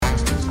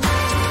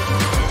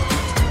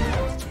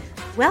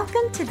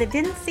Welcome to the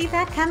Didn't See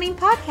That Coming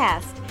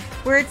podcast,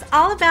 where it's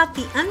all about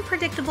the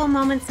unpredictable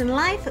moments in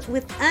life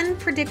with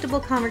unpredictable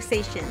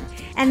conversation.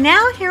 And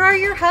now, here are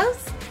your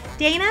hosts,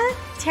 Dana,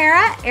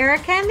 Tara,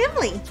 Erica, and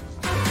Emily.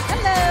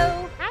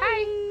 Hello.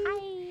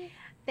 Hi.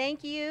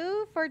 Thank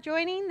you for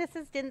joining. This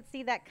is Didn't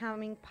See That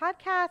Coming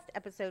podcast,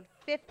 episode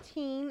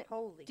 15.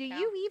 Holy Do cow.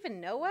 you even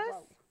know us?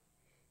 Whoa.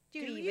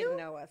 Do Do you you? even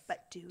know us?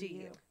 But do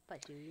you?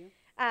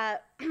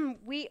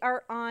 We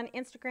are on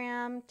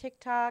Instagram,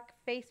 TikTok,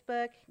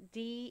 Facebook,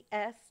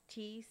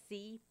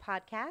 DSTC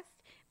Podcast.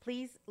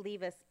 Please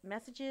leave us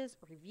messages,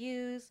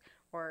 reviews,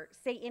 or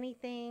say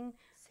anything.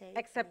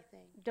 Except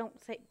don't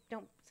say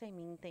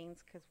mean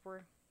things because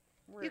we're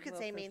You can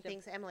real say mean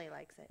sensitive. things. Emily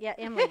likes it. Yeah,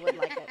 Emily would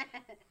like it.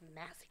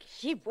 Masochist.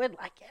 She would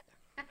like it.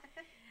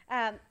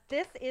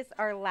 This is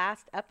our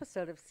last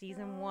episode of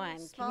season 1.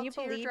 Can small you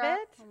believe teardrop.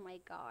 it? Oh my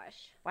gosh.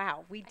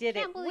 Wow, we did it.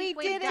 can't We believe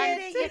we've did done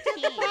it. You did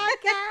the 15.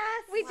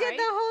 podcast. We did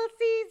the whole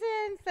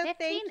season. So 15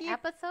 thank you.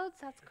 episodes?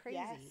 That's crazy.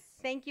 Yes.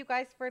 Thank you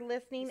guys for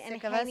listening You and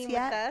sick of us hanging with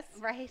yet? us.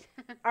 Right?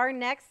 Our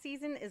next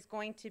season is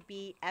going to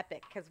be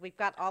epic because we've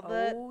got all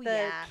the Oh,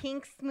 yeah.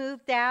 kinks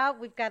smoothed out.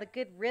 We've got a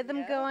good rhythm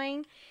Yep.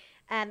 going.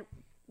 And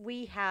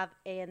we have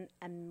an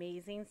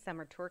amazing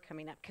summer tour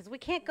coming up because we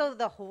can't go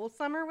the whole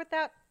summer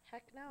without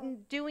Heck no.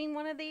 doing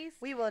one of these.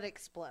 We would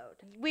explode.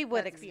 We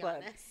would Let's be explode.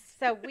 honest.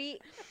 So we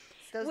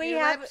It's those We new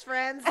have- lips,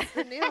 friends. It's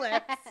the new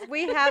lips.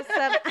 we have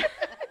some.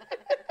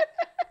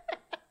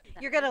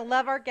 You're gonna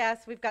love our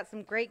guests. We've got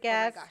some great Oh my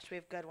guests. gosh, we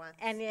have good ones.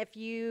 And if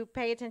you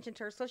pay attention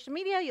to our social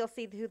media, you'll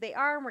see who they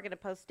are. And we're going to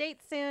post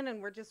dates soon.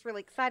 And we're just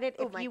really excited.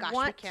 Oh if my you gosh, we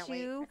want can't to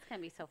wait. It's going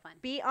to be so fun.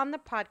 be on the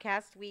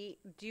podcast, we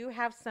do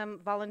have some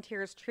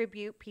volunteers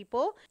tribute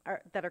people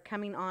that are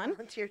coming on.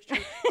 Volunteer tree.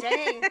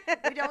 Dang,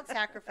 we don't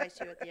sacrifice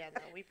you at the end,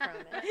 though. We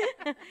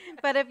promise.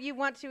 But if you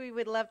want to, we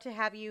would love to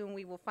have you, and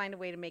we will find a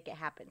way to make it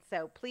happen.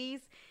 So please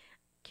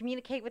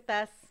communicate with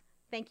us.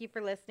 Thank you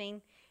for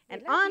listening. We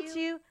And love on you.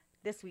 to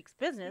this week's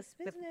business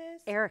with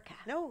Business. Erica.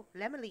 No,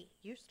 Lemily,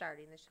 you're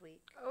starting this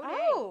week.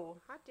 Oh.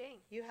 Hot dang.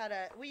 You had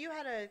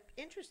a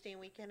interesting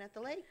weekend at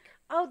the lake.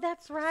 Oh,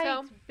 that's right.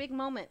 So- Big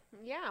moment.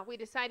 Yeah, we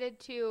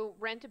decided to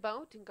rent a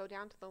boat and go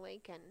down to the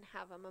lake and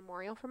have a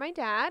memorial for my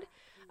dad,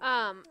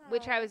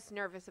 which I was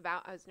nervous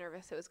about. I was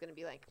nervous it was going to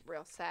be like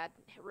real sad,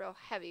 real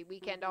heavy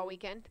weekend all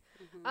weekend,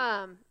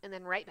 and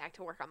then right back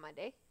to work on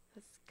Monday.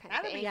 That's kind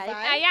That'll of be thing.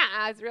 fun. Yeah,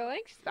 I was real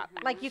anxious about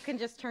that. Like you can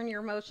just turn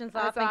your emotions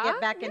I was off and get off.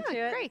 back Yeah,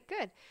 into it. Great,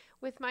 good.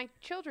 With my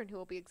children who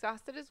will be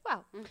exhausted as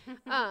well.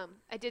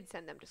 I did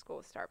send them to school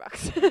with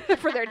Starbucks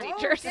for their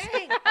teachers. Oh,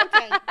 dang.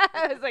 Okay.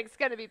 I was like, it's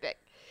going to be big.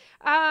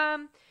 But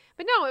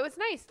no, it was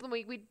nice.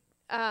 We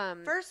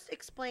First,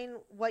 explain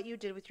what you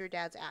did with your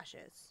dad's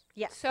ashes.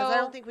 Yes. so Because I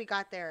don't think we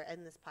got there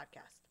in this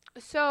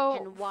podcast. So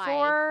And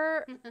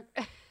why?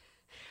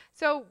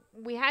 So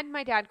we had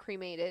my dad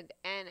cremated,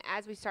 and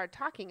as we started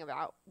talking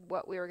about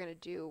what we were gonna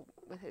do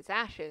with his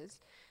ashes,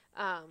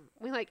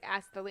 we like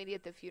asked the lady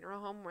at the funeral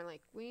home. We're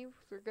like, we're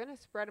gonna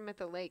spread them at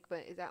the lake, but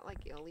is that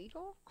like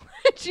illegal?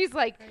 She's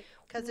like,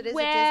 Because it is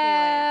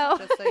Well- a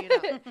Disneyland, just so you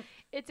know.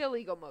 it's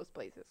illegal most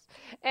places,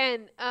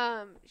 and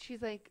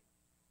she's like,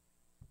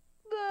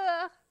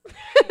 "Ugh."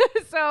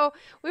 So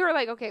we were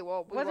like, okay,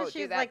 well, we Wasn't won't she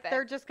do that like then.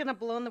 they're just gonna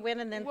blow in the wind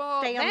and then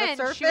Well, stay on the then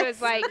surface? she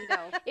was like, No.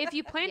 if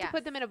you plan to Yes.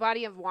 put them in a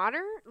body of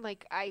water,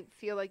 like I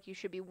feel like you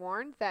should be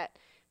warned that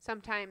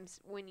sometimes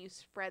when you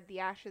spread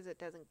the ashes, it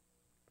doesn't,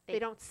 they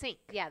don't sink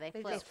Yeah, they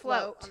They float. just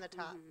float float. on the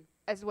top. Mhm.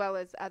 as well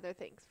as other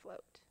things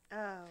float.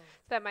 Oh.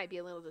 So that might be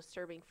a little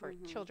disturbing for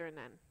Mhm. children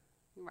and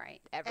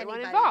Right. everyone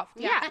Anybody. involved.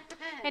 Yeah,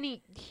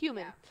 any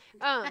human.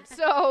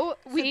 So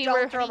we so were.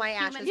 don't throw my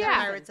human ashes Yeah. at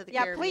Pirates of the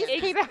Yeah, Caribbean.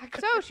 please keep- Exactly.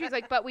 So she's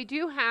like, but we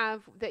do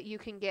have that you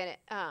can get.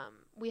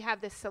 We have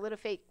this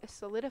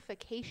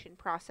solidification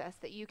process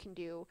that you can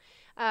do.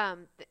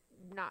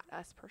 Not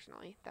us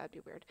personally. That would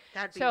be weird.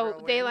 That'd be So real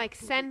they weird. like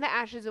send the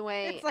ashes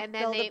away, It's like and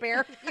then Bill they. the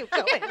Bear. You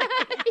go in.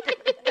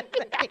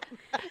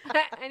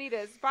 I need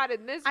a spot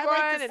in this I one,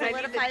 like to and I need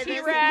solidify the this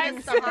T-Rex.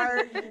 against the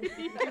heart and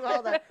do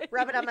all the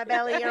rub it on my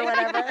belly or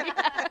whatever.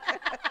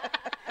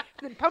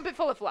 Then pump it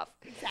full of fluff.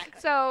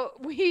 Exactly. So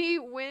we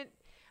went.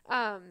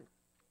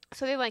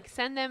 So they like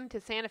send them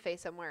to Santa Fe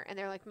somewhere, and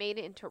they're like made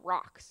into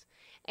rocks,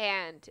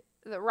 and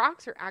the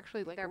rocks are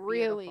actually like They're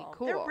really beautiful.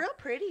 cool. They're real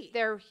pretty.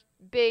 They're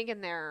big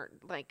and they're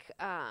like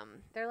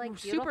They're like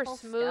super beautiful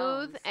smooth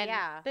stones. and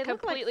yeah. They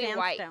look like completely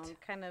white. sandstone,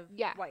 kind of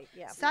Yeah. white.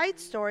 Yeah. Side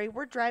story,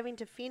 we're driving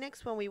to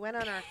Phoenix when we went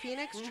on our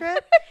Phoenix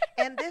trip,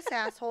 and this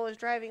asshole is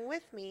driving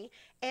with me,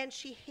 and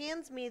she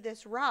hands me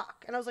this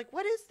rock. And I was like,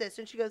 what is this?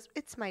 And she goes,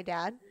 it's my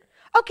dad.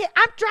 Okay,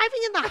 I'm driving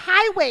in the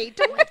highway.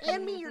 Don't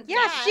hand me your Yeah,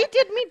 dad. she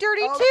did me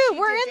dirty Oh, too. she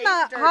We're did in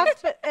Dave the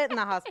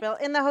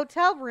dirty. in the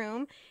hotel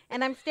room,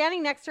 and I'm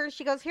standing next to her.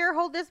 She goes, "Here,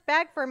 hold this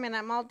bag for a minute."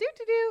 I'm all do.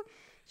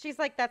 She's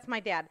like, "That's my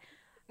dad."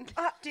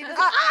 Dana's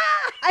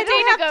I don't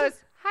Dana have to-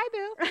 goes, "Hi,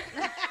 Bill."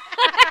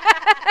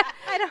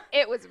 I don't.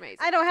 It was amazing.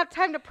 I don't have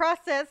time to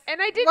process.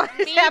 And I didn't What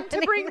is mean to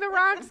happening? bring the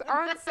rocks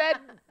on said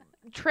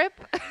trip.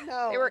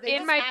 No, They were in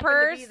just my happened to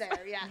purse. be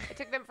there, yeah. I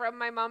took them from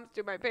my mom's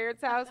to my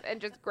parents' house and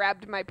just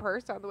grabbed my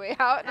purse on the way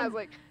out, and I was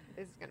like,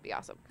 "This is gonna be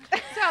awesome."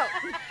 So,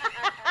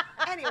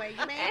 Anyway,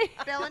 you may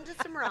fell into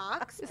some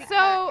rocks.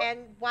 And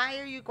why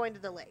are you going to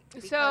the lake?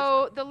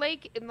 So the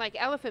lake in like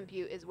Elephant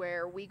Butte is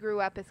where we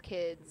grew up as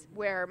kids,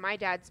 where my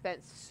dad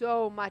spent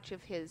so much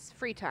of his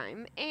free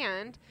time,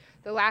 and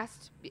the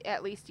last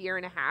at least year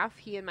and a half,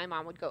 he and my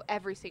mom would go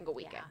every single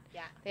weekend.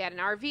 Yeah. They had an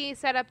RV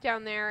set up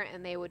down there,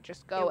 and they would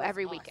just go was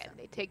every awesome. weekend.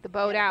 They'd take the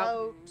boat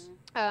out,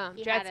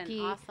 He jet had ski,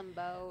 an awesome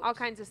boat. all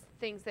kinds of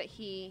things that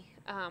he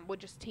would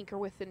just tinker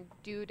with and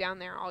do down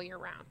there all year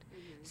round.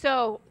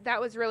 So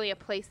that was really a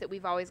place that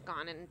we've always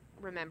gone and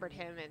remembered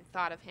him and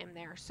thought of him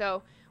there.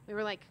 So we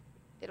were like,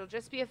 it'll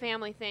just be a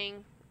family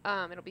thing.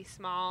 It'll be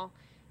small.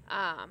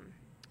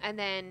 And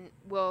then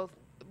we'll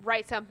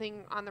write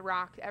something on the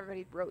rock.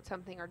 Everybody wrote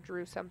something or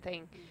drew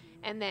something.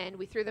 And then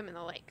we threw them in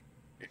the lake.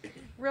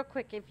 Real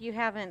quick, if you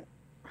haven't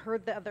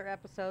heard the other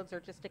episodes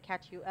or just to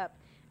catch you up,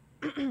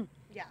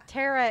 Yeah.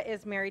 Tara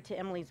is married to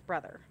Emily's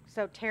brother.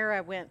 So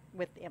Tara went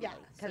with Emily Yes.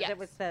 because Yes. it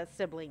was the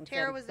siblings.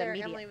 Tara was the there,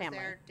 immediate Emily was family.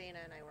 there, Dana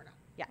and I were not.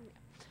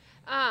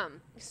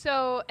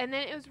 So, and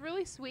then it was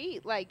really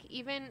sweet. Like,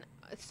 even,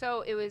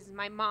 so it was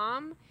my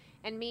mom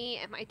and me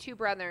and my two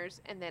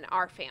brothers and then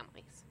our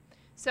families.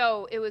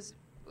 So it was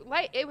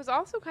like, it was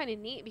also kind of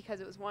neat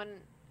because it was one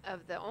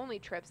of the only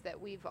trips that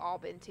we've all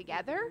been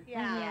together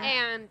Yeah.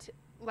 and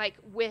like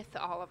with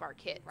all of our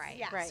kids. Right.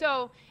 Yeah. Right.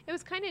 So it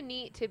was kind of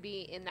neat to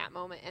be in that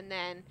moment. And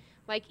then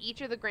like each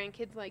of the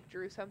grandkids like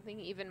drew something,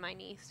 even my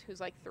niece who's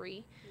like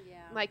 3, Yeah.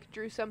 like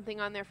drew something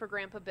on there for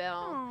Grandpa Bill.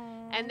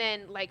 Aw. And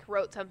then like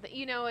wrote something,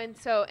 you know, and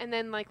so, and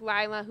then like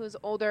Lila, who's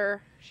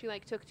older, she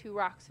like took 2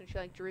 rocks and she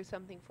like drew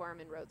something for him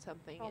and wrote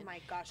something. Oh and my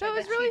gosh. So I it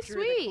was bet she really drew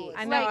the sweet. coolest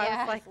I know. thing. I Yeah.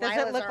 was like, does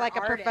Lila's it look our like a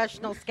artist.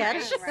 professional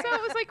sketch? So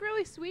it was like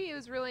really sweet. It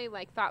was really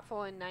like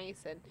thoughtful and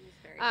nice. And It was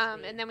very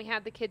sweet. and then we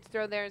had the kids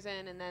throw theirs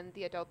in, and then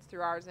the adults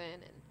threw ours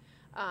in,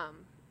 and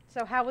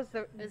So how was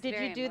the? was Did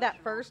very you do that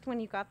emotional. first when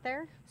you got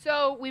there?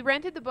 so we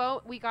rented the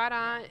boat. We got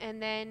on,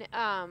 and then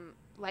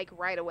like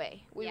right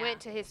away we Yeah. went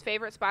to his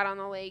favorite spot on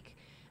the lake.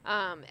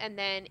 And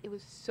then it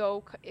was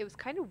it was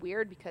kind of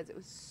weird because it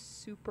was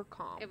super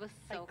calm. It was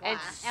so And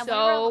fast. and we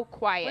so were,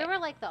 quiet. we were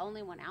like the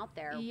only one out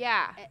there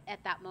Yeah.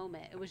 at that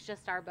moment. It was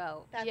just our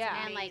boat. That's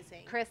Yeah. And like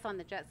amazing. Chris on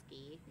the jet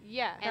ski.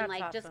 Yeah. And That's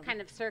like just awesome.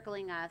 kind of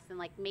circling us and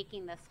like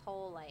making this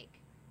whole like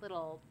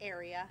little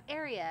area.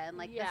 area and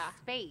like Yeah. this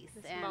space.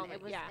 This and moment,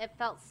 it was yeah. it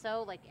felt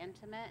so like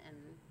intimate and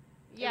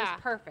Yeah. it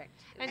was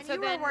perfect. And And so you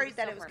were then- worried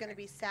that so it was going to perfect.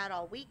 be sad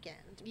all weekend.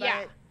 But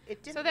Yeah.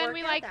 it didn't So then work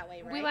we out like that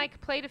way, right? we like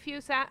played a few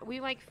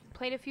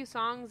played a few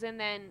songs, and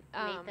then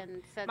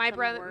Nathan said my some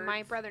brother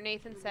words.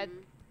 Nathan said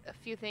Mhm. a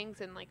few things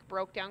and like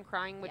broke down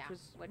crying, which Yeah,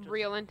 was which was-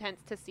 real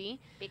intense to see.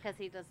 because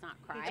he does not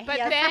cry. But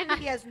he has, then-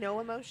 he has no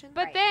emotion.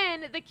 But Right.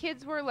 then the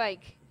kids were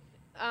like,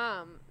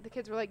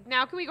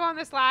 now can we go on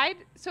the slide?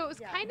 So it was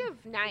Yeah. kind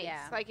of nice.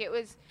 Yeah. Like it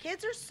was,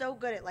 Kids are so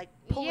good at like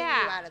pulling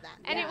Yeah. you out of that.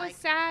 and Yeah. it was Like,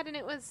 sad and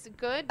it was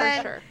good for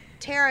And- sure.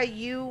 Tara,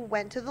 you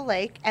went to the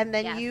lake and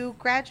then Yes. you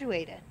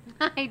graduated.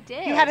 I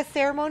did. You had a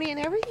ceremony and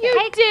everything. You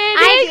did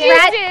I it.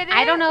 You did it.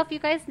 I don't know if you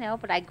guys know,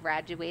 but I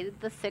graduated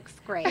the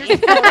 6th grade.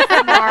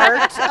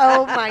 Smart.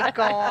 Oh my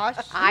gosh.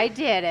 I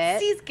did it.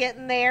 She's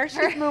getting there.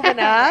 She's moving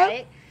up.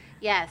 Right?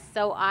 Yes.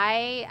 So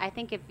I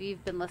think if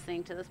you've been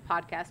listening to this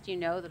podcast, you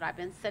know that I've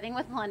been sitting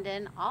with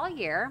London all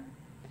year,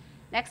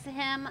 next to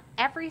him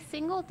every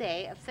single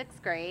day of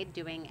 6th grade,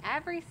 doing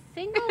every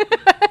single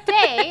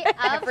day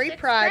of Every 6th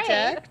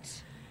project.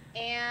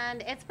 grade.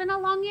 And it's been a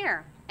long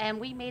year, and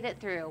we made it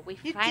through. We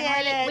You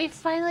finally, did it. we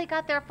finally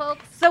got there,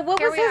 folks. So what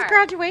Here was we his are.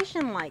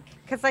 graduation like?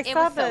 Because I It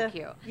saw was so the.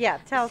 cute. Yeah,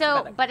 tell us So,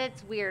 about it. but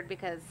it's weird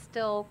because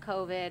still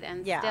COVID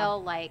and Yeah.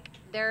 still like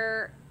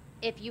they're.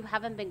 If you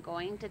haven't been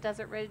going to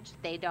Desert Ridge,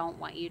 they don't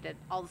want you to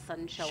all of a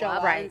sudden show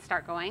up Right. and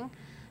start going.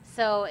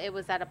 So it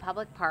was at a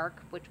public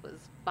park, which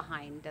was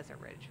behind Desert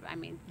Ridge. I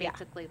mean, Yeah.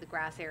 basically the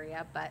grass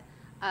area. But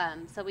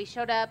so we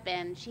showed up,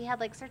 and she had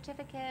like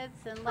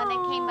certificates, and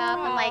Lennon came up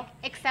and like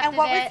accepted And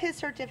what was it. his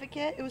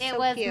certificate? It was It so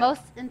was cute.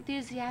 most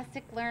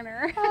enthusiastic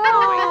learner. Oh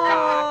my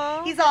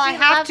God. He's all, I He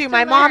have loves to. to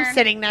My mom's learn,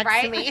 sitting next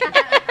right? to me.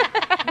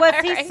 Was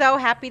he Right. so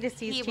happy to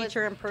see his He was-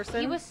 teacher in person?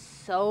 He was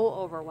so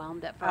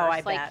overwhelmed at first. Oh,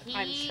 I like bet. he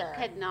I'm sure.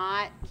 could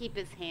not keep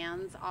his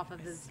hands off of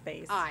his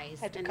face. eyes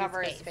Had to and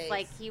cover his his face.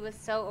 Like he was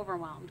so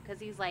overwhelmed because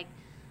he's like,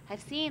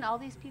 I've seen all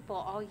these people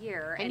all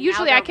year, And now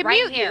usually I they're can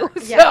right mute here. you.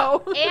 Yeah.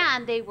 So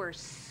And they were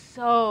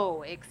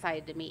so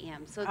excited to meet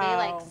him, so they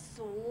like Oh.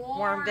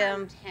 swarmed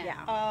him. him.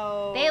 Yeah.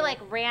 Oh. They like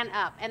ran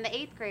up, and the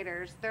 8th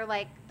graders, they're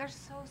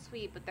so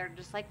sweet, but they're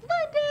just like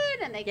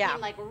London, and they Yeah.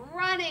 came like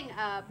running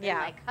up and Yeah.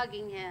 like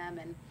hugging him,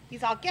 and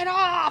He's all, get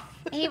off.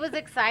 he was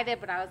excited,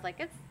 but I was like,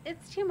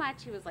 it's too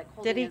much. He was like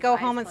holding Did he his go eyes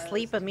home and closed.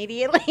 sleep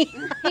immediately?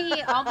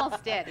 He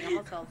almost did. He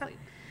almost fell asleep.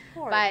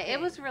 Poor But thing. it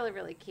was really,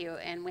 really cute,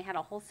 and we had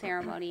a whole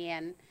ceremony,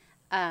 and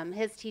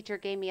his teacher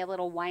gave me a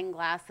little wine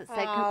glass that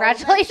said, Oh,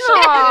 "Congratulations."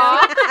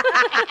 Aw.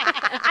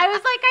 I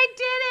was like, I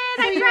did it.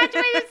 I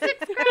graduated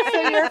 6th grade.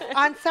 So you're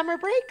on summer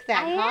break then,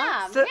 I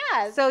huh? am. So,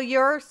 yes. so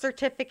your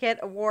certificate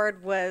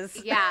award was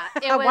Yeah,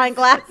 it a was, wine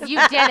glass. You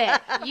did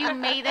it. You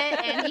made it,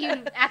 and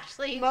you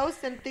actually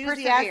Most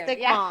enthusiastic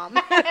yeah. mom.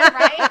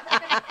 right.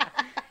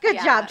 Good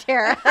Yeah. job,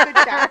 Tara. Good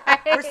job.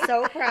 We're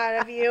so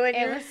proud of you and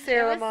your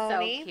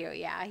ceremony. It was so cute.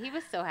 Yeah, he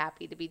was so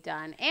happy to be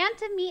done and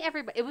to meet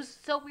everybody. It was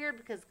so weird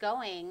because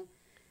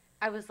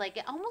I was like,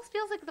 it almost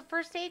feels like the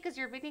first day because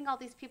you're meeting all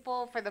these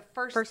people for the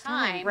first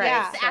time. right.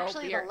 Yeah. It's So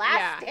actually weird. the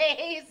last Yeah.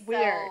 day. So.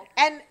 Weird.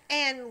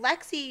 And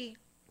Lexi,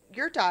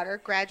 your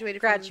daughter,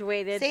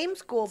 graduated same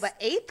school, but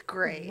 8th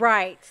grade.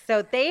 Right.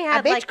 So they I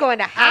had bet like you going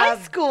to high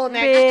a school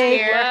next big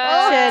year.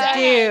 to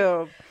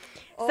do.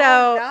 Oh,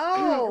 So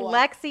no.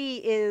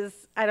 Lexi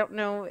is, I don't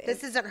know.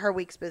 This isn't her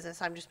week's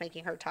business. I'm just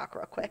making her talk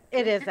real quick.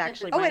 It is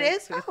actually. Oh, my it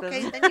is? week's Oh, okay,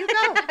 business. then you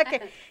go.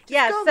 Okay.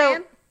 Yeah. go,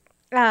 So,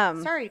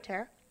 man. Sorry,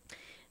 Tara.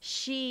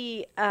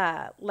 she,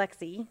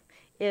 Lexi,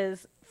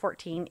 is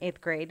 14, 8th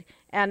grade,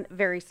 and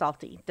very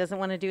salty. Doesn't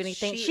want to do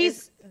anything.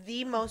 She's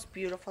the most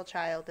beautiful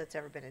child that's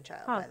ever been a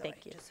child. Oh, by the thank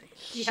way. you. Just-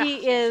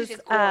 She is she's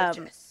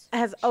gorgeous.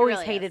 has She always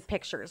really hated is.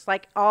 pictures.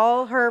 Like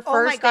all her Oh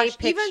my first day gosh!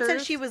 pictures. Even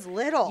since she was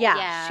little. Yeah,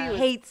 Yeah. she She was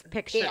hates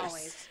pictures.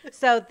 Always.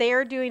 So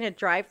they're doing a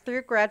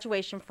drive-through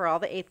graduation for all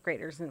the 8th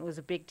graders, and it was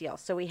a big deal.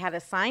 So we had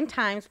assigned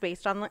times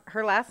based on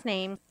her last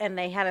name, and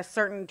they had a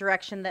certain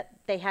direction that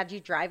they had you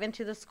drive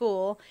into the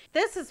school.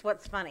 This is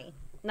what's funny.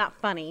 Not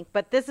funny,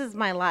 but this is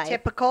my life.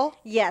 Typical.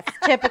 Yes,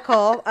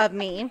 typical of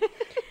me.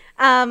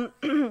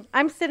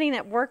 I'm sitting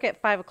at work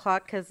at 5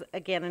 o'clock because,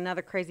 again,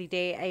 another crazy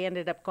day. I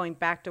ended up going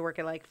back to work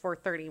at like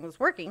 4:30 and was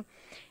working.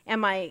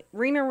 And my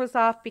reamer was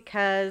off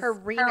because Her Her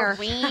wiener.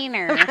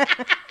 wiener.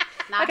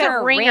 Not Like a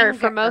her ringer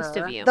for most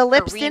ringer. of you. The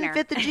lips Her didn't wiener.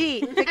 fit the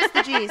G. Fix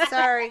the G.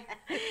 Sorry.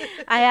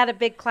 I had a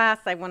big class.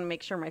 I want to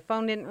make sure my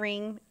phone didn't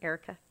ring.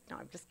 Erica. No,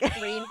 I'm just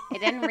kidding.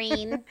 It didn't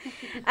ring.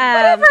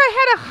 Whatever,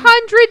 I had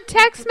 100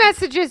 text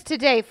messages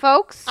today,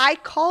 folks. I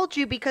called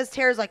you because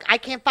Tara's like, I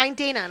can't find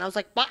Dana. And I was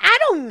like, well, I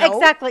don't know.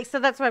 Exactly. So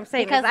that's what I'm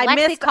saying. Because Is I Lexi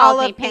missed called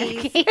all me of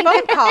these panicking.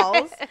 phone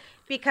calls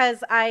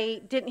because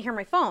I didn't hear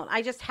my phone.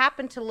 I just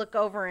happened to look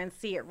over and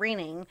see it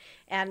ringing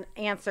and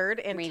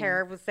answered, and Ringing.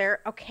 Tara was there.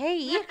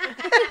 Okay,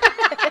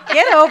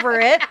 get over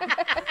it.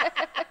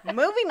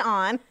 Moving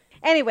on.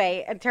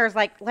 Anyway, and Tara's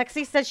like,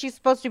 Lexi says she's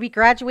supposed to be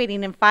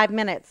graduating in 5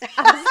 minutes.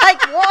 I was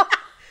like, whoa.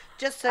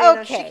 Just so you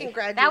know, she Okay. can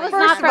graduate. That was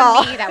First not of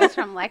all- from me. That was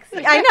from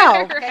Lexi. I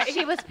know.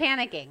 She was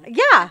panicking.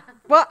 Yeah.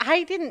 Well,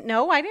 I didn't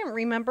know. I didn't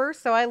remember,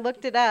 so I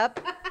looked it up.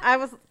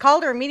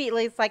 Called her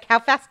immediately. It's like, how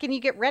fast can you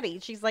get ready?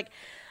 She's like,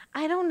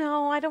 I don't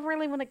know. I don't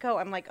really want to go.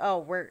 I'm like, oh,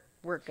 we're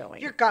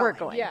going. You're going. We're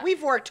going. Yeah.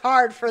 We've worked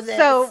hard for this.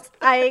 So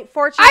I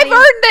fortunately I've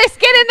earned this.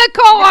 Get in the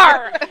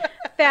car.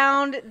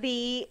 found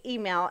the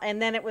email, and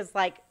then it was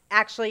like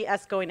actually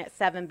us going at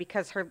 7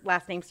 because her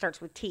last name starts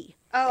with T.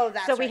 Oh,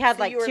 that's So we right. had So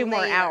like you were 2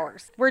 more later.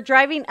 hours. We're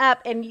driving up,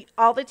 and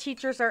all the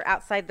teachers are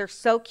outside. They're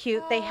so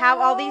cute. They have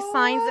all these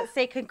signs that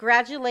say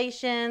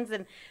congratulations,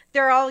 and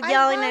they're all I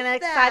yelling love and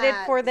excited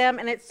that. for them,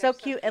 and it's so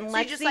cute. And So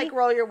Lexi, you just like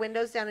roll your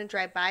windows down and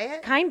drive by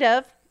it? kind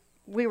of.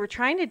 We were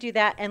trying to do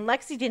that, and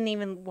Lexi didn't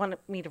even want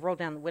me to roll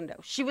down the window.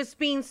 She was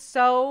being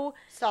so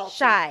Salty.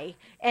 shy,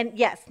 and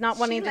yes, not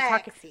wanting to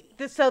talk.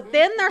 Lexi. So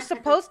then they're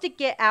supposed to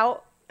get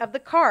out of the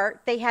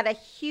car. They had a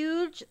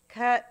huge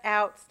cut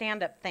out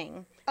stand-up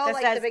thing Oh, that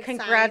like the says big signs?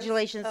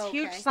 congratulations, Oh,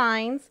 huge okay.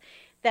 signs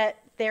that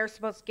they're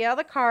supposed to get out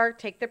of the car,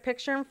 take their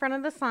picture in front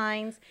of the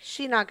signs,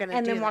 She's not going to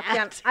and do then walk that.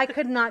 down. I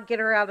could not get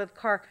her out of the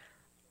car.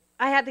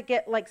 I had to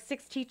get like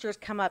 6 teachers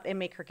come up and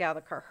make her get out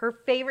of the car. Her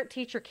favorite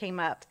teacher came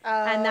up,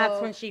 and that's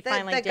when she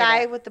finally the did guy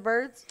it. with the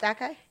birds? That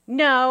guy?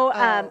 No,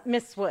 Oh.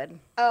 Miss Wood.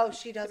 Oh,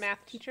 she does. The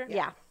math teacher.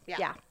 Yeah. Yeah.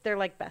 Yeah. They're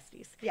like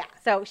besties. Yeah.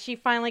 So she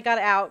finally got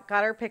out,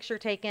 got her picture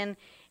taken,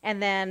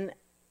 and then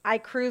I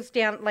cruised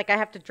down, like I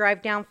have to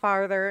drive down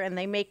farther, and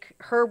they make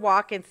her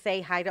walk and say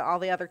hi to all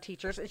the other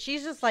teachers. And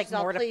she's just like She's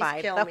all, "Please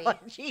mortified. kill me."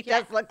 She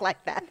does look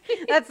like that.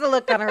 That's the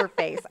look on her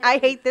face. I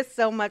hate this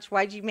so much.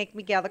 Why'd you make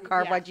me get out of the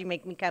car? Yeah. Why'd you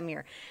make me come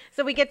here?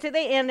 So we get to the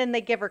end, and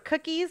they give her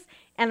cookies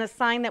and a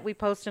sign that we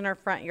post in our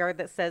front yard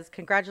that says,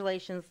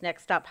 congratulations,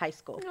 next stop high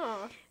school.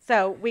 Aw.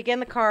 So we get in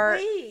the car.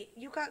 Wait,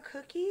 you got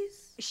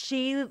cookies?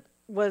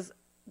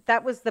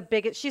 That was the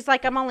biggest. She's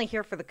like, I'm only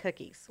here for the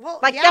cookies. Well,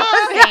 like yeah.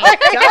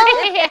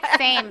 that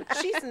Same.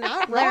 She's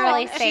not Literally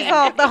wrong. was, same. she's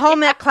all, the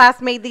home ec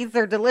class made these.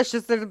 They're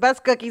delicious. They're the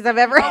best cookies I've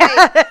ever Oh,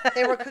 had. wait,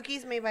 they were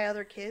cookies made by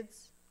other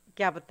kids?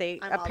 Yeah, but they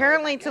I'm all the way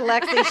apparently to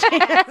back Lexi. She,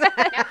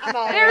 I'm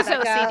all There's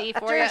right, Becca. OCD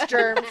for There's ya.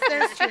 germs.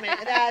 There's too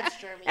many. That's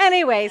germy.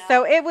 anyway,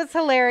 so it was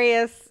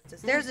hilarious.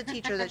 There's a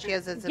teacher that she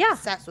has that's Yeah,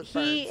 obsessed with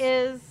birds. he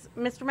is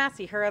Mr.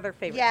 Massey, her other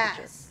favorite Yes,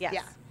 teacher. Yes,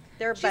 yeah.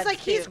 they're She's buds like,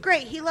 he's too.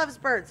 great. He loves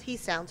birds. He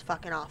sounds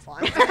fucking awful.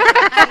 I'm sorry.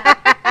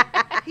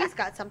 He's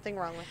got something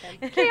wrong with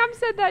him. Cam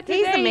said that today.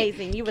 He's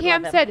amazing. You would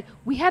Cam love him. said,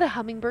 we had a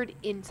hummingbird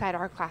inside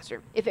our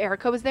classroom. If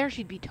Erica was there,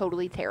 she'd be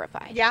totally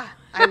terrified. Yeah,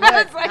 I would.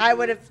 like, I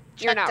would have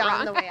 "You're checked not on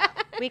wrong." the way out.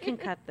 We can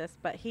cut this,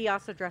 but he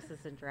also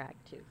dresses in drag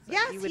too. So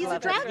Yes, you would he's a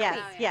love drag it. queen. Yes,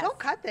 Oh, yeah. yes. Don't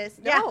cut this.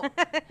 Yeah. No.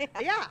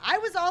 Yeah, I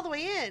was all the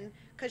way in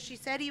because she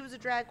said he was a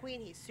drag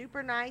queen. He's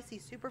super nice.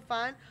 He's super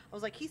fun. I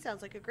was like, he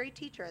sounds like a great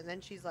teacher. And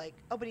then she's like,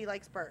 oh, but he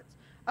likes birds.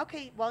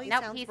 Okay, well, he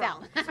Nope, sounds he's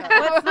wrong. out. So,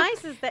 What's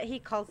nice is that he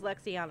calls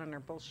Lexi out on her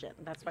bullshit,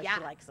 and that's why yeah,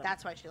 she likes him.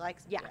 that's why she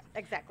likes him. Yeah,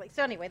 exactly.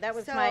 So anyway, that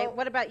was So- my.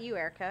 What about you,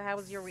 Erica? How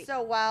was your week?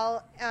 So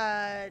while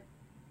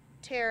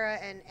Tara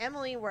and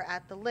Emily were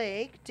at the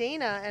lake,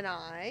 Dana and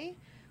I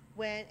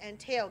went and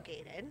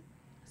tailgated.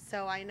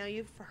 So I know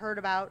you've heard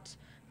about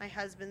my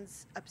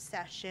husband's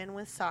obsession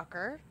with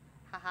soccer.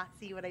 Haha,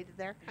 see what I did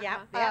there? Yep,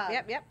 Uh,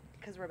 yep.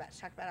 Because we're about to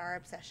talk about our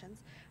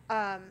obsessions.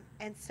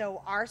 And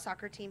so our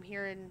soccer team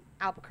here in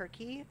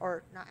Albuquerque,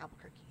 or not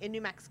Albuquerque, in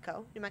New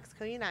Mexico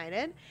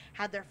United,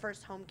 had their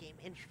first home game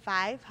in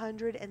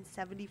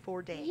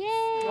 574 days. Yay!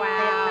 They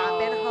have not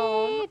been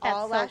home That's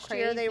all so last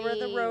year. They were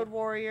the crazy. Road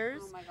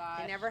Warriors. Oh my gosh.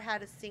 They never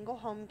had a single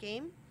home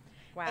game.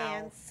 Wow.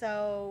 And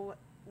so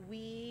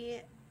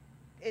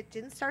it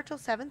didn't start till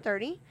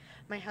 7:30.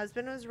 My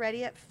husband was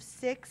ready at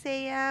 6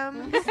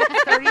 a.m.,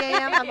 6:30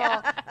 a.m. I'm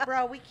all,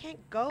 bro, we can't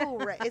go.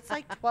 It's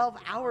like 12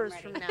 hours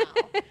from now.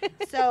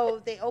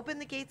 So they open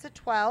the gates at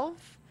 12.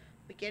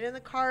 We get in the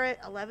car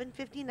at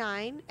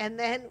 11:59, and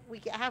then we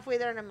get halfway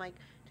there, and I'm like,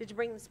 did you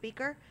bring the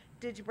speaker?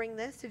 Did you bring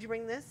this? Did you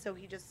bring this? So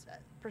he just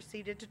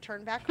proceeded to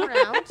turn back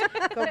around,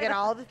 go get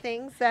all the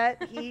things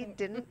that he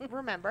didn't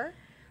remember.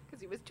 Because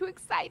he was too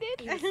excited.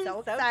 He was so So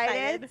excited.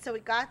 excited. So we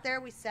got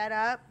there, we set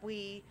up,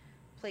 we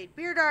played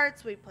beer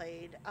darts, we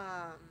played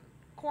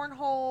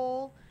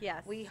cornhole,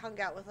 Yes. we hung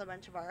out with a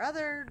bunch of our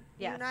other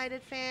Yes. United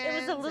It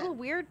fans. was a little and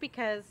weird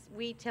because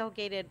we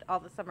tailgated all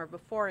the summer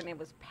before and it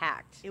was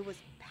packed. It was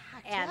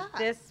packed. And yeah.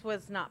 this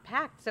was not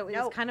packed, so it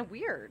No. was kind of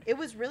weird. It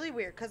was really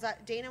weird because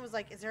Dana was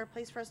like, "Is there a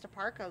place for us to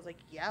park?" I was like,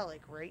 "Yeah,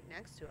 like right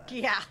next to us."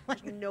 Yeah.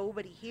 There's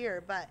nobody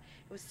here, but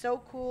it was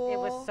so cool. It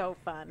was so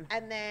fun.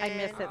 And then I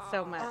miss it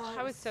so much. Oh,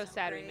 I it was so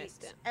sad we great.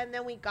 missed it. And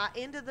then we got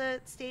into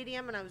the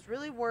stadium, and I was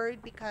really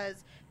worried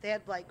because they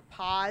had like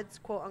pods,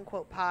 quote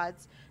unquote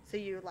pods. So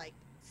you like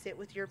sit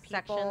with your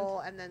people,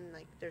 Sectioned. and then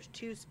like there's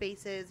 2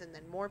 spaces, and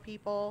then more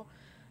people.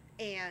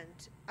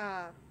 And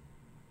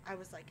I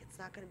was like, it's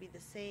not going to be the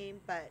same.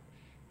 But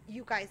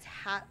you guys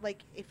have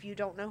like, if you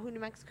don't know who New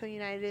Mexico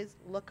United is,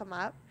 look them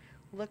up.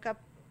 Look up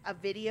a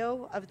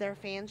video of their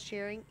fans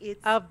cheering.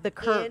 It's Of the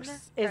curse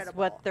is incredible.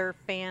 what their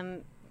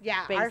fan.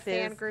 Yeah, base our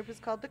fan is. group is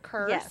called The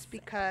Curse Yes.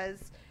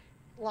 because,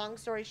 long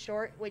story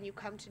short, when you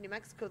come to New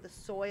Mexico, the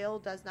soil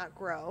does not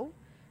grow.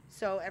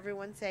 So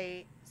everyone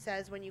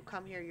says when you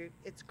come here,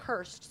 it's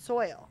cursed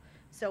soil.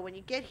 So when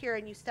you get here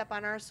and you step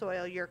on our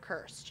soil, you're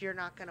cursed. You're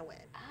not going to win.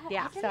 Oh,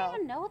 Yeah. I didn't So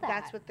even know that.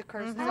 That's what the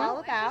curse is Mhm. all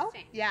Oh, about.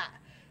 interesting. Yeah.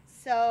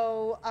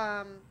 So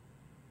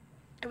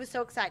it was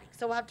so exciting.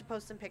 So we'll have to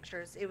post some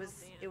pictures. It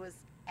was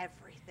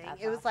everything.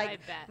 That's it was awesome. I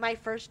like bet. my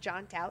first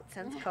jaunt out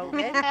since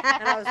COVID, and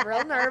I was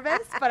real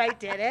nervous, but I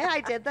did it. I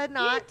did the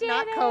not did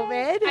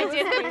COVID. it. I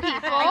did the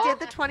people. I did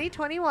the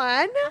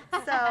 2021.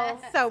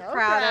 So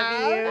proud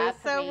of you.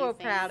 That's So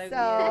amazing. proud of you.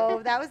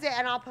 So that was it,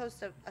 and I'll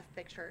post a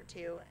picture or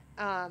two.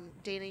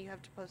 Dana, you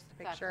have to post the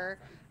That's picture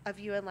awesome. of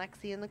you and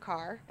Lexi in the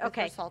car with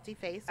Okay. her salty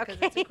face because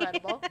Okay. it's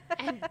incredible.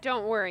 And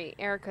don't worry,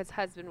 Erica's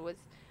husband was,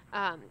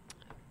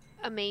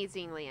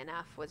 amazingly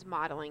enough, was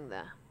modeling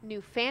the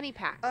new fanny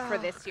pack for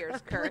this Ugh,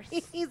 year's curse.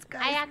 Please,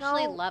 guys, I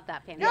actually no. love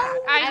that fanny No, pack.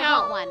 I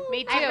know. want one.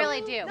 Me I too.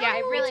 really do. No, Yeah, I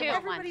really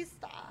want one. everybody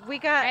stop. We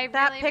got I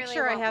that really, really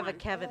picture I want have one. of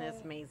Kevin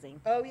is amazing.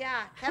 Oh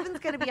yeah, Kevin's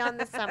gonna be on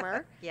this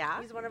summer. Yeah.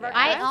 He's one of our.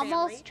 I best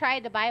almost family.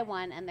 tried to buy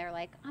one, and they're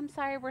like, "I'm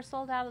sorry, we're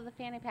sold out of the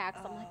fanny packs."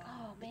 I'm like,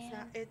 "Oh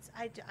It's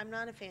man, not, I'm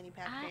not a fanny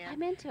pack fan.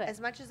 I'm into it." As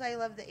much as I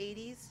love the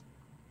 '80s,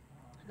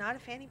 not a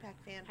fanny pack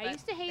fan. I but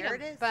used to hate there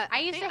them, it is. but I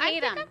used to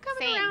hate I 'em. think I'm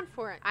coming Same. around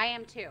for it. I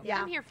am too.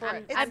 Yeah. I'm here for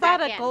it. It's I I'm bought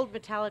back a in. gold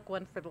metallic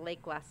one for the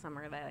lake last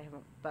summer that I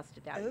haven't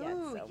busted out yet.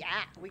 Ooh, So.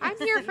 yeah. we I'm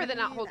can here see for the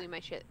not that. holding my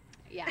shit.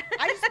 Yeah.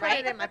 I just put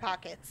Right? it in my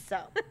pockets. So,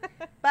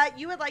 but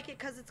you would like it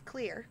because it's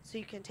clear, so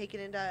you can take it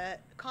into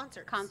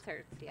concerts.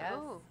 Concerts, yes.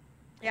 Oh.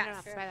 Yes. I don't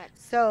have to buy that.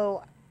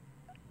 So,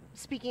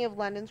 speaking of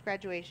London's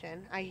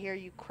graduation, I hear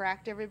you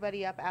cracked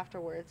everybody up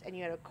afterwards, and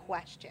you had a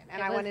question,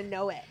 and It I was- want to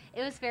know it.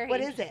 It was very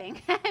What is it?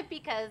 interesting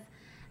because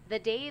the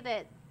day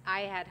that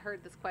I had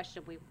heard this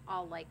question, we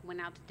all like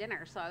went out to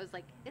dinner. So I was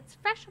like, it's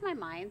fresh in my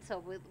mind.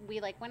 So we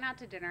like went out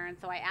to dinner, and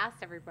so I asked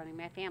everybody,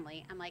 my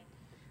family, I'm like,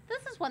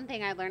 this is one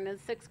thing I learned in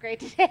 6th grade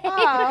today.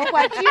 Oh,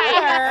 what'd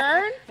you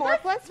learn? 4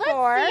 plus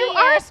 4. see. You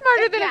are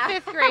smarter than Yeah. a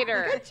 5th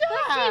grader. Good Let's see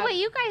job. what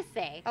you guys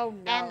say. Oh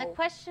no. And the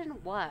question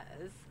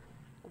was,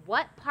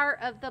 what part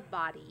of the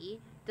body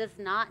does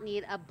not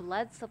need a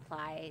blood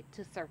supply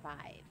to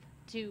survive,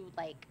 to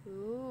like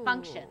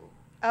function?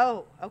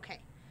 Oh, okay.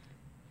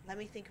 Let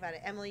me think about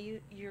it.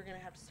 Emily, you're gonna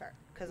have to start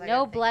because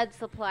No blood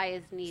supply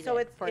is needed So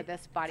it's- for it-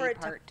 this body for it to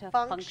part to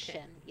function.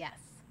 function. Yes.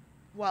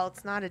 Well,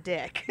 it's not a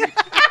dick.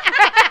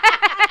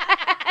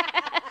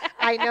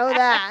 I know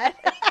that.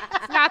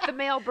 It's not the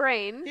male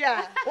brain.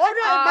 Yeah. Well,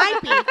 no, it might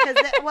be because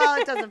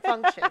it doesn't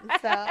function.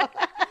 So,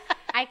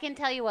 I can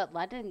tell you what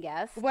London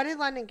guessed. what did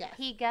London guess?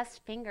 He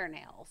guessed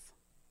fingernails.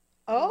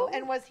 Oh,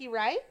 and was he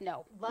right?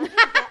 No. London,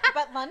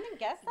 but London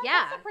guessed that?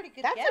 Yeah. That's a pretty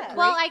good That's a guess. great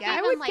Well, I guess. gave I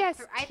him would like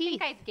guess I think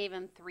teeth. I gave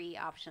him 3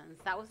 options.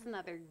 That was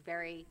another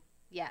very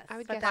I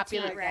would But guess that's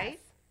teeth. popular right? guess.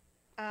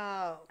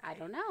 Oh, I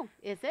don't know.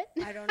 Is it?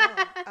 I don't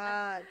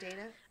know.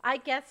 Dana?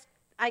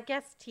 I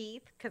guessed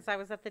teeth because I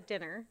was at the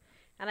dinner,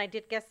 and I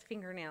did guess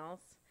fingernails.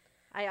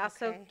 I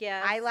also Okay.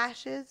 guessed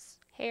Eyelashes?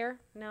 Hair.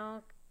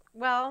 No,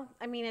 well,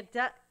 I mean it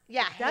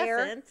Yeah, hair.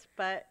 doesn't,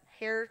 but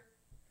Hair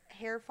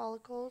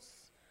follicles?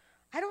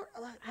 I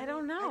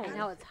don't know. I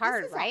know it's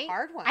hard, this is right? a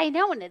hard one. I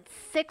know, and it's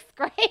 6th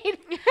grade.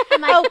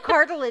 I'm like, oh,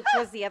 cartilage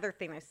was the other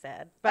thing I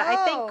said, but I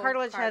Oh, think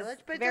cartilage has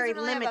but it very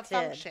doesn't really limited.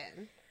 have a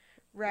function,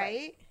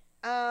 right?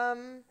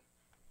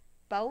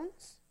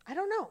 Bones? I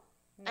don't know.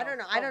 I No, don't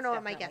know. I don't bones know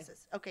what my definitely. guess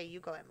is. Okay, you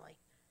go, Emily.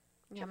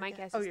 Do you Yeah, have a my guess?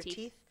 guess Oh, is your teeth.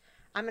 teeth.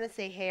 I'm gonna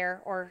say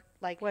hair or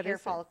like What hair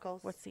is it?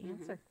 follicles. What's the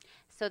answer?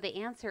 so the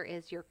answer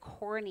is your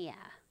cornea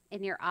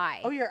in your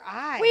eye. Oh, your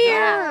eye.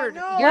 Weird.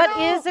 No, What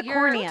no. is a You're-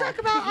 cornea? Don't talk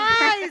about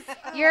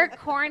eyes. Your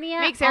cornea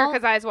Makes on-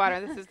 Erica's eyes water.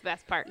 This is the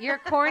best part. Your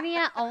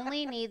cornea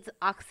only needs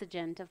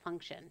oxygen to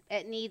function.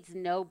 It needs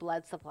no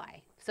blood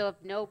supply. So if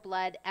no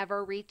blood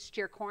ever reached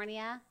your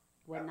cornea,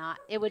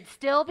 it would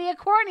still be a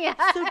cornea.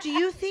 So do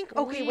you think?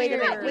 Okay, wait a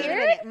minute. Wait a Weird.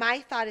 minute. My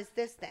thought is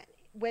this then: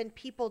 when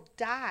people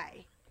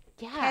die,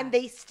 yeah. can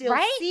they still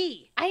Right?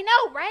 see? I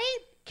know, right?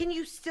 Can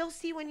you still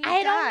see when you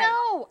I die? don't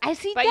know. I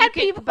see But dead you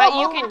can, people. but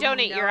you Oh, can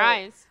donate your no.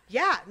 eyes.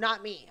 Yeah,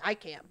 not me. I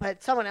can't,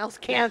 but someone else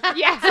can.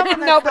 Yeah, Someone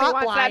that's nobody not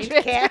wants blind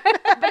that shit. can.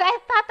 But I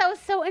thought that was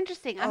so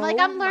interesting. I'm like,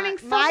 Oh I'm learning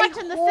so my much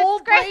in the whole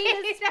 6th grade.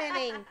 brain is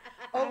spinning.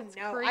 Oh That's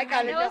no, I crazy. gotta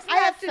I know, know. isn't I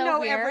have that to so know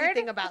weird?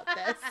 everything about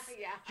this.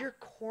 Yeah. Your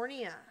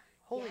cornea.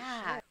 Holy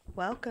Yeah. shit.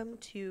 Welcome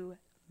to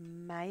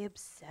my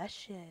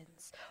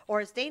obsessions,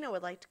 or as Dana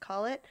would like to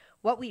call it,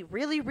 what we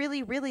really,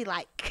 really, really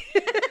like.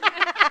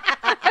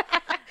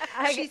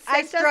 She sent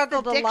I us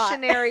struggled the a lot.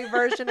 dictionary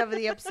version of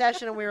the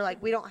obsession, and we were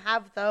like, we don't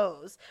have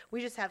those. We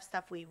just have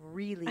stuff we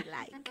really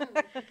like.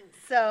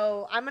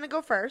 So I'm gonna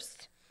go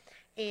first,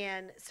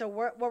 and so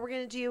what we're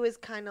gonna do is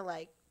kind of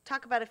like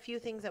talk about a few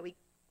things that we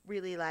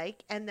really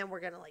like, and then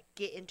we're gonna like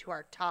get into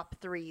our top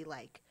 3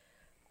 like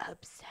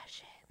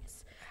obsessions.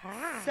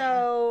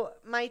 So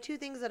my 2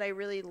 things that I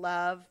really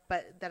love,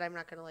 but that I'm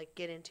not gonna like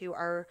get into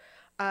are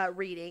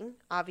reading,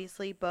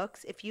 obviously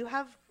books. If you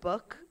have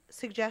book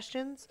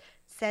suggestions,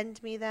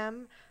 send me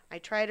them. I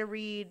try to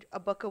read a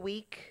book a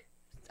week.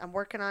 I'm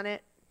working on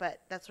it, but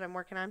that's what I'm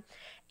working on.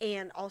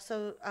 And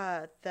also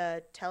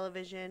the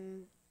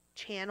television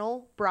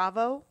channel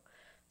Bravo.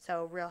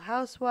 So Real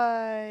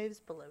Housewives,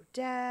 Below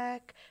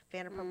Deck,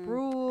 Vanderpump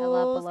Rules. I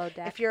love Below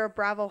Deck. If you're a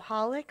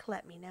Bravo-holic,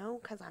 let me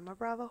know because I'm a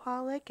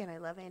Bravo-holic and I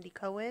love Andy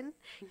Cohen.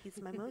 He's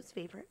my most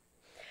favorite.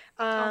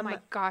 Oh my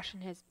gosh,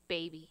 and his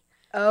baby.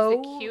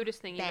 Oh, the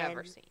cutest thing you've Ben.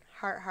 ever seen.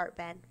 Heart,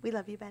 Ben. We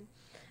love you, Ben.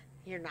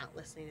 You're not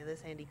listening to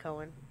this, Andy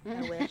Cohen.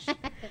 I wish.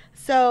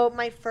 So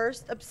my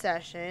first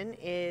obsession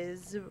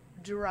is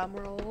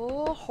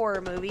drumroll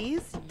horror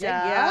movies.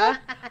 Yeah.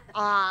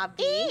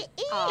 Obvi.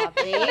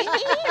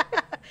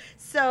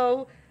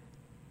 So,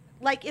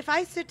 like, if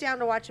I sit down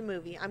to watch a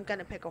movie, I'm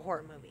gonna pick a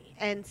horror movie,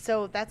 and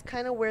so that's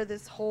kind of where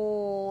this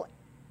whole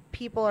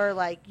people are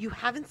like, you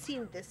haven't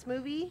seen this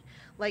movie?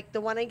 Like,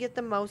 the one I get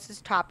the most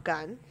is Top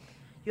Gun.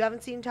 You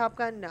haven't seen Top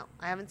Gun? No,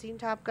 I haven't seen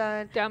Top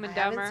Gun. Dumb and I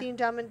Dumber. haven't seen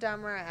Dumb and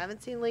Dumber. I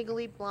haven't seen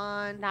Legally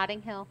Blonde. Notting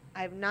Hill.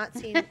 I've not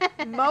seen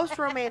most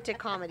romantic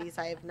comedies.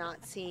 I have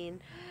not seen.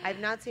 I've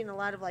not seen a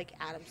lot of like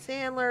Adam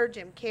Sandler,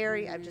 Jim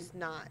Carrey. I've just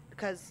not,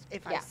 because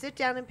if I Yeah. sit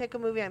down and pick a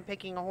movie, I'm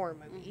picking a horror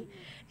movie.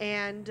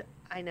 And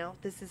I know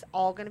this is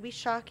all going to be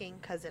shocking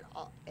because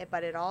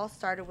but it all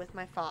started with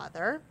my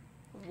father.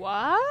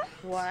 What?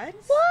 What?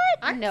 What?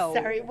 I'm No.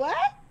 sorry. What?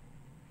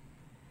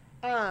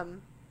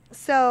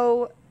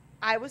 So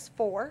I was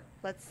 4.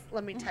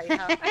 Let me tell you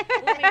how.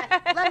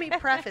 let me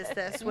preface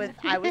this with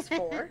I was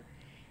 4.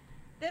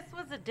 This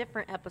was a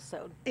different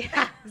episode.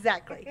 Yeah,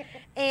 exactly.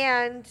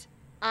 And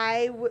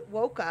I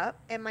woke up,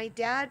 and my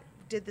dad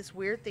did this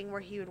weird thing where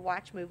he would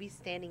watch movies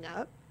standing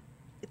up.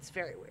 It's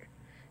very weird.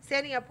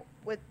 Standing up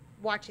with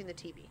watching the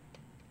TV.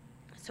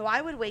 So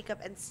I would wake up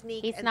and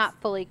sneak. He's and not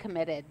fully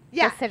committed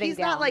Yeah, to sitting he's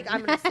down. not like,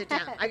 I'm going to sit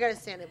down. I got to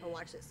stand up and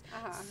watch this.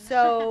 Uh-huh.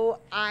 So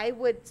I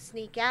would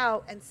sneak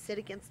out and sit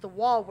against the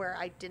wall where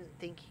I didn't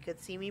think he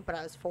could see me, but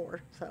I was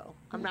 4, so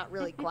I'm not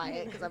really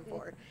quiet because I'm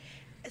 4.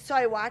 So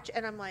I watch,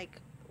 and I'm like,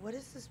 what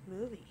is this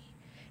movie?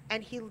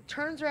 And he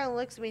turns around and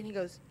looks at me, and he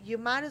goes, you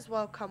might as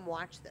well come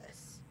watch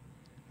this.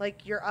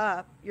 Like, you're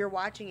up, you're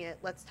watching it,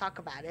 let's talk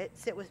about it,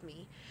 sit with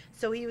me.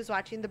 So he was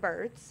watching The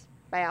Birds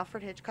by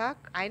Alfred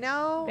Hitchcock. I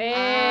know.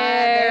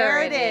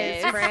 There it it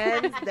is, is.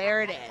 friends.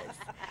 There it is.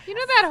 You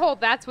know that whole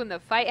that's when the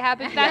fight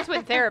happens? That's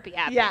when therapy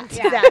happens. Yeah,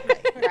 Yeah.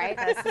 exactly. Right?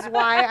 This is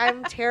why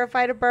I'm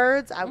terrified of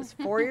birds. I was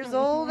 4 years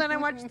old and I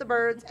watched The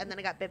Birds, and then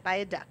I got bit by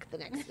a duck the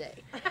next day.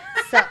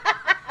 So,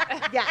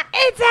 yeah.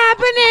 It's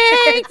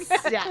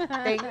happening! Yeah.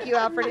 Thank you,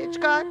 Alfred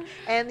Hitchcock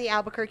and the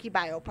Albuquerque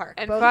Biopark.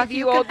 And Both fuck of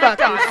you, can old fuck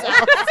McDonald.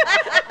 yourselves.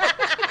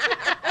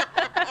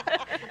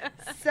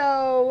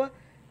 So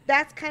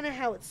that's kind of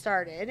how it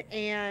started.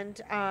 And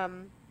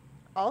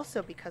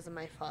also because of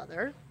my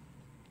father,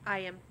 I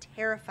am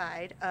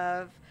terrified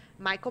of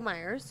Michael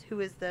Myers, who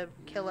is the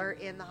killer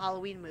in the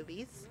Halloween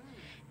movies.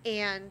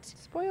 And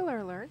Spoiler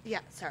alert. yeah,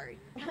 sorry.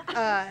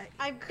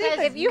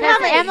 If you Because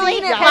haven't Emily,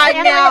 seen it because by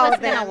Emily now, was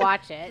then gonna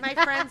watch it. My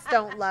friends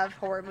don't love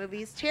horror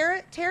movies.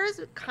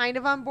 Tara's kind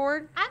of on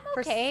board. I'm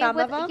for okay some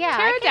with of 'em. Yeah,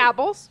 Tara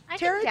dabbles. I can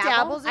Tara dabble.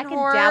 dabbles I in can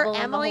horror. dabble in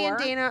the Emily and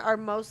horror. Dana are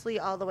mostly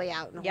all the way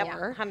out in Yep,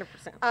 horror.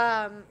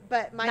 100%.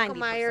 But Michael 90%.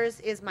 Myers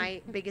is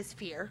my biggest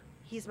fear.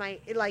 He's my,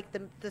 like,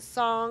 the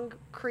song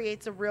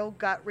creates a real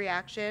gut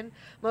reaction,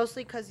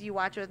 mostly because you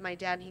watch it with my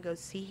dad and he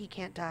goes, see, he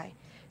can't die.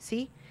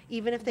 See?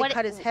 Even if they What-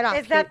 cut his head off.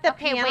 Is that the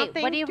Okay, piano wait.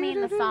 thing? What do you mean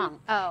the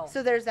song? Oh,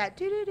 So there's that.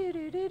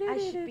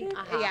 I should be-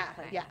 Yeah,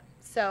 okay. yeah.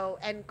 So,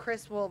 and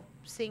Chris will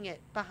sing it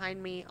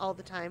behind me all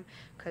the time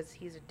because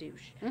he's a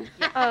douche.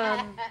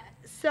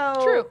 So,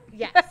 True.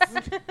 yes.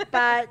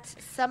 But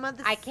some of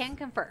the. I can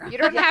confirm. You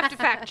don't have to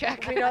fact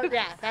check. We don't,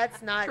 yeah,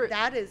 that's not, True.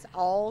 that is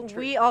all true.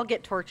 We all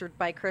get tortured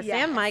by Chris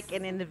Yes. and Mike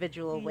in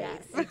individual ways.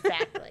 Yes,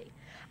 exactly.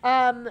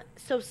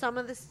 So some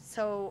of this,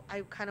 so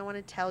I kind of want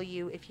to tell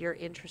you if you're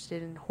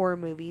interested in horror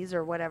movies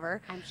or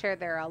whatever. I'm sure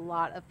there are a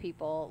lot of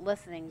people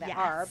listening that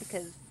are Yes.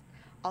 because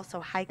Also,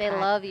 hi, they Kyle.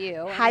 love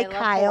you. and Hi, they love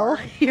Kyle. horror.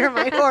 You're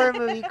my horror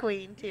movie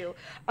queen too.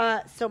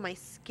 So my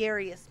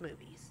scariest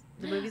movies,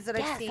 the movies that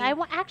I've Yes, seen I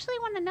actually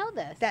want to know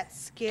this. that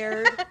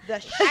scared the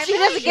shit. She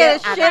doesn't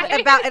give a out of me.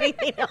 shit about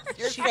anything else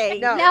you're saying.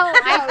 No, No,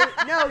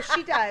 no,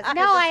 she does.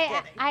 No,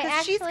 I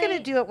Because she's gonna actually-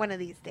 do it one of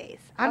these days.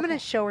 I'm Okay. gonna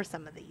show her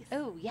some of these.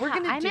 Oh, yeah, We're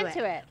gonna I'm do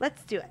into it.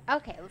 Let's do it.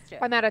 Okay, let's do it.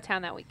 I'm out of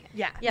town that weekend.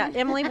 Yeah. Yeah,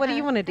 Emily, what do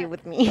you want to do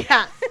with me?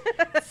 Yeah.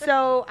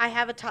 So I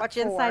have a top Watch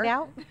 4. Inside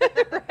Out?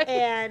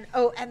 And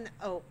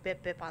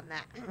bip on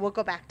that. We'll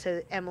go back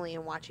to Emily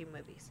and watching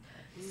movies.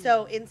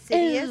 So Ooh,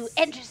 Insidious.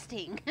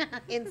 interesting.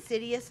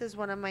 Insidious is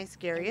one of my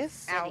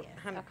scariest. Out.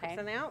 Insidious,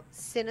 100% out.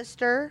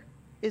 Sinister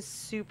is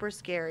super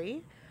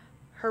scary.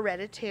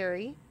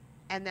 Hereditary.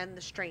 And then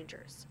The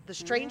Strangers. The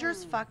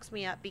Strangers fucks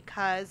me up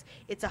because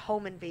it's a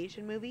home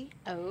invasion movie.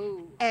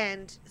 Oh.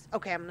 And,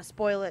 okay, I'm going to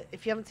spoil it.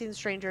 If you haven't seen The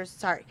Strangers,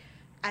 sorry.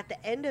 At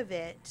the end of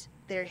it,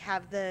 they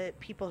have the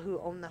people who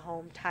own the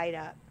home tied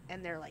up,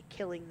 and they're, like,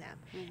 killing them.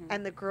 Mhm.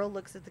 And the girl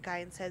looks at the guy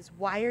and says,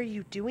 why are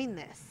you doing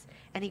this?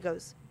 And he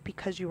goes,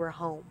 because you were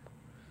home.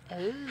 I'm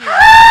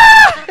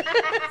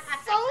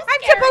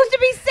supposed to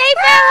be safe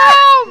at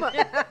home.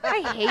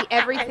 I hate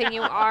everything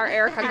you are,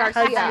 Erica Because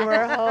you Garcia.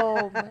 were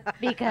home.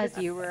 Because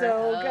you were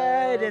So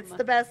good. It's home.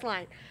 the best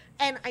line.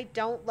 And I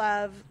don't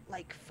love,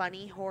 like,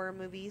 funny horror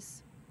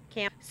movies.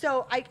 Camp.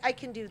 So I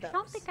can do those. I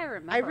don't think I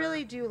remember. I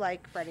really do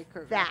like Freddy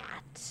Krueger.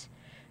 that.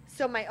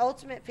 So my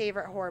ultimate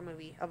favorite horror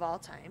movie of all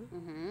time.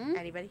 Mm-hmm.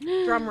 Anybody?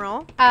 Drum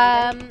roll.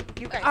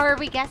 You guys. Are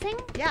we guessing?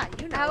 Yeah,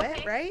 you know it,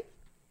 Okay. right?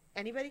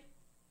 Anybody?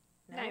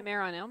 No.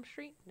 Nightmare on Elm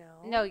Street. No.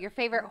 No, your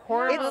favorite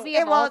horror It's, movie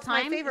of well, all it's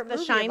time? my favorite The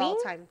movie of all Shining?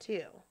 time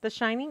too. The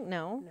Shining?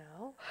 No.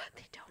 No,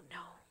 they don't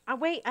know.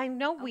 Wait, I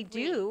know we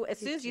do.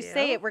 As You soon as you do?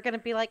 say it, we're going to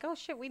be like, oh,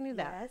 shit, we knew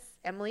that. Yes,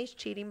 Emily's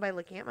cheating by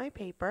looking at my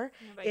paper.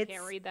 Nobody It's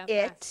can't read that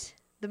It, fast.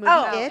 the movie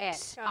Oh, It.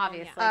 It, Oh,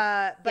 obviously.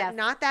 But Yes.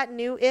 not that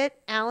new It,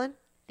 Alan.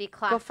 The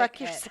classic Go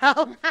fuck It.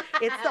 yourself.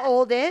 It's the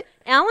old It.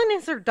 Ellen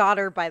is her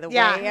daughter, by the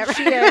Yeah, way.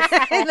 she is.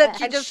 that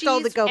she And just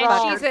told to she's- go and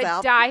fuck And she's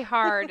herself. a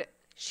diehard.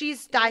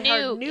 She's diehard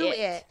Knew knew It.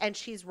 it, and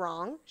she's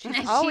wrong. She's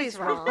She's always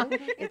wrong. wrong.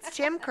 It's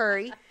Tim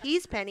Curry.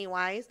 He's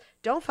Pennywise.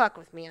 Don't fuck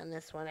with me on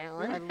this one,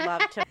 Alan. I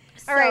love to.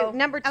 All right, So-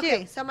 number 2.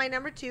 Okay, so my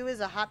number 2 is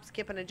a hop,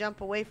 skip, and a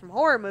jump away from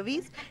horror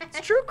movies. It's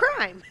true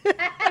crime.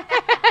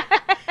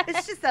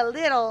 It's just a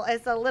little.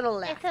 It's a little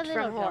left little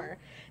from jump. horror.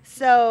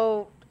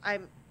 So I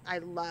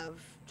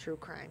love true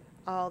crime.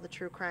 All the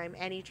true crime.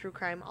 Any true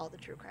crime. All the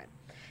true crime.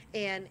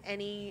 And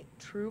any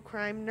true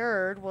crime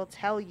nerd will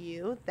tell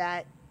you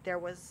that there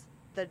was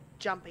the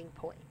jumping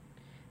point.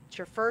 It's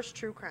your first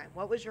true crime.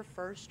 What was your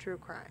first true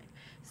crime?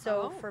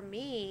 So Oh. for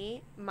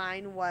me,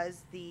 mine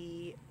was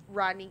the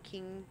Rodney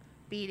King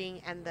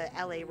beating and the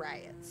LA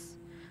riots.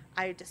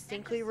 I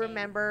distinctly Interesting.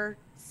 remember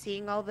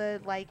seeing all the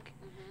like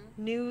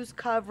Mhm. news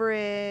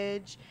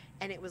coverage,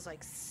 and it was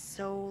like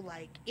so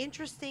like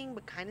interesting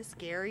but kind of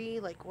scary,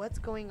 like what's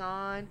going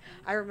on.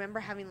 I remember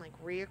having like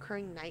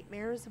reoccurring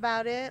nightmares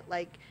about it,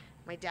 like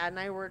my dad and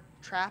I were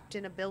trapped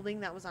in a building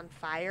that was on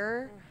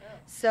fire.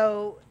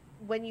 So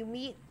when you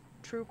meet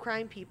true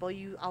crime people,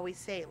 you always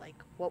say like,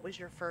 what was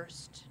your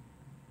first,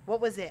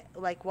 what was it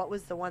like, what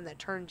was the one that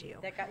turned you?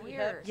 That got you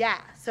Weird. hooked. Yeah,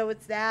 so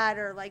it's that,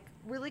 or like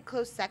really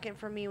close second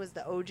for me was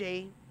the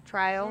OJ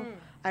trial. Mm.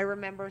 I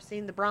remember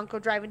seeing the Bronco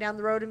driving down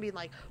the road and being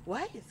like,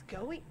 what is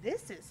going,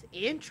 this is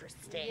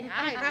interesting.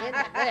 I'm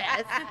into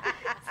this.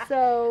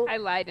 So, I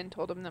lied and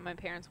told him that my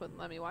parents wouldn't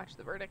let me watch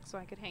the verdict so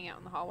I could hang out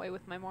in the hallway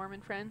with my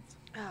Mormon friends.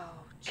 oh,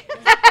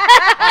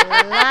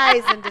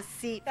 lies and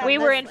deceit. from We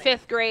were this in lady.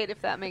 5th grade,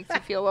 if that makes you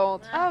feel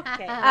old.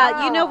 Okay.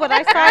 You know what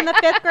I saw in the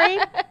 5th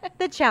grade?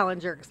 The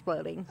Challenger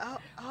exploding.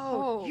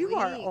 Oh, you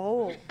are Holy.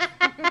 old.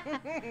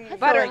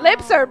 But her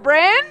lips are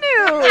brand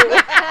new.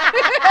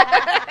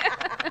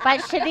 But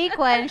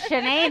Shaniqua and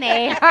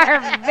Shanae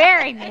are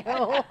very new.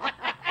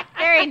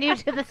 Very new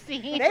to the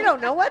scene. They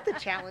don't know what the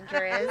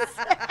Challenger is.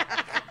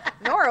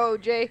 Nor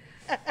OJ.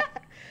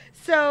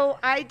 So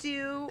I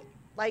do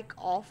like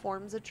all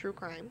forms of true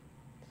crime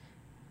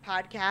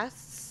podcasts.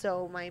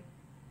 So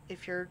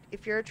if you're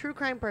a true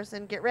crime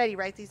person, get ready,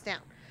 write these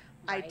down.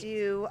 I Right.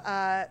 do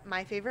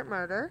My Favorite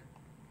Murder,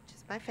 which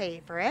is my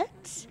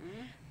favorite.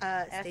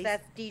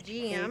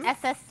 SSDGM.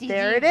 SSDG.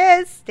 There it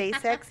is. Stay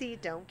sexy,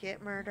 don't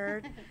get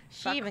murdered.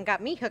 She even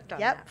got me hooked on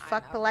Yep, that.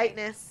 fuck know,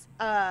 politeness.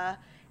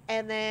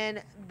 And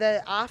then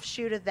the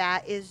offshoot of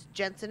that is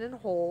Jensen and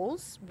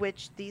Holes,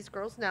 which these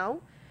girls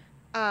know.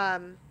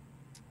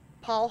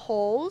 Paul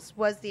Holes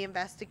was the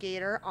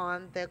investigator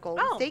on the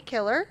Golden Oh. State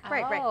Killer.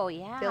 Right, right. Oh,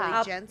 yeah.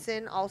 Billy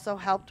Jensen also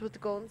helped with the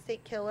Golden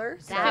State Killer.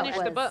 So That Finished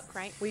the was book,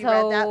 right? we so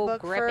read that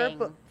book gripping.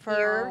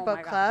 for Oh book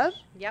my club.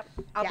 gosh. Yep.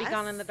 I'll be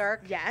gone in the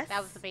dark. Yes.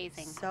 That was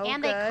amazing. So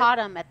and good. they caught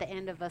him at the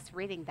end of us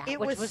reading that, It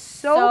which was was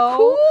so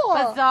cool.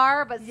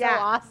 bizarre, but Yeah.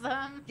 so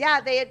awesome.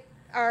 Yeah, they had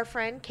our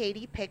friend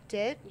Katie picked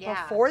it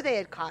Yeah. before they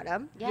had caught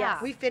him. Yeah.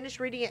 We finished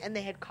reading it and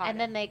they had caught And him.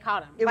 then they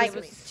caught him. It was Like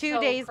amazing. 2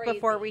 so days crazy.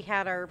 before we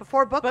had our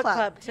before book book club.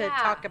 club to Yeah.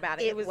 talk about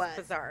it. It was was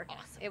bizarre.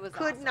 awesome. It was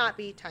Could awesome. not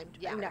be timed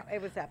Yeah. better. No,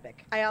 it was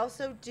epic. I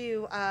also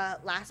do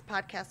Last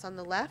Podcast on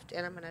the Left,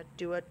 and I'm going to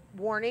do a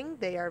warning.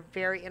 They are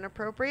very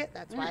inappropriate.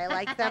 That's why I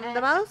like them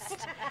the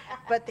most.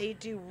 But they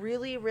do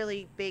really,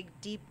 really big,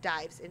 deep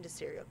dives into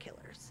serial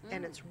killers.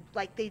 And it's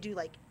like they do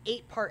like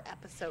 8-part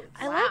episodes.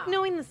 I Wow. like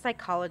knowing the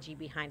psychology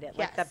behind it,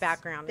 like the Yes.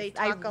 background. They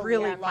I talk a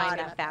really lot find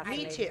about that that.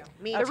 Me fascinating. too.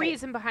 Me The too.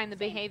 reason behind the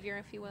behavior,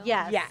 if you will.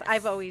 Yes, Yes.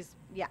 I've always,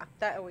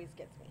 that always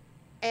gets me.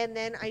 And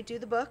then I do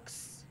the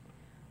books.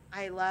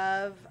 I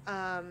love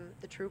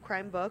the true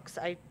crime books.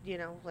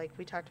 Like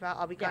we talked about,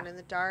 I'll Be Gone Yeah. in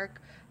the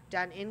Dark,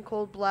 done In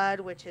Cold Blood,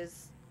 which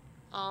is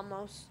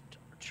almost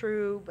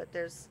true, but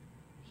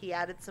he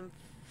added some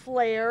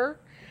flair.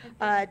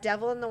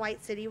 Devil in the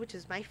White City, which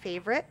is my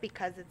favorite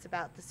because it's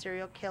about the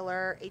serial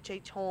killer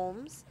H.H.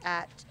 Holmes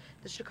at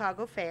the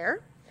Chicago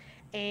Fair.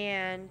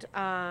 And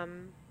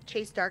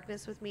Chase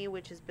Darkness with Me,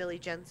 which is Billy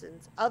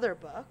Jensen's other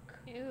book,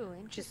 Ew,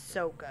 which is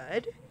so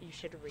good. You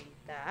should read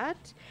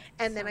that.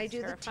 And then I Sounds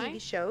do terrifying. the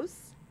TV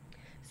shows.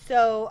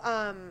 So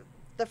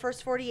the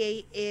first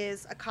 48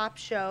 is a cop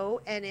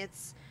show, and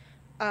it's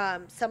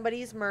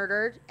somebody's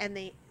murdered, and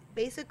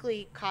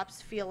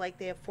cops feel like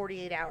they have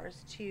 48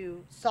 hours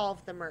to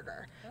solve the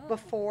murder Oh.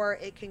 before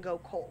it can go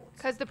cold.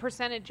 Because the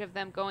percentage of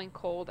them going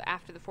cold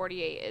after the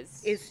 48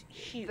 Is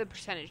huge. the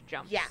percentage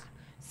jumps. Yeah.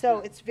 So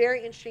it's very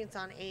interesting. It's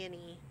on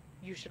A&E.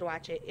 You should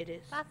watch it. It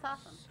is That's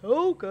awesome.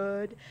 so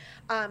good.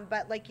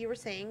 But like you were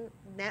saying,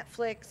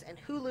 Netflix and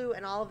Hulu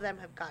and all of them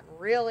have gotten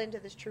real into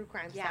this true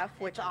crime Yeah, stuff,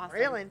 it's which I'm awesome.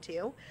 real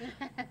into.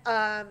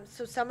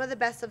 So some of the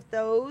best of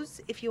those,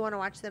 if you want to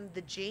watch them,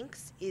 The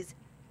Jinx is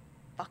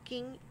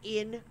fucking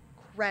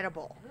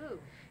incredible. Ooh,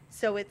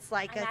 So it's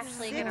like I'm a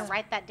actually going to 6.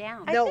 write that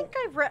down. No.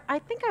 I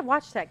think I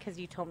watched that because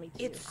you told me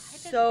to. It's I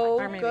didn't so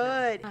watch it. Or maybe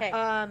not. good. Okay.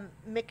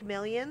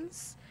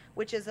 McMillions,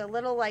 which is a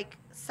little like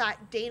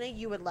Dana,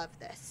 you would love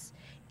this.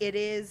 It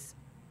is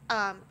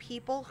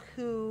people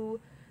who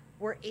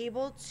were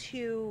able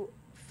to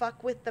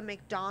fuck with the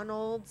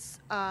McDonald's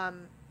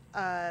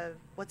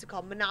what's it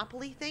called,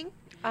 Monopoly thing.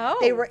 Oh,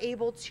 They were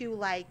able to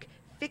like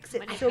fix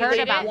it I so heard they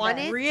about won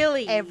this. it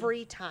Really?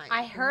 every time.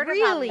 I heard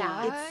Really?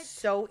 about that. It's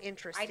so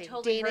interesting. I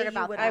totally Dana, heard you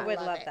about would that. I would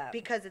love it that.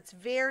 because it's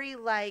very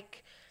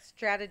like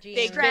strategy.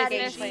 Big and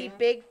business. strategy, gameplay.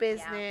 big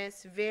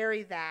business,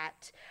 very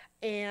that.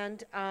 And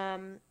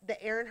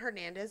the Aaron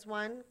Hernandez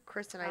one,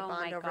 Chris and I Oh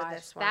bond my over gosh,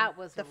 this one. that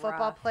was the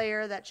football rough.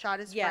 player that shot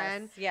his Yes,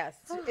 friend. yes.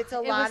 It's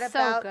a It lot was so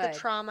about the good.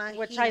 trauma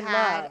Which he I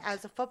had loved.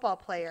 as a football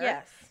player.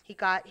 Yes. He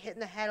got hit in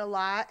the head a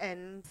lot,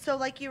 and so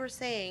like you were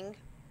saying,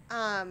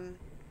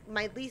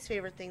 my least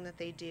favorite thing that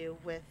they do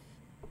with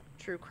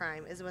true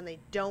crime is when they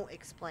don't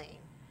explain,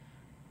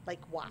 like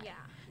why. Yeah.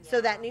 So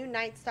that new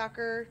Night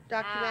Stalker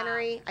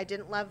documentary, I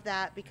didn't love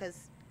that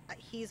because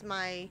he's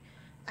my,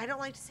 I don't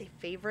like to say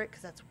favorite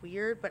because that's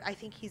weird, but I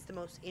think he's the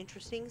most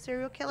interesting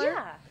serial killer.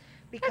 Yeah.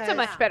 Because That's a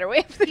much better way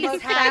of thinking. he's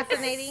Most had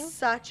fascinating.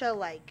 such a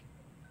like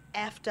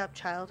effed up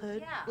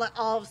childhood. Yeah. Like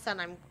all of a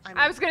sudden I'm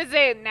I was going to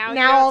say it now.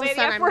 now all of a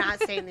sudden I'm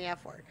not saying the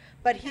F word.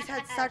 But he's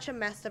had such a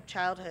messed up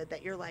childhood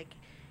that you're like,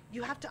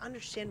 you have to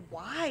understand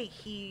why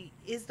he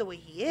is the way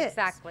he is.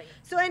 Exactly.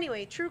 So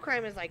anyway, true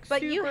crime is like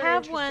But super you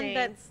have one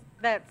interesting.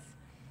 that's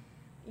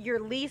your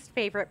least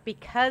favorite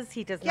because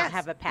he does yes, not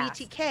have a past.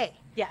 BTK.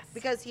 Yes.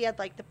 Because he had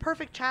like the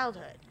perfect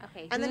childhood.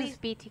 Okay, And then who's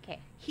BTK?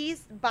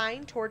 He's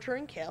bind, torture,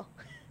 and kill.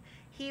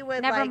 He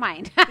would Never like,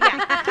 mind.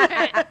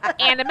 Yeah.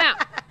 And him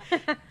out.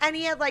 And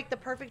he had like the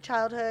perfect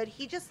childhood.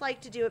 He just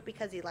liked to do it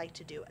because he liked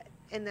to do it.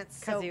 And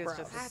that's 'Cause so he was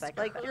gross. just a Like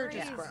psychopath. you're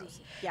just Yeah. gross.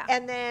 Yeah.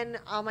 And then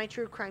all my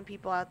true crime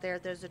people out there,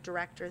 there's a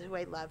director who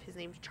I love. His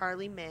name's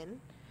Charlie Min.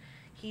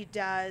 He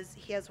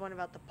has one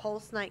about the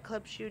Pulse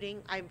nightclub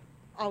shooting. I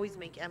always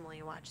make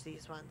Emily watch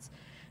these ones.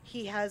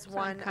 He has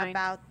one kind.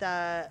 about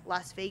the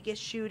Las Vegas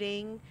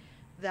shooting,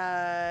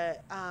 the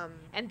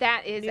And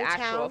that is Newtown.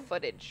 actual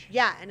footage.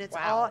 yeah, and it's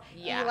Wow. all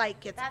Yeah. he like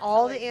gets That's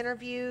all the always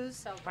interviews.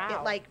 So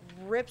It like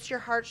rips your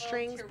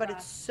heartstrings, too but rough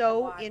it's to so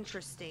watch.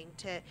 interesting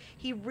to.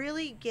 He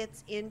really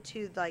gets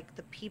into like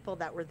the people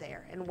that were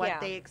there and what Yeah.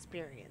 they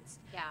experienced.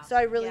 Yeah. So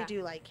I really Yeah.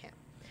 do like him.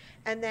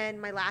 And then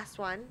my last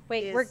one.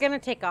 Wait, is, we're gonna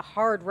take a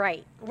hard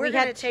right. we're We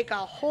gonna had take a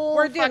whole.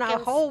 we're doing a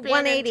fucking whole spin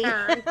and 180.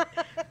 turn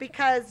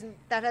because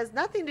that has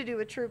nothing to do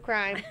with true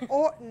crime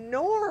or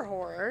nor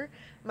horror.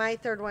 My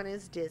third one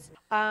is Disney.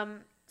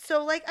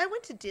 So like I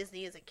went to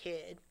Disney as a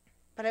kid,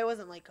 but I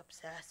wasn't like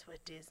obsessed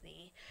with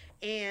Disney.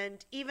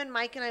 And even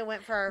Mike and I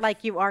went for our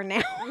like you are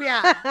now.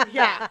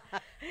 yeah.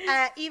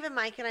 Even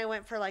Mike and I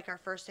went for like our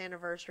first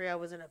anniversary. I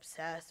wasn't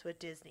obsessed with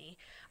Disney.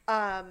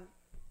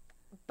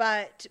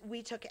 But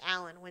we took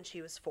Alan when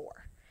she was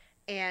 4.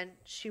 And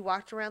she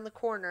walked around the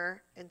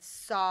corner and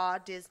saw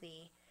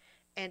Disney.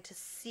 And to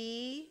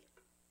see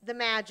the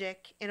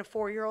magic in a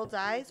 4-year-old's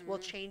eyes will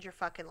change your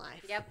fucking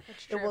life. Yep.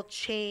 It will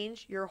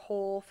change your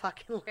whole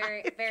fucking life.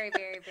 Very, very,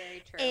 very,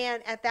 very true.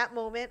 And at that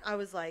moment, I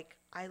was like,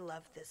 I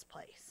love this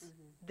place.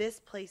 This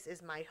place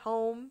is my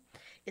home.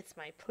 It's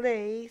my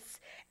place.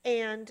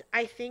 And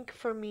I think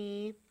for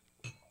me,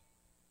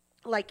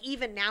 like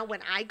even now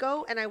when I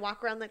go and I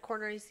walk around that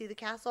corner and I see the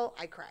castle,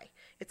 I cry.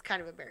 It's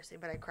kind of embarrassing,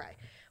 but I cry.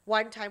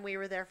 One time we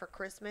were there for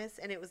Christmas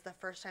and it was the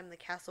first time the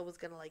castle was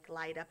going to like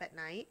light up at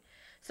night.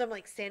 So I'm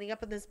like standing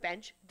up on this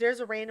bench. There's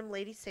a random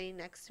lady sitting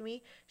next to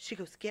me. She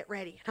goes, "Get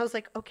ready." And I was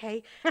like,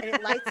 "Okay." And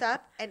it lights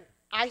up and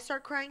I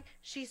start crying.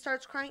 She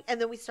starts crying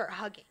and then we start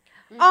hugging.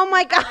 Oh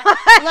my god!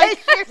 Like,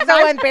 You're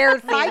so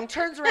embarrassing. Mike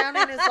turns around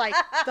and is like,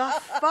 "The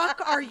fuck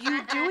are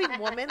you doing,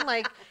 woman?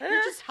 Like,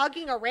 you're just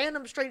hugging a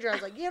random stranger." I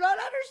was like, "You don't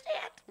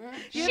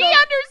understand. She You don't-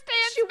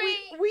 understands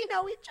me. we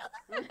know each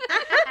other."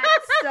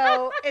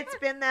 So it's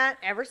been that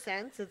ever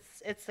since.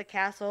 It's the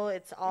castle.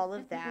 It's all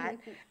of that.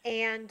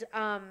 And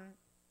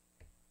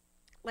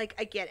like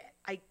I get it.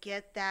 I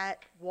get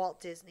that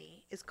Walt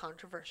Disney is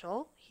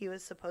controversial. He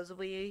was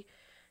supposedly,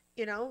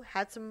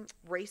 had some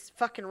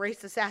fucking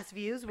racist ass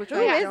views, which Who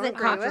I don't isn't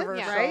agree with,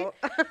 controversial?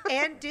 right?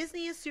 And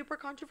Disney is super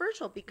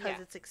controversial because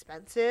Yeah. it's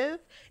expensive.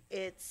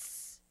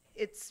 It's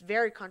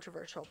very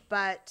controversial,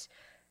 but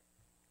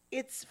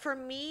it's for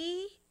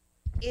me,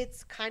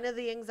 it's kind of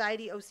the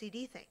anxiety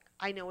OCD thing.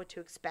 I know what to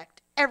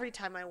expect every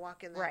time I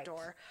walk in that Right.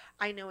 door.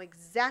 I know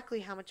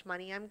exactly how much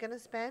money I'm going to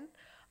spend.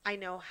 I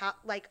know how,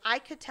 like, I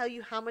could tell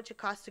you how much it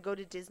costs to go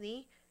to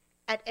Disney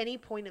at any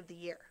point of the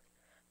year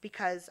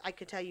because I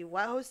could tell you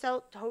what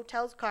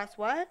hotels cost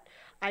what.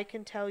 I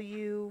can tell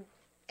you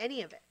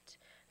any of it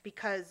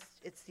because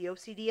it's the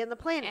OCD and the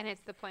planning. And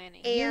it's the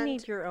planning. And- You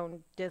need your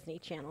own Disney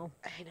Channel.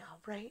 I know,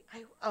 right?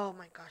 Oh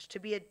my gosh, to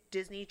be a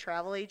Disney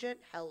travel agent,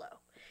 hello.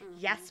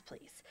 Yes,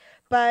 please.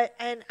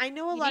 And I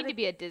know a You lot need of to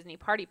be a Disney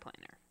party planner.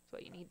 That's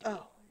what you need to be.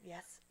 Oh,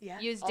 yes.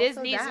 Use Also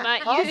Disney's that.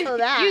 money. Also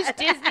that. Use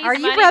Disney's Are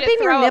you money to rubbing your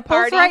throw a nipples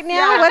party. right now?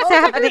 Yeah. What's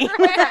happening?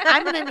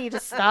 I'm going to need to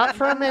stop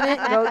for a minute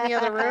and go in the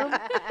other room.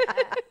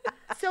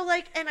 So,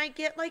 like, and I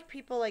get, like,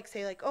 people, like,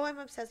 say, like, "Oh, I'm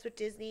obsessed with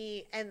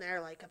Disney," and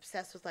they're, like,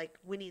 obsessed with, like,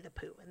 Winnie the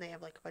Pooh, and they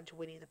have, like, a bunch of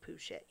Winnie the Pooh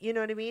shit. You know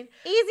what I mean?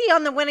 Easy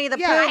on the Winnie the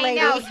Yeah, Pooh, I lady.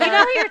 know. You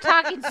know who you're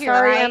talking to,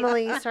 Sorry, right?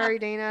 Emily. Sorry,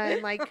 Dana.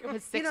 And, like, It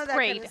was sixth that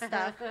grade. kind of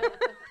stuff.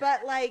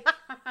 But, like,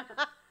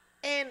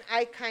 and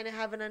I kind of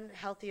have an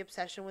unhealthy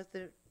obsession with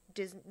the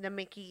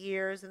Mickey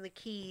ears and the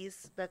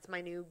keys. That's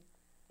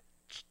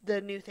the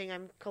new thing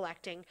I'm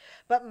collecting.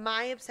 But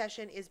my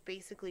obsession is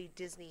basically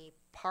Disney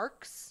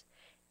parks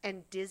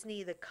and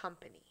Disney the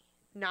company.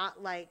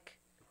 Not like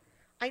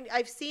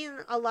I've seen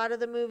a lot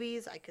of the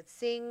movies. I could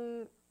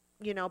sing,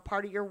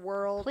 Part of Your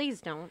World. Please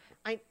don't.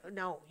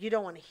 No, you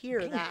don't want to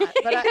hear that.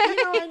 But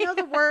I know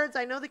the words,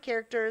 I know the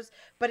characters,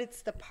 but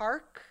it's the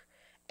park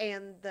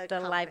and the live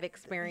company.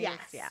 experience,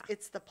 Yes, yeah.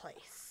 it's the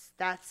place.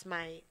 That's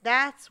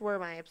where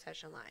my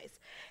obsession lies.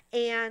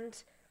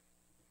 And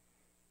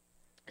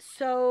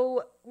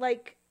so,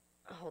 like,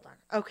 hold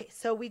on. Okay,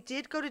 so we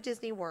did go to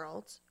Disney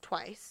World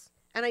twice.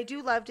 And I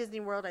do love Disney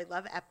World. I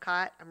love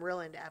Epcot. I'm real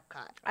into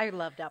Epcot, I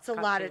loved Epcot. It's a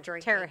lot too. of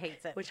drinking. Tara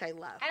hates it. which I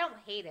love. I don't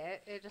hate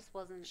it. It just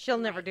wasn't. She'll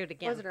never my- do it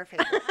again. Wasn't her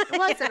favorite. It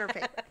wasn't her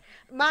favorite.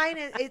 Mine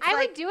is. It's I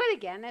like, would do it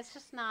again. It's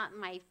just not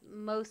my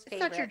most It's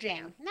favorite. not your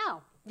jam. thing.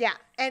 No. yeah,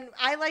 and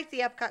I like the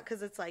Epcot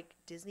because it's like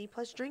Disney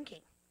plus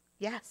drinking.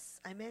 Yes,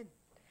 I'm in.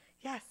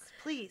 Yes,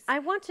 please. I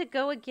want to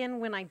go again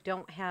when I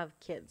don't have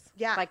kids.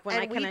 Yeah, Like when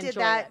and I can we did enjoy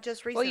that it.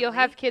 just Well, recently. you'll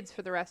have kids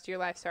for the rest of your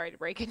life. Sorry to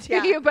break it to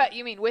Yeah. you, but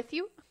you mean with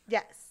you?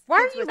 Yes.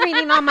 Why are kids you with-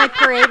 raining on my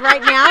parade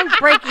right now?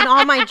 Breaking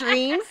all my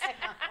dreams.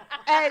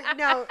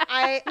 No,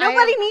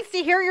 Nobody needs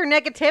to hear your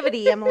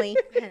negativity, Emily.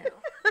 I know.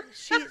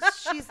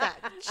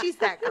 She's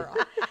that girl.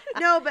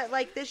 No, but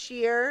like this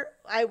year,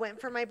 I went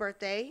for my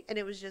birthday, and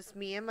it was just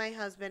me and my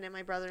husband and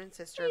my brother and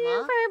sister-in-law.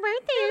 For our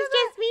birthday, it was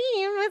just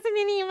me. It wasn't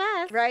any of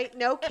us. Right?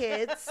 No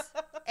kids.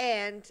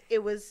 And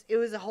it was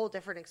a whole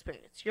different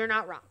experience. You're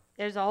not wrong.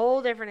 There's a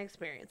whole different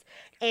experience.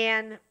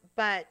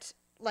 But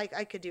like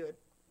I could do it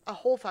a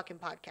whole fucking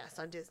podcast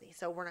on Disney,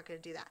 so we're not going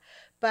to do that.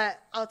 But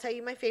I'll tell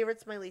you my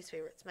favorites, my least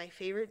favorites. My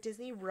favorite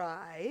Disney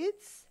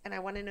rides, and I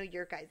want to know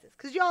your guys's,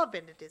 because y'all have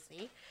been to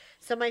Disney.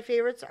 So my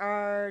favorites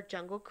are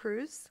Jungle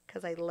Cruise,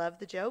 because I love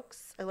the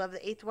jokes. I love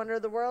the eighth wonder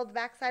of the world, the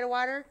backside of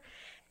water.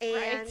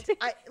 And Right.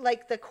 I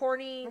like the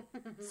corny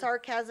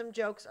sarcasm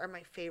jokes are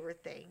my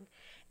favorite thing.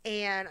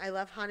 And I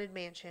love Haunted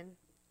Mansion.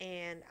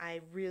 And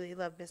I really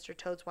love Mr.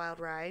 Toad's Wild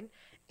Ride.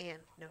 And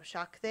no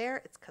shock there,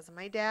 it's because of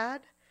my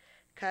dad.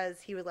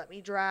 Because he would let me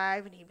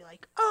drive and he'd be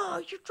like,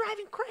 oh, you're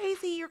driving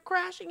crazy. You're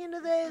crashing into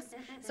this.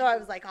 So I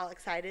was like all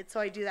excited. So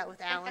I do that with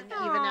Alan,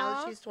 even now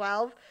that she's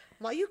 12.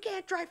 I'm like, you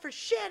can't drive for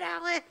shit,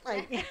 Alan.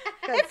 Like, 'cause-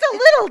 It's a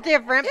little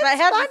different, but it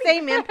It's has funny. the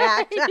same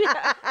impact.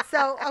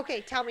 so, okay,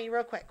 tell me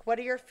real quick. What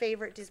are your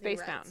favorite Disney Space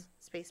rides? Mountain.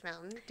 Space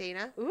Mountain.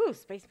 Dana? Ooh,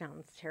 Space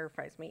Mountain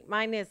terrifies me.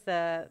 Mine is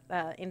the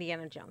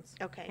Indiana Jones.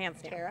 Okay. Hands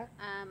down. Tara?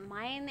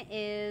 Mine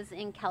is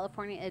in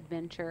California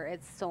Adventure.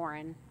 It's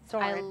Soarin'. I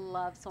Soarin'.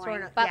 love Soarin'.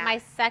 Soarin', But yeah. my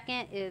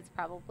second is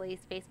probably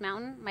Space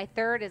Mountain. My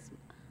third is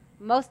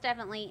most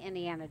definitely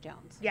Indiana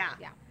Jones. Yeah.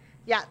 Yeah.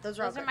 Yeah, those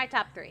are all Those are good. my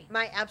top three.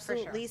 My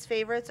absolute sure. least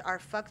favorites are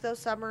Fuck Those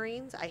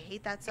Submarines. I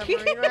hate that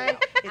submarine ride.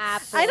 It's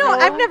Absolutely. I don't.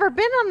 so- I've never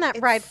been on that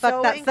it's ride. so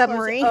Fuck that enclosed-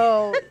 submarine.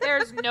 Oh,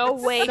 There's no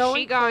way so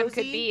Shigon could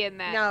enclosey. be in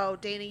that. No,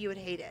 Dana, you would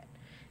hate it.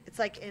 It's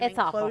like an It's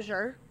awful.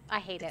 enclosure. I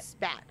hate it. It's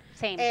bad.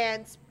 Same.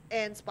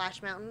 And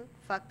Splash Mountain,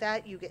 fuck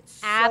that. You get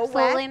so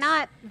Absolutely wet.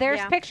 not. There's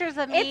Yeah. pictures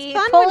of me It's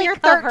fun fully when you're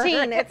covered.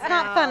 13. It's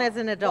not fun as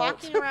an adult.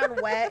 Walking around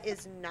wet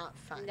is not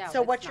fun. No,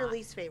 so it's what's your not.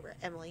 least favorite,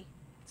 Emily?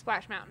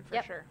 Splash Mountain for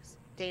Yep. sure.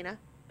 Dana?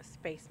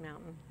 Space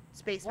Mountain.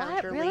 Space What,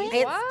 Mountain, your really? least?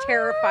 It What?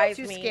 terrifies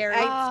Too me. scary?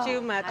 It's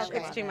too much. I It's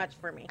love too it. much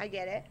for me. I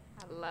get it.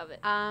 I love it.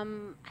 I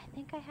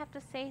think I have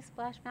to say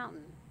Splash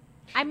Mountain.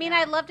 I mean,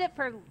 I loved it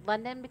for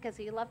London because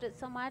he loved it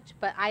so much,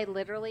 but I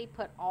literally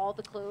put all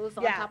the clothes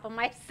on Yeah. top of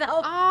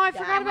myself. Oh, I Yeah.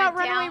 forgot I about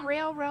went Runaway down.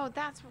 Railroad.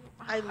 That's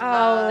I Oh,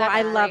 love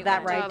I that's a love great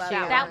that one. ride I love too.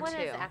 that That one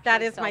one is too. actually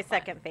That is so my fun.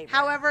 second favorite.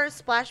 However,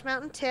 Splash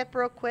Mountain tip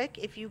real quick.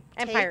 If you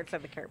and take, Pirates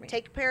of the Caribbean.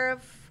 take a pair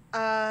of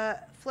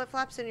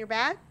flip-flops in your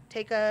bag,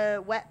 take a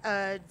wet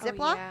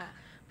Ziploc. yeah.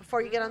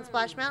 Before you get on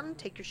Splash Mountain,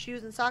 take your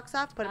shoes and socks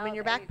off, put them in Oh,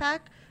 your there you go. backpack,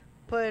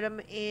 put them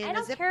in I a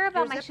don't zip, care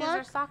about your my shoes or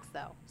Ziploc. socks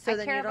though. So I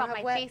then care you don't about have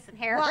my wet- face and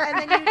hair. Well,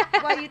 and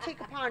then you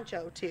take a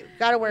poncho too.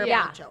 Got to wear a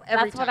yeah, poncho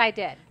every that's time. what I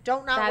did.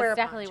 Don't not That's wear a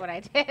definitely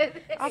poncho. what I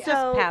did. I'll So-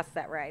 just pass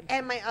that ride.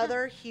 And my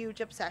other huge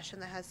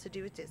obsession that has to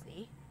do with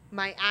Disney,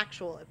 my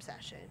actual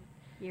obsession,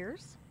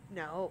 Years?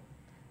 no,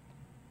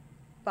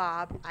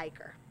 Bob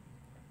Iger.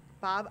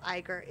 Bob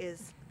Iger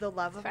is the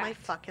love of my Fact.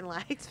 fucking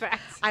life. It's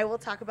facts. I will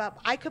talk about.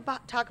 I could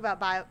talk about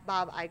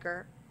Bob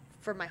Iger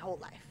for my whole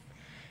life.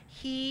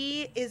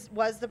 He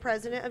was the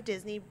president of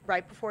Disney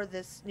right before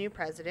this new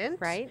president.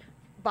 Right?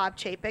 Bob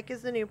Chapek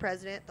is the new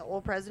president. The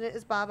old president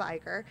is Bob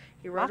Iger.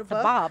 He wrote Lots a book.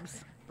 of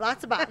Bobs.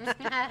 Lots of Bobs.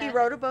 He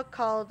wrote a book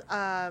called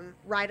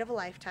Ride of a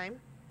Lifetime.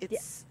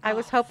 It's. I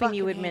was oh, hoping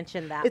you fucking would A.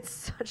 mention that.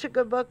 It's such a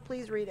good book.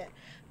 Please read it.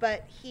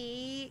 But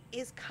he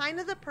is kind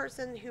of the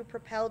person who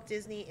propelled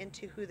Disney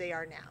into who they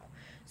are now.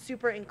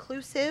 Super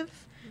inclusive.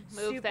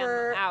 Move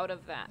super. them out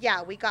of that.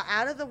 Yeah, we got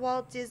out of the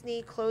Walt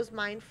Disney closed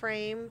mind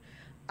frame,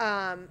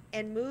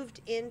 and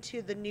moved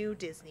into the new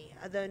Disney,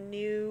 the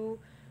new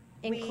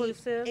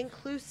Inclusive.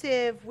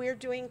 inclusive. We're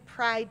doing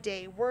Pride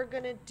Day. We're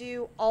gonna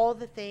do all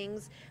the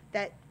things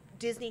that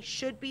Disney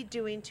should be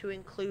doing to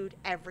include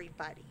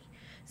everybody.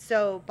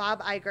 So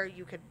Bob Iger,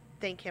 you could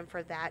thank him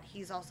for that.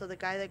 He's also the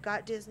guy that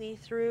got Disney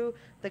through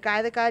the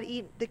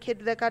kid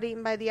that got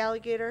eaten by the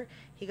alligator.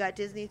 He got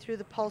Disney through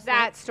the Pulse.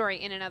 That story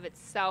in and of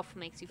itself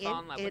makes you fall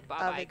in love it with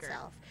Bob of Iger.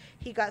 itself.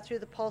 He got through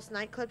the Pulse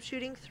nightclub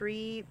shooting.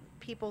 3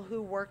 people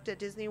who worked at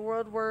Disney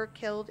World were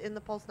killed in the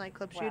Pulse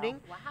nightclub shooting.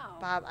 Wow.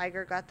 Bob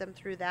Iger got them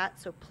through that.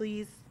 So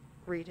please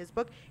read his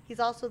book.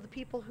 He's also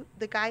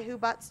the guy who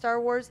bought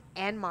Star Wars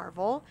and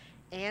Marvel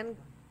and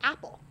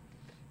Apple.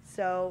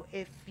 So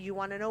if you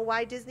want to know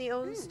why Disney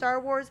owns Star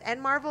Wars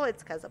and Marvel,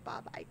 it's because of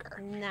Bob Iger.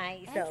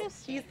 Nice. So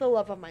Interesting. he's the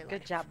love of my life.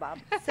 Good job, Bob.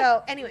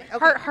 So anyway,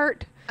 okay.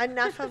 Hurt.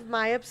 Enough of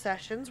my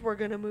obsessions. We're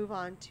going to move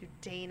on to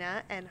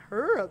Dana and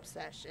her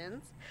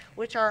obsessions,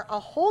 which are a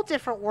whole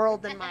different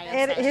world than my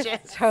It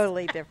obsessions. is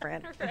totally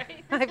different.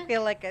 Right. I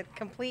feel like a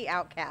complete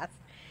outcast.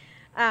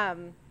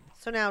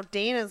 So now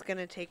Dana's going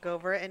to take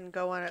over and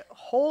go on a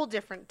whole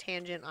different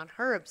tangent on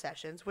her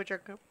obsessions, which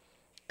are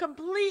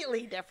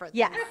completely different.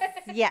 Yes,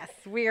 than yes,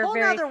 we are whole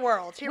very. other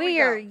world. Here we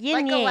we, are go. yin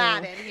Like yang.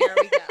 Aladdin. Here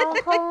we go.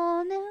 A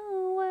whole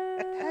new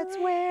world. That's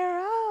where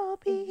I'll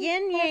be.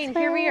 Yin yang.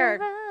 Here we are.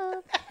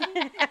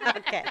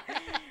 Okay,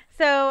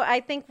 so I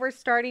think we're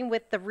starting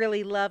with the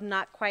really love,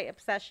 not quite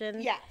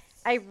obsession. Yes.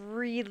 I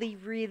really,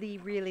 really,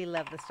 really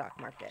love the stock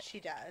market. She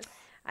does.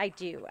 I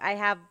do. I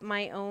have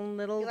my own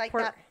little. You like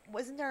that?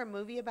 Wasn't there a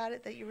movie about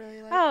it that you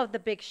really like? Oh, The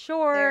Big There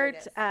Short, it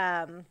is.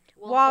 Wolf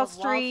Wall of Wall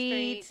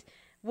Street, Street.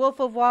 Wolf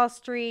of Wall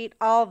Street,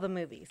 all the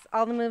movies.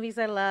 All the movies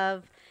I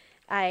love.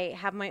 I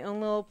have my own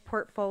little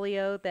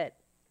portfolio that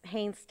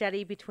hangs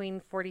steady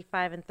between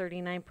 45 and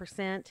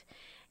 39%.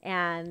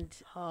 And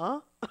Huh?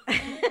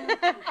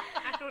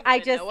 I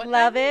even know just what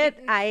love that it.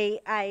 means.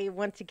 I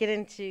want to get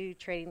into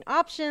trading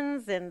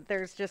options, and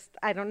there's just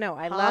I don't know.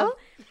 I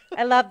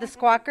love the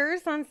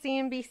Squawkers on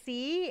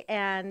CNBC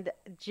and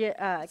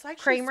It's like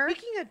Kramer. she's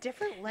speaking a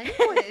different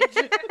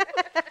language.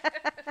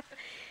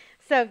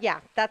 So yeah,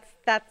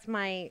 that's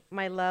my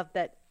love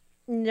that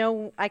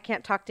no, I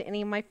can't talk to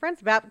any of my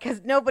friends about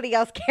because nobody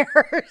else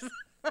cares.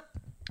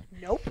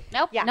 Nope.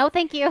 Nope. Yeah. No,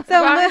 thank you. So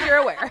As long as you're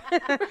aware.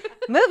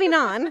 moving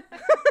on.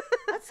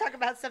 Let's talk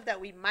about stuff that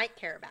we might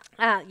care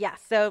about. Yeah.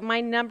 So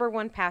my number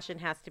one passion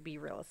has to be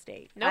real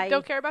estate. Nope,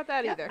 don't care about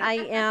that either. I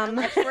am.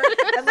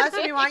 Unless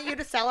we want you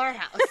to sell our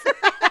house.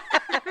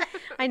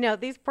 I know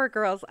these poor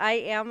girls. I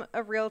am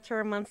a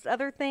realtor amongst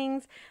other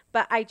things,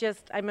 but I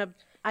does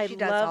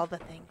all the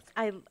things.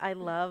 I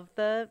love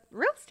the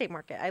real estate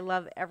market. I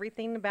love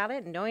everything about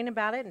it, and knowing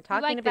about it, and You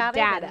talking like about the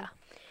it. and data.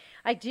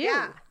 I do.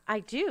 Yeah. I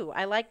do.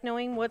 I like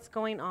knowing what's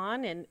going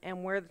on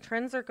and where the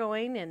trends are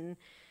going, and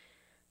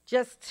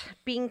just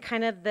being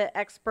kind of the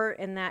expert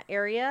in that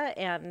area.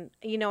 And,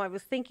 I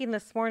was thinking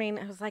this morning,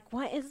 I was like,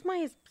 what is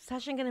my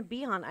obsession going to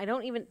be on? I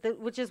don't even,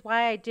 which is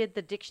why I did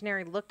the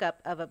dictionary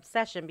lookup of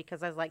obsession,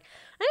 because I was like,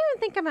 I don't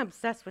even think I'm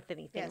obsessed with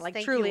anything, Yes, like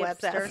thank truly you,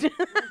 Webster. obsessed.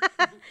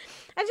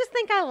 I just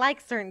think I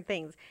like certain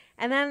things.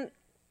 And then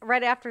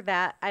right after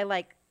that,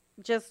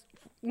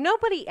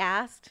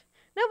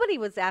 nobody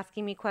was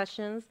asking me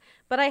questions,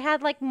 but I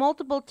had like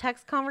multiple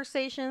text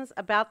conversations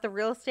about the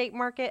real estate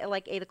market at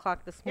like 8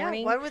 o'clock this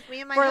morning. Yeah, one with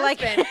me and my For,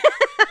 like- husband.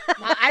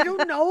 I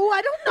don't know.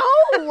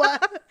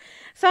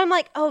 So I'm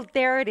like, oh,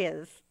 there it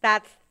is.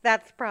 That's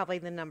probably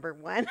the number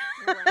one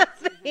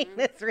thing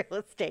is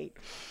real estate.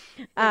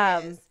 It Yeah.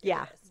 is.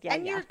 Yeah.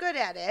 And yeah. you're good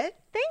at it.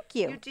 Thank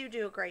you. You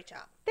do a great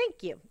job.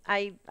 Thank you.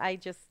 I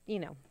just,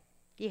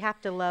 you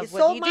have to love You what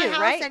sold you my do,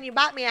 house right? and you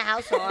bought me a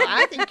house, so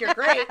I think you're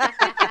great.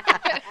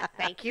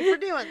 Thank you for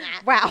doing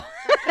that. Wow.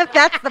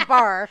 That's the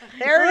bar.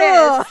 There it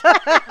Ugh. is.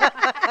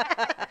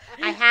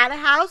 I had a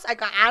house. I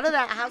got out of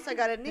that house. I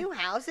got a new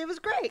house. It was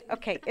great.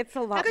 Okay, it's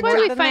a lot That's more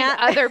why we than find that.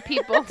 other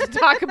people to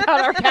talk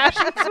about our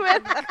passions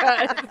with.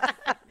 'cause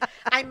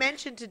I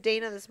mentioned to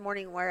Dana this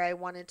morning where I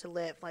wanted to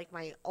live, like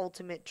my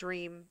ultimate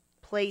dream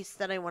place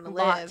that I want to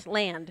live.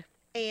 Land.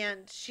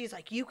 And she's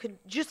like, you can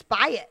just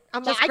buy it.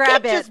 I'm Just like, I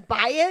grab can't it. just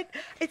buy it.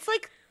 It's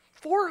like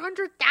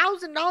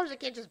 $400,000. I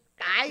can't just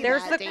buy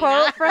There's that, the Dana.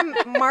 quote from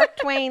Mark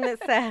Twain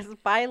that says,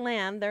 buy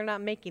land, they're not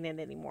making it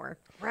anymore.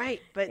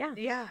 Right, but Yeah.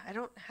 yeah, I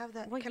don't have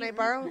that. Well, Can you- I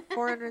borrow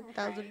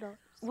 $400,000?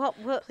 Well,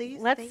 Please,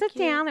 let's thank sit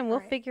you. down and we'll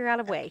All right. figure out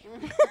a way.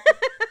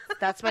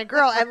 That's my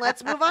girl. And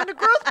let's move on to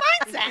growth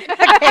mindset.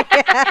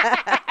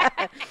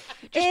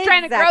 Just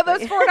trying to grow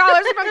those $4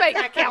 in my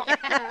bank account.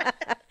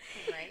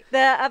 Right.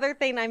 The other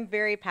thing I'm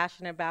very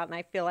passionate about, and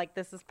I feel like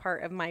this is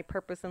part of my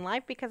purpose in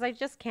life because I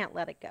just can't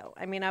let it go.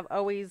 I mean, I've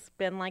always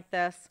been like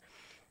this,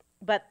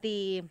 but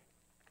if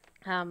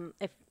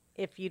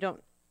you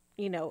don't,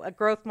 a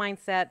growth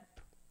mindset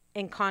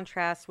in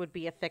contrast would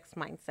be a fixed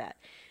mindset.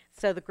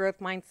 So the growth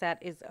mindset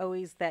is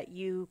always that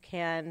you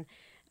can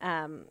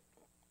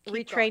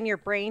retrain your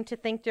brain to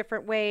think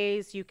different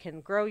ways. You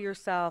can grow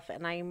yourself,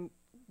 and I'm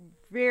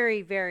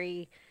very,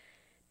 very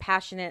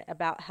passionate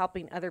about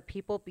helping other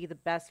people be the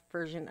best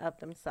version of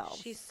themselves.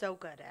 She's so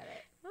good at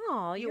it.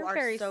 Oh, You you're are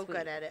very so sweet.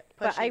 good at it,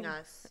 But pushing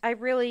us. I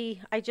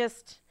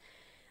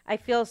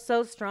feel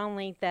so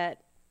strongly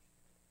that,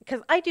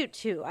 because I do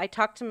too. I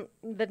talk to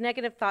the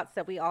negative thoughts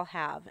that we all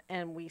have,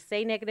 and we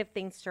say negative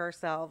things to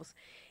ourselves,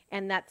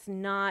 and that's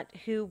not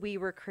who we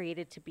were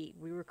created to be.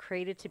 We were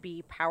created to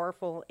be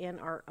powerful in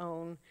our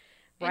own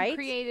right. And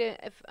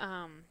creative,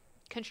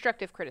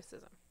 constructive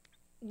criticism.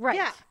 Right.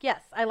 Yeah.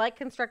 Yes, I like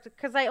constructive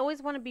because I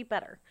always want to be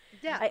better.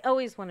 Yeah. I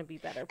always want to be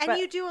better. And but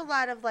you do a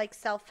lot of like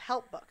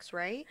self-help books,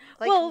 right?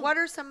 Like Well- what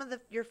are some of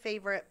your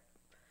favorite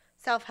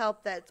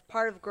self-help that's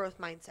part of growth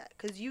mindset?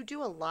 Because you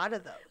do a lot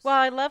of those. Well,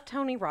 I love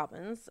Tony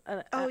Robbins.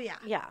 Oh, yeah.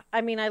 Yeah.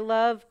 I mean, I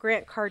love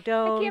Grant I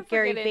Cardone, can't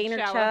Gary forget in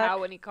Shallow Vaynerchuk. Hal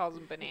when he calls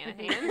them banana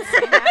hands.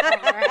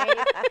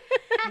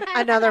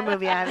 Another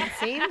movie I haven't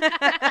seen.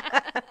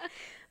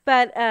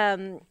 But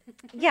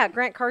yeah,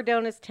 Grant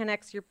Cardone is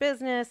 10x your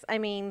business. I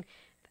mean,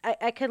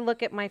 I could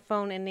look at my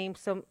phone and name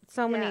so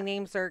many Yeah.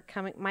 names are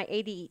coming. My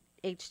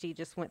ADHD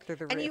just went through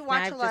the roof. And you Now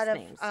watch I've a lot just of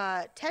names.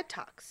 TED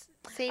Talks.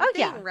 Same Oh,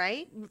 thing, yeah.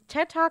 right?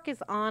 TED Talk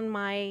is on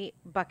my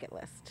bucket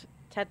list.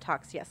 TED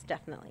Talks, yes,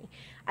 definitely.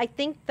 I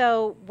think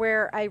though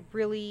where I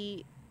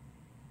really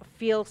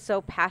feel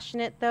so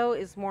passionate though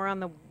is more on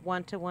the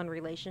one-to-one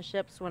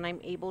relationships when I'm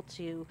able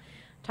to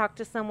talk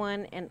to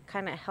someone and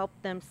kind of help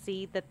them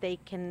see that they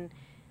can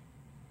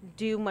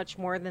do much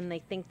more than they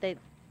think that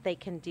they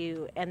can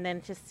do, and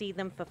then to see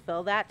them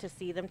fulfill that, to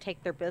see them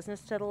take their business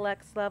to the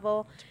next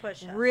level To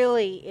push us.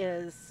 really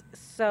is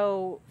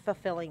so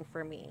fulfilling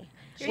for me.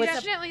 You're Which-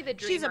 definitely the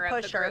She's a dreamer of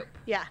the pusher. group.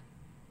 Yeah.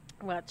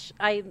 which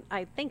I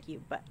thank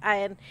you, but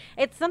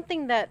it's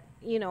something that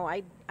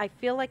I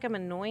feel like I'm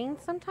annoying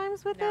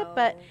sometimes with it,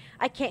 but No.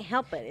 I can't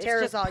help it. It's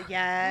Tara's just, all,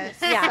 yes.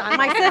 yeah, I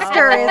my know.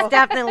 sister is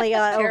definitely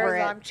over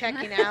Tara's all, it, I'm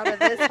checking out of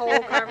this whole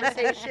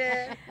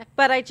conversation.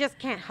 but I just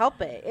can't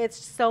help it.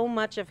 It's so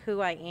much of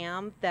who I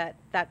am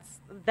that's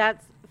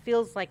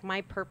feels like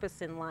my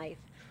purpose in life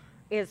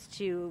is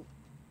to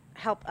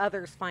help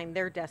others find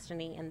their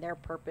destiny and their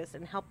purpose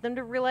and help them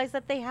to realize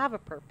that they have a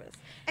purpose.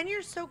 And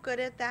you're so good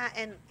at that,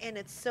 and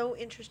it's so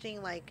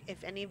interesting. Like,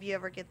 if any of you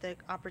ever get the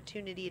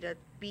opportunity to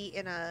be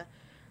in a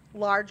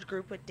large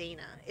group with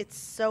Dana, it's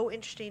so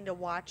interesting to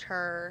watch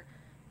her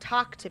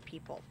talk to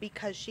people,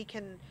 because she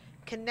can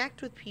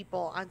connect with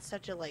people on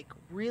such a like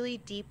really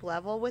deep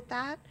level with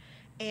that.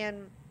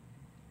 And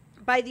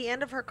by the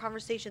end of her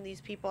conversation,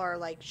 these people are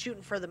like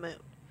shooting for the moon.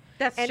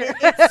 That's And true.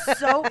 it's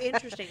so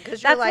interesting,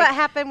 because you're That's like, what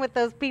happened with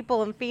those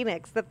people in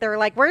Phoenix, that they're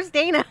like, where's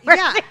Dana? Where's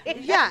yeah, Dana?"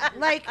 yeah.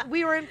 Like,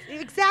 we're in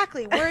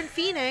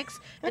Phoenix,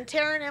 and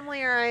Tara and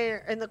Emily are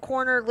in the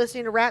corner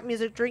listening to rap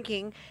music,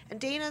 drinking, and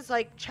Dana's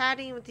like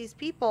chatting with these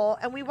people,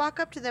 and we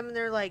walk up to them and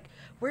they're like,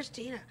 "Where's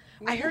Dana?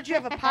 I heard you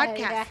have a podcast.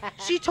 Yeah.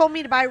 She told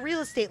me to buy real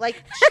estate."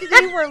 Like,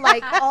 they were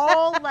like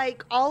all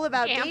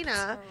about Amped.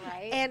 Dana,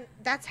 Right. and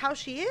that's how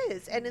she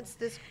is, and it's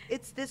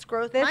this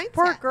growth This mindset.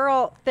 poor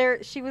girl,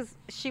 she was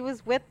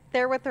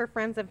there with her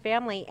friends and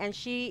family, and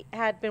she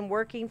had been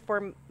working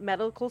for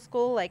medical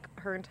school like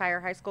her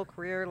entire high school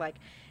career, like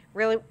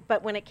really.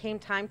 But when it came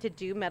time to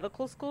do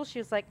medical school, she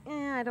was like,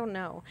 I don't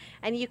know.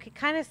 And you could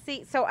kind of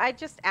see. So I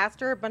just asked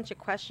her a bunch of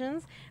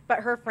questions, but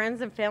her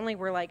friends and family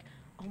were like,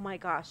 "Oh my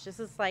gosh, this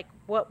is like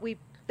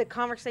the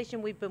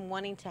conversation we've been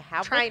wanting to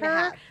have Trying with to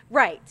her." have.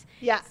 Right.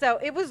 Yeah. So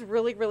it was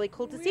really, really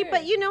cool to see. But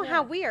Weird. you know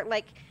how we are,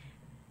 like,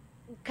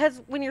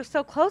 because when you're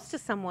so close to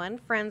someone,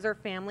 friends or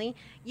family,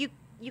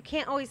 you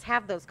can't always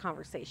have those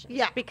conversations.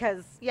 Yeah.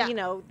 Because, Yeah. you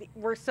know,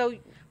 we're so,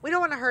 We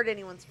don't want to hurt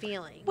anyone's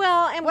feelings.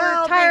 well, and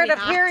Well, we're tired maybe of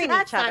not. hearing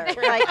That's each not other.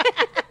 true.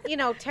 Like, you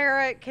know,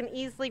 Tara can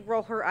easily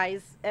roll her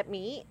eyes at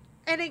me.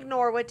 And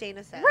ignore what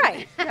Dana says.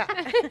 Right. Yeah.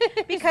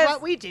 Because Because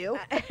what we do.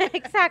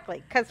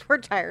 exactly, because we're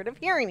tired of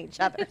hearing each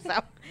other.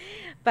 So,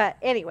 but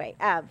anyway,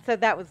 so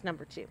that was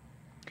number 2. We And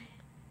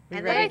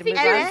But then- I ready to think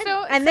move you're on?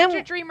 so And such then-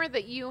 a dreamer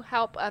that you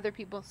help other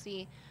people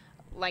see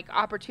like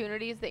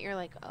opportunities that you're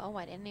like, oh,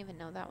 I didn't even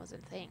know that was a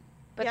thing.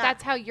 But Yeah.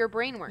 that's how your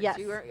brain works. Yes.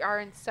 You are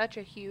in such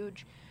a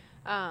huge,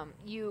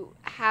 you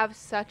have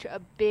such a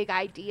big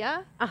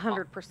idea.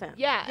 100%.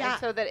 Yeah, Yeah. and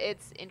so that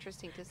it's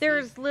interesting to see.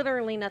 There's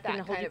literally nothing that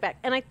to hold kind you of- back.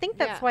 And I think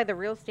that's yeah. why the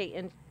real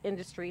estate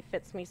industry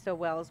fits me so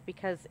well, is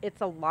because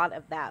it's a lot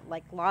of that.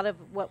 Like, a lot of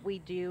what we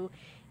do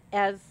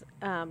as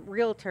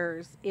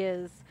realtors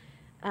is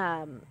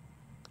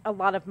a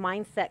lot of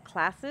mindset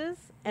classes,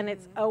 and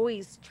it's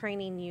always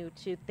training you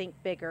to think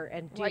bigger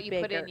and do What you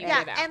bigger. put in, you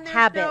Yeah, get out. and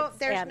Habits,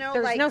 there's and no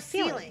there's like no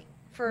ceiling ceiling.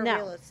 for No.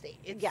 real estate.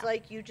 It's Yeah.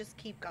 like you just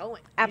keep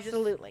going.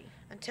 Absolutely.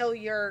 Until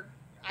you're,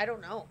 I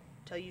don't know,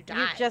 until you die.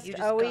 You just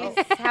always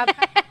go. have.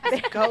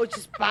 Go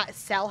just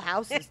sell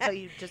houses till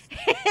you just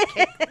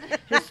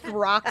just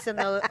rocks in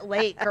the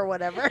lake or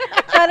whatever.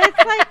 But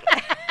it's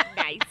like.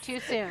 nice. Too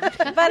soon.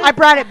 But I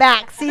brought it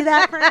back. See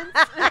that, friends?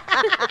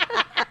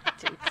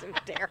 Too soon,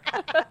 Tara.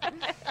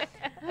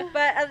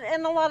 But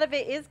and a lot of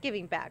it is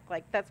giving back.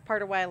 Like, that's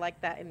part of why I like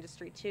that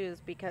industry too, is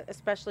because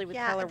especially with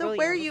Yeah, Keller the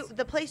Williams.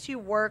 the place you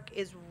work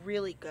is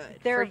really good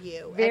They're for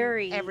you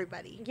very and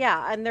everybody.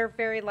 Yeah, and they're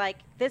very like,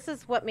 this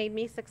is what made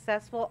me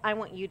successful. I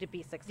want you to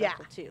be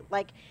successful too.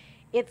 Like,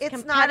 it's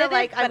It's not a, competitive,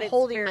 like but I'm it's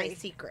holding very, my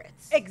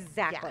secrets.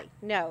 Exactly.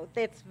 No,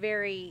 it's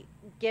very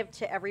give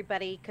to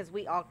everybody because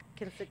we all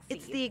can succeed.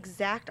 It's the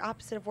exact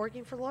opposite of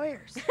working for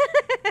lawyers.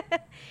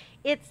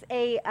 It's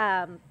a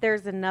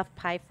there's enough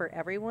pie for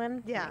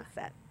everyone Yeah.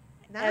 mindset,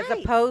 Nice. as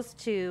opposed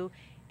to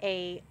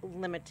a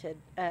limited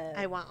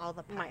I want all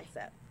the pie.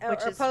 mindset.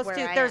 Which Or is opposed where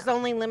to I there's am.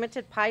 only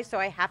limited pie, so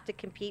I have to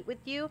compete with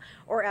you,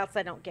 or else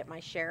I don't get my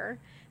share.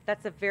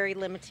 That's a very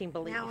limiting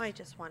belief. Now I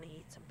just want to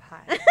eat some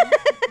pie.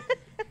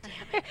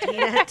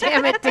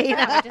 Damn it, I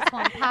Dana. just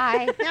want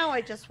pie. Now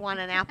I just want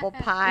an apple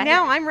pie.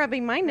 Now I'm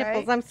rubbing my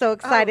nipples. Right? I'm so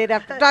excited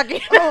after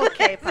talking.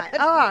 Okay, fine.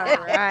 All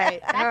right.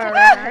 All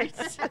right.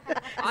 As long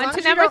On as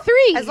to you number don't-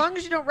 3. As long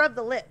as you don't rub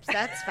the lips,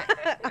 that's fine.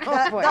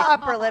 Oh, boy. The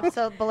upper lip,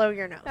 so below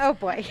your nose. Oh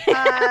boy,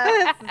 Uh,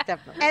 this is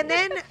definitely. And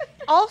then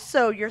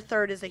also your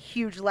third is a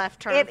huge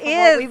left turn. It from what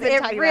is. we've been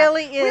It talking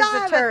really about. is We all a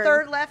have turn. a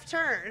third left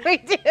turn. we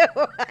do.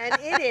 And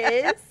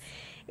it is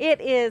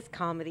It is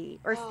comedy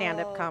or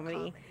stand-up Oh,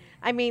 comedy.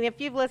 I mean, if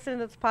you've listened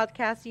to this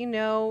podcast, you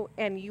know,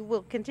 and you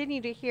will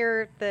continue to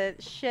hear the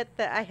shit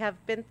that I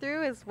have been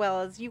through, as well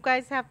as you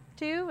guys have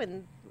too,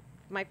 and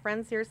my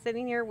friends here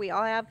sitting here, we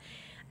all have.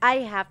 I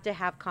have to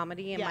have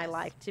comedy in my Yes.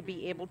 life to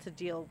be able to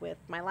deal with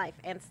my life,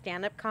 and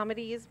stand-up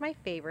comedy is my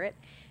favorite.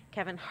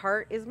 Kevin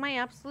Hart is my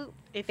absolute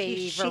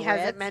favorite. she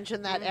hasn't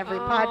mentioned that every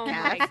Oh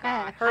podcast. my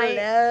God. Her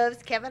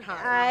loves Kevin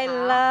Hart. I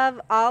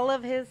love all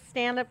of his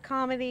stand-up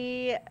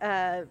comedy.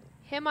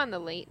 Him on the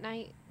late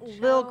night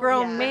Little show,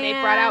 Grown Yeah. when Man.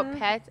 they brought out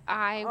Pets,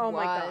 I Oh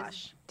my was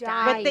gosh.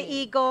 dying. With the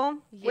eagle.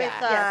 with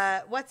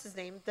Yeah. what's his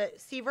name? The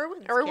Steve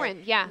Irwin's kid.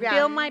 Irwin, yeah. Yeah.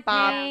 Feel My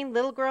Bob. Pain,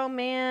 Little Grown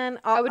Man.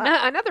 Oh,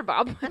 another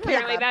Bob.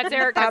 Apparently, Bob. that's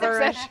Erica's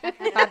Father- obsession.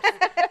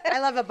 I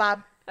love a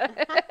Bob.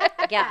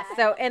 Yeah.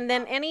 So, and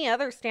then any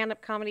other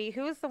stand-up comedy.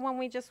 Who is the one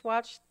we just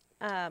watched?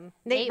 Nate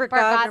Nate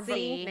Bargatze.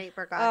 Bargatze. Nate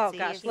Bargatze. Oh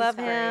gosh, He's love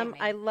great. him.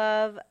 I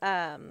love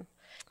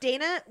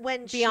Dana,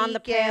 when Beyond she the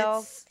Pale.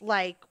 gets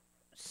like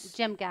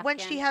Jim Gaffigan. when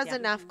she has yeah.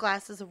 enough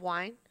glasses of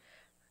wine,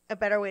 a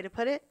better way to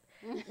put it,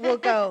 we'll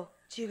go,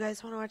 do you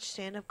guys want to watch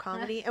stand-up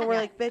comedy? And we're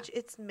like, bitch,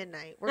 it's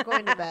midnight. We're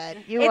going to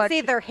bed. You It's watch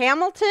either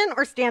Hamilton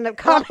or stand-up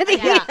comedy.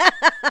 yeah.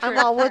 I'm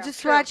all, we'll True,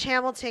 just true. watch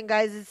Hamilton,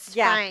 guys. It's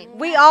Yeah, fine.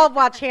 we all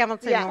watch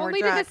Hamilton Yeah. when we're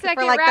Only to the drunk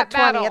second for like rap the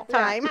 20th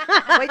battle.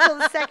 time. Wait till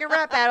the second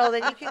rap battle,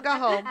 then you can go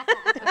home.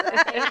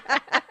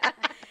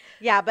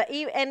 Yeah, but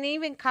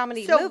even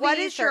comedy So, movies what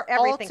is your or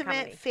everything ultimate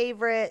comedy.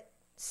 favorite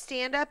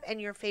stand-up and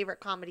your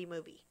favorite comedy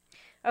movie?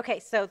 Okay,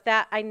 so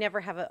that I never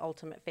have an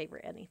ultimate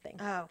favorite anything.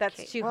 Oh, That's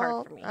okay. too Well,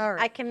 hard for me. all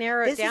right. I can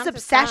narrow This it down is to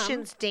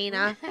obsessions,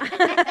 Dana.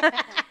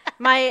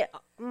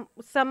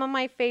 some of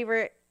my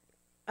favorite.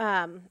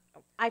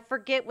 I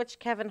forget which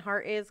Kevin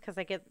Hart is because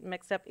I get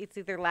mixed up. It's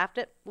either Laugh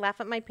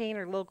at My Pain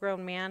or Little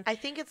Grown Man. I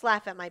think it's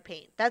Laugh at My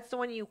Pain. That's the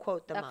one you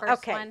quote the The most.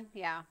 first Okay. one,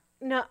 yeah.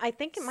 No, I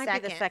think it might be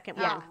the Second. second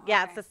Yeah. one.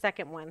 Yeah, Okay. it's the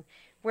second one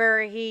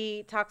where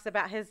he talks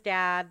about his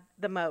dad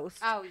the most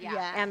Oh yeah.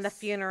 Yeah. and the Yes.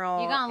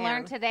 funeral. You gonna learn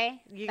and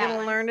today? You're That gonna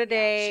one? learn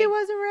today. She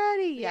wasn't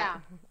ready.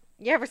 Yeah.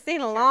 You ever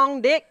seen a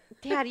long dick?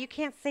 Dad, you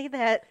can't say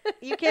that.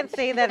 You can't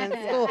say that in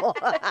school.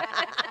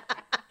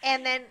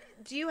 And then,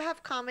 do you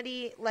have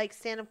comedy, like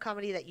stand-up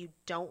comedy, that you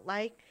don't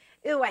like?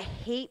 Ooh, I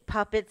hate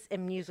puppets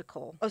and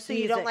musical. Oh, so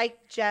you don't music.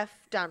 like Jeff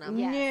Dunham?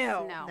 Yes,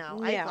 No. no.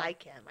 No, I No.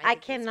 like him. I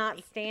think he's cannot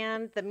funny.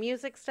 stand the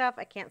music stuff.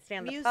 I can't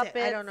stand the music.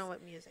 puppets. I don't know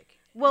what music.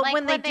 Well,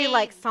 when they do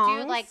like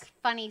songs. do like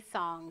funny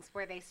songs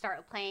where they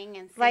start playing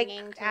and Like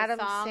singing to Adam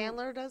a song.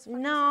 Sandler does. Funny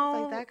No,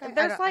 songs like that guy? I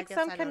there's don't- I like guess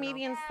some I don't know.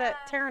 comedians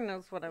that Tara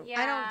knows what I'm.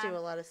 Yeah. I don't do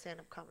a lot of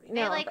stand-up comedy. They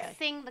No, like okay.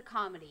 sing the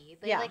comedy.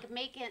 They Yeah. like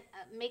make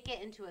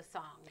it into a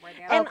song where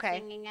they're And- like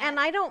singing it. And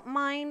I don't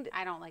mind.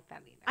 I don't like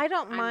that either. I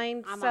don't I'm-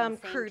 mind I'm on some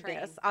the same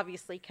crudeness. train.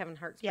 Obviously, Kevin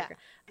Hart's Yeah. bigger.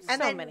 And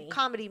so then many.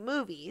 comedy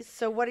movies.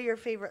 So, what are your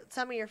favorite?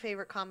 Some of your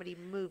favorite comedy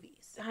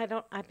movies?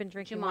 I've been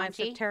drinking wine,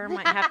 so Jumanji. Tara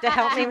might have to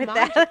help me with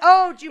Jumanji. that.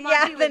 Oh, Jumanji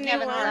Yeah, with the new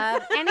Kevin one.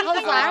 Hart. Love anything Oh,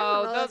 with-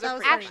 wow. those are That was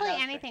pretty funny. Actually, That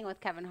was anything with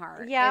Kevin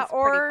Hart. Yeah, is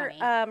or pretty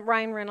funny.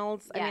 Ryan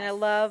Reynolds. I mean, I Yes.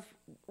 love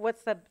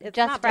what's the it's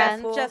Just not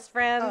Friends. Deadpool. Just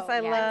Friends. Oh, I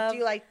yes. love. Do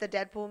you like the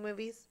Deadpool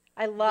movies?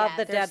 I love Yes.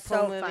 the They're Deadpool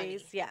so movies.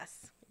 funny.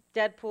 Yes,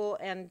 Deadpool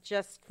and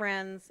Just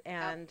Friends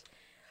and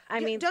I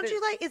mean, don't you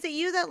like? Is it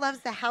you that loves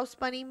the House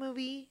Bunny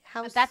movie?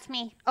 House. That's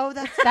me. Oh,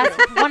 that's That's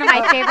you. one of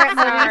my favorite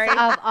Sorry. movies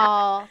of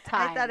all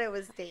time. I thought it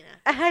was Dana.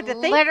 I had to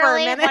think for a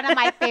Literally minute. one of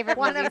my favorite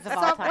One movies of of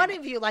all time. one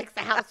of you likes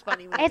the House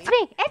Bunny movie. It's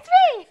me. It's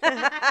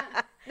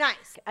me.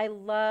 Nice. I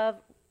love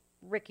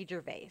Ricky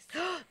Gervais.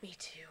 Me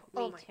too. Me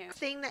Oh my too.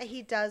 thing that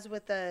he does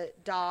with the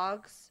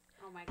dogs,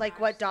 Oh my like gosh,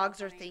 what so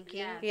dogs are funny. thinking,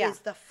 Yes. Yeah. is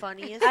the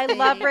funniest. I thing.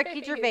 love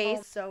Ricky Gervais.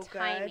 Oh, so good.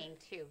 Timing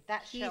too.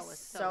 That show He's was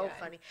so good.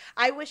 funny.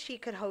 I wish he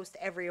could host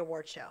every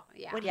award show.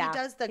 Yeah. When Yeah, he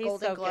does the he's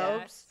Golden so good.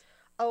 Globes.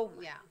 Oh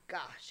my Yeah.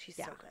 gosh, he's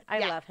Yeah, so good. I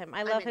Yeah. love him.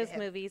 I I'm love into his him.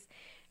 movies.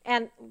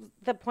 And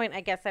the point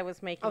I guess I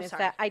was making Oh, is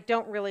sorry. that I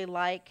don't really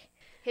like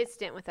His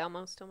stint with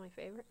Elmo is still my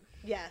favorite.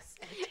 Yes.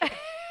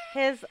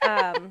 his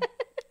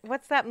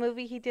what's that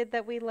movie he did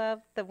that we love?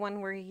 The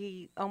one where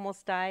he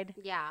almost died.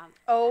 Yeah.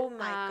 Oh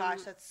my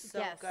gosh, that's so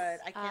yes. good.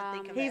 I can't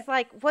think of He's it.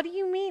 like, "What do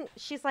you mean?"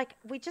 She's like,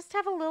 "We just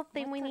have a little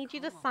thing What's we it need you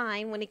to called?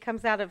 sign when he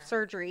comes out of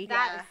surgery."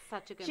 That Yeah. is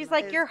such a good She's movie.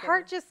 like, is "Your good.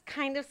 heart just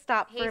kind of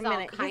stopped for a He's all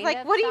minute." He's kind like,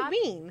 of "What do you stopped?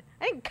 mean?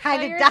 I didn't So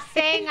kind of you're die."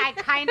 saying I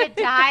kind of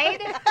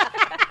died?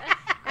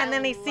 And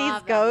then he I sees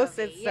love that ghosts.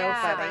 movie. It's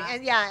Yeah. so funny.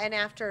 And yeah, and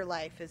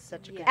Afterlife is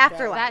such a good Yeah. show.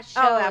 Afterlife. That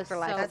show oh, is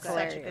Afterlife. so That's That's good.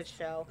 such a good hilarious.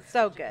 show.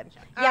 So good.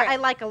 All Yeah, right. I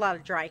like a lot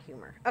of dry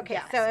humor. Okay,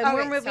 Yes. so and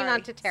we're Okay, moving sorry.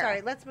 on to Tara.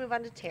 Sorry, let's move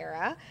on to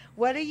Tara.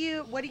 What are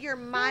your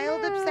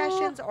mild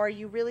obsessions or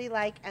you really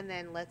like, and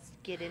then let's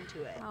get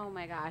into it. Oh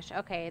my gosh.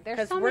 Okay. There's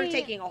Because so we're many.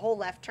 taking a whole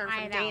left turn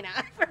I from know. Dana.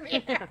 from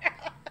here.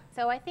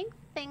 So I think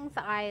things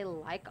I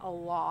like a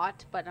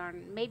lot, but are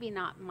maybe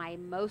not my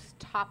most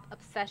top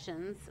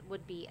obsessions,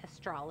 would be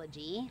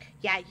astrology.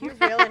 Yeah, you're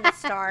real into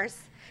stars.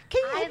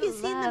 Have you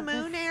seen the love the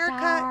moon, Erica?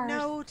 stars.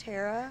 No,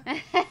 Tara.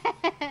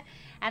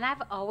 And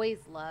I've always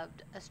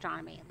loved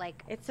astronomy.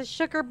 Like It's a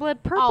sugar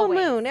blood purple Always.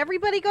 moon.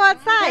 Everybody go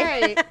outside.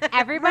 Right.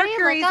 everybody look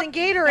Mercury's up- and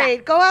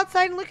Gatorade. Go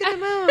outside and look at the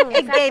moon.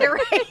 And Gatorade.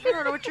 I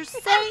don't know what you're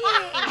saying.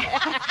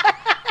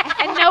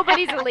 And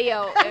nobody's a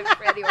Leo,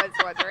 if anyone's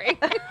wondering.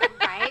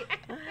 Right?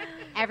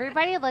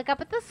 Everybody look up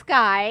at the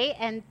sky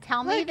and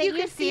tell me Look, that you,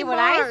 can see Mars. what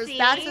I see.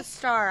 That's a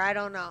star. I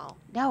don't know.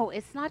 No,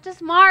 it's not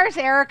just Mars,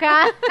 Erica.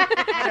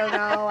 I don't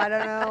know. I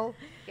don't know.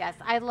 Yes,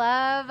 I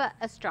love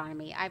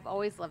astronomy. I've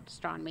always loved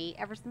astronomy.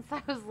 Ever since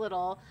I was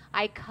little,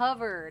 I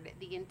covered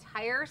the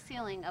entire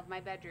ceiling of my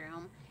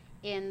bedroom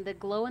in the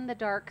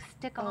glow-in-the-dark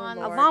stick-on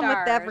Lord. Along with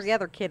stars. every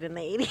other kid in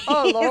the 80s.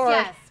 Oh, Lord.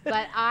 Yes,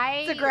 but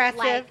I It's aggressive.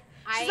 like.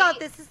 She's I, all,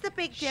 this is the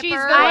Big Dipper. She's the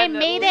I one that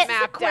made was it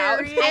mapped out.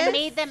 Aquarius. I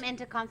made them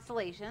into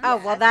constellations. Oh,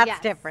 well, that's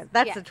Yes. different.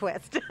 That's Yes. a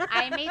twist.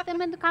 I made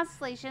them into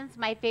constellations.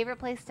 My favorite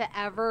place to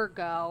ever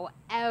go,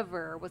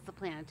 was the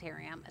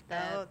planetarium at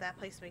the, Oh, that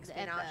place makes me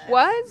at the nauseous.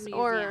 Was, museum.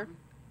 or-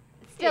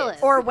 Still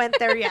is. Or went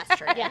there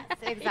yesterday. Yes,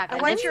 exactly.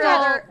 And what's This your still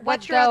other? would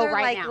What's your go other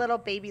right like now. little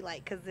baby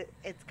like? Because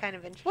it's kind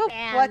of interesting.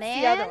 And What's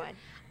the other then-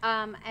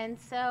 one? And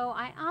so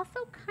I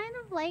also kind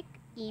of like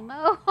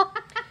emo.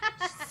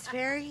 It's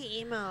very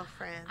emo,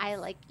 friends. I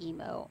like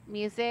emo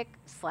music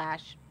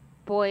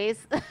 / boys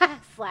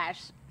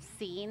 /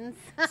 scenes.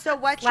 So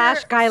what's Slash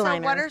your guyliner.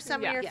 So what are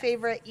some Yeah. of your Yes.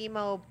 favorite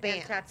emo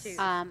bands?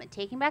 tattoos.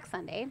 Taking Back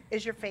Sunday.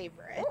 Is your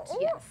favorite?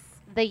 Yes.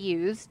 The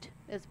Used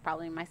is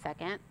probably my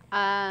second.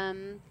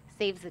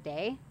 Saves the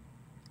Day.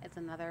 It's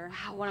another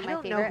one of my I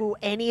don't favorite. know who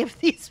any of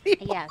these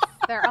people. Yes,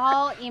 they're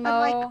all emo.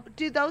 I'm like,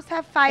 do those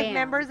have 5 bands.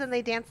 members and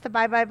they dance to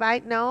Bye Bye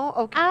Bye? No.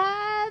 Okay.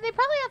 They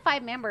probably have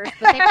 5 members,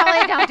 but they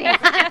probably don't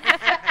dance.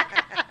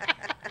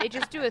 They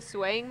just do a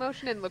swaying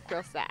motion and look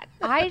real sad.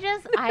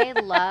 I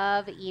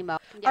love emo.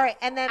 Yeah, All right,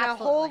 and then a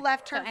whole absolutely.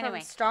 left So turn anyway.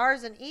 from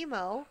stars and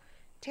emo.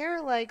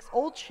 Tara likes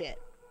old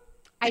shit,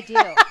 I do.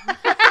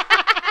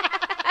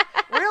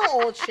 real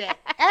old shit,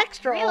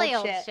 extra Really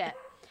old old shit. shit.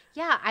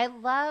 Yeah, I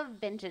love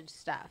vintage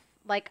stuff.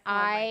 Like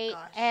my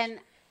gosh. and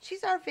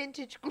She's our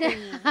vintage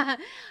queen.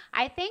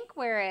 I think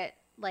where it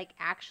like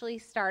actually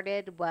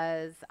started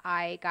was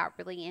I got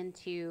really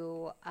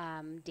into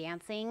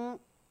dancing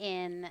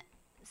in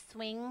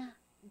swing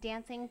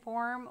dancing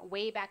form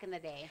way back in the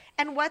day.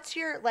 And what's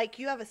your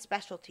you have a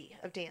specialty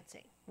of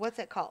dancing? What's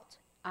it called?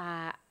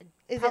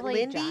 Is it Probably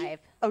Lindy? jive.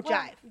 Oh, Well,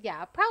 jive.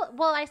 Yeah, probably.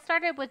 Well, I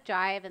started with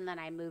jive and then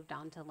I moved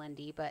on to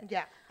Lindy, but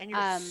Yeah, and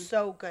you're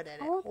so good at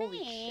it. oh, Holy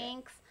shit.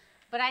 thanks.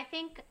 But I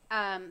think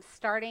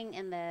starting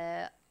in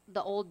the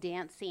old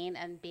dance scene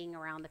and being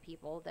around the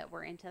people that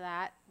were into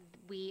that,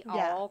 we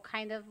Yeah. all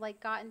kind of like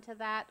got into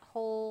that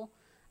whole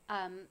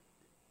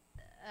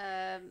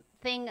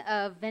thing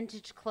of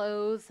vintage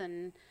clothes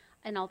and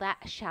all that.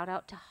 Shout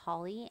out to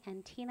Holly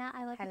and Tina.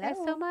 I love you guys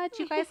so Hello. much.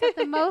 You guys have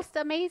the most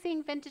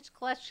amazing vintage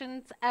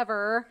collections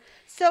ever.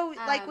 So, when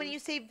Um, you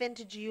say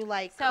vintage, you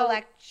so-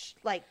 collect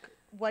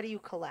what do you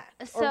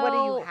collect, or what do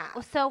you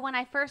have? So when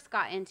I first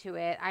got into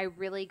it, I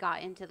really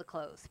got into the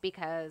clothes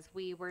because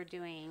we were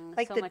doing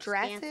Like so the much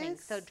dancing.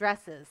 dresses? So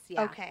dresses,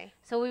 yeah. Okay.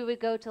 So we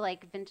would go to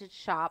like vintage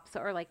shops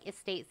or like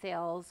estate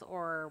sales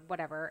or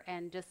whatever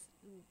and just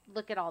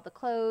look at all the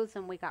clothes,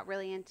 and we got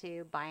really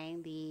into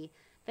buying the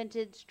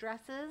vintage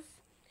dresses.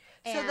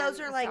 So those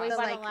And are like we the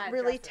bought a lot of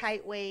really dresses.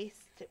 tight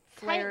waist, Tight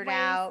flared waist,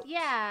 out.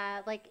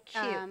 Yeah, like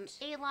Cute.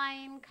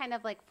 A-line, kind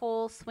of like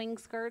full swing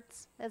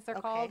skirts, as they're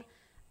called. Okay.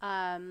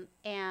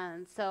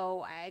 And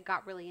so I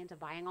got really into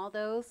buying all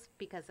those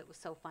because it was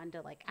so fun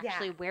to like Yeah.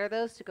 actually wear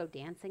those to go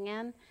dancing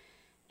in.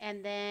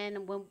 And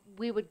then when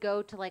we would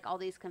go to like all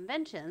these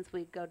conventions,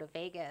 we'd go to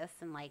Vegas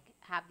and like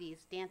have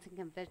these dancing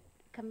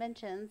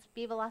conventions,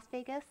 Viva Las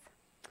Vegas,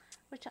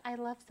 which I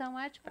love so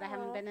much, but I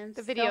haven't been in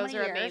The so videos many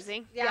are years.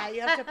 amazing. Yeah, you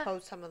have to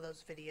post some of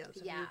those videos of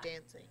you Yeah.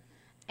 dancing.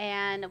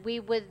 And we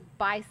would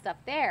buy stuff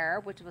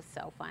there, which was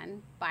so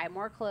fun. Buy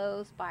more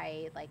clothes,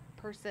 buy like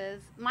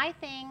purses. My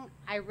thing,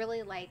 I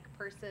really like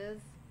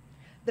purses.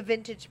 The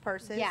vintage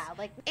purses. Yeah,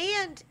 like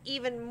And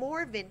even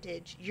more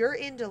vintage, you're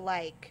into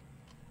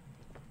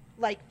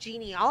like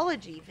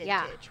genealogy vintage,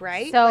 Yeah.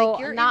 right? So like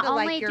you're not into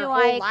only your do whole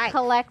I life.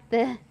 collect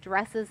the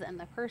dresses and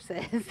the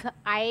purses,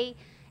 I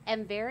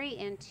am very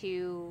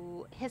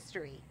into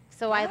history.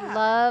 So I Yeah.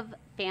 love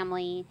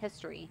family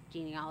history,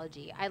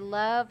 genealogy. I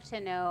love to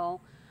know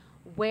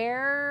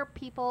where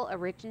people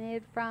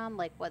originated from.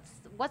 Like,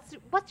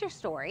 what's your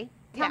story?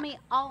 Tell Yeah. me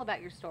all about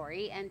your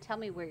story and tell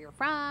me where you're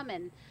from.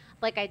 And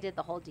like, I did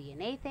the whole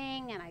DNA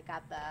thing, and I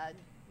got the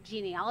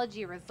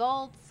genealogy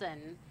results,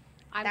 and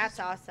I'm That's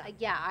just, awesome.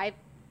 Yeah, I've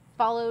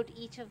followed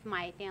each of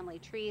my family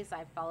trees.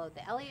 I've followed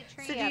the Elliott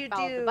tree. So do I've you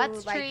followed the do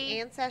Butts like tree.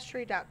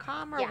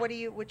 Ancestry.com or Yeah. what do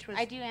you? Which was?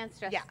 I do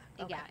Ancestry. Yeah,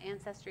 Yeah, okay.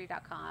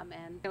 Ancestry.com,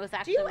 and it was Do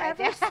actually you my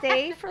ever dad.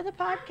 stay for the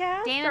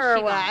podcast Dana, or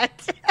she gone.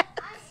 what?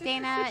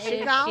 Dana she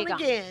is gone she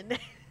gone. again.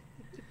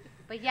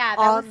 But yeah, that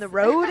On was, the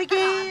road on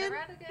again. the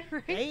road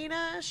again.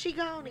 Dana, she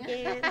gone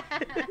again.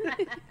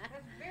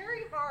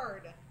 Very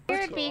hard.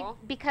 Weird Cool.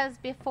 because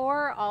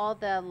before all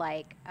the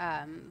like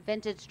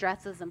vintage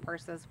dresses and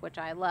purses, which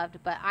I loved,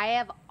 but I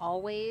have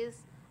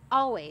always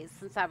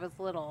since I was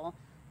little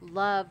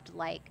loved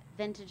like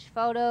vintage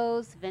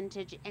photos,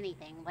 vintage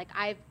anything. Like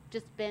I've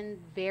just been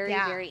very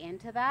Yeah. very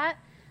into that.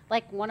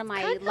 Like one of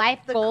my kind of life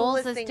the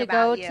goals coolest is thing to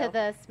go about you. to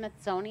the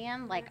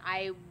Smithsonian. Like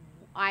I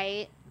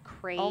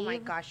crave. Oh my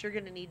gosh, you're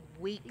gonna need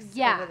weeks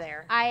Yeah, over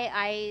there.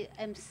 I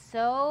am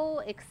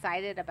so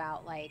excited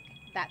about like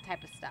that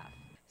type of stuff.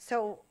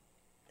 So,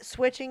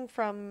 switching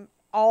from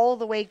all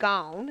the way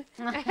gone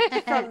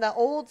from the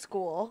old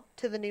school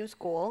to the new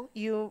school,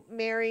 you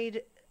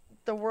married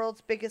the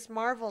world's biggest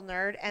Marvel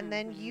nerd, and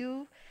then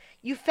you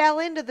fell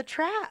into the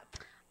trap.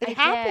 It I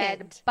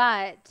happened. did,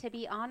 but to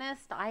be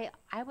honest, I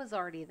was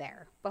already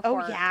there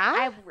before.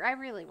 yeah? I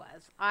really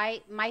was.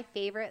 My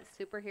favorite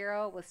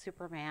superhero was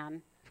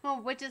Superman,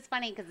 which is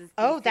funny because it's DC.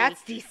 Oh,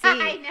 that's DC.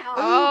 I know.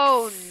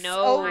 Oh, Oops. no.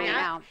 Oh, I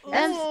that-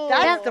 know.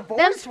 That's them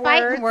divorce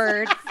fighting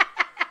words. words.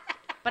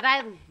 But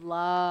I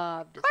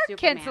loved Clark Superman.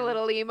 Kent's a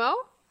little emo.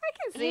 I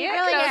can see He it.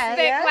 really Those is. thick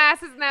Yeah.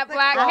 glasses and that The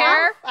black cuff,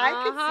 hair. I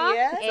Uh-huh. can see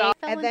it. It fell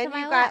And then into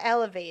you my got lap.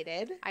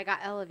 elevated. I got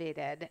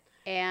elevated,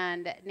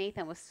 and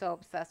Nathan was so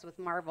obsessed with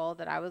Marvel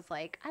that I was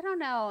like, I don't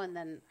know. And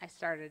then I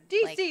started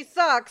like, DC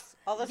sucks.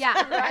 All the yeah,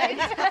 time.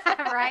 right,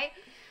 right.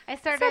 I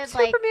started Except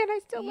Superman, I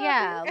still love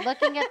yeah, you.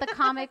 looking at the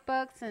comic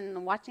books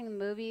and watching the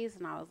movies,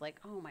 and I was like,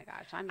 oh my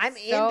gosh, I'm I'm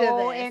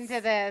so into this.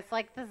 into this.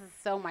 Like, this is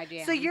so my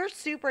jam. So you're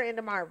super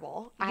into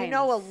Marvel. You I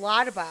know a am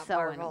lot about so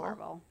into Marvel.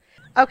 Marvel.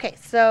 Okay,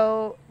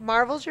 so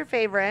Marvel's your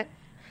favorite,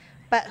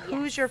 but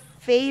who's your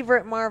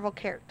favorite Marvel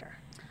character?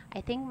 I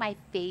think my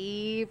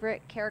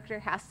favorite character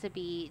has to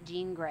be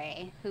Jean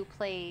Grey, who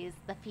plays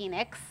the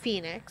Phoenix.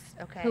 Phoenix.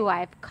 Okay. Who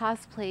I've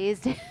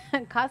cosplayed.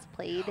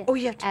 Oh,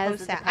 you have to as post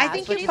the that. I past,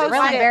 think which you is posted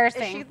really it.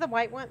 embarrassing. Is she the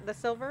white one, the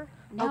silver?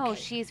 No,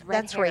 Okay, she's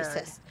red. That's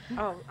racist.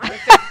 Oh,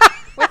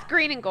 With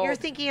green and gold. You're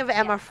thinking of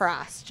Emma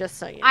Frost, just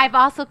so you know. I've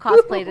also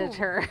cosplayed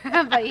her,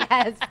 but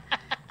yes.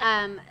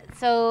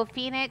 So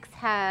Phoenix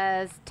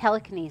has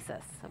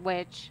telekinesis,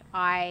 which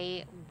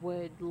I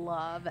would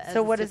love. As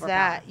So a what is superpower.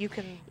 that?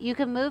 You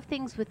can move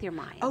things with your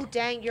mind. Oh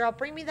dang, girl,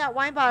 bring me that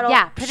wine bottle.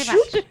 yeah, pretty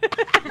much.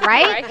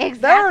 Right? Exactly.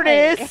 There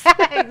it is.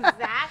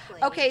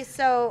 Exactly. Okay,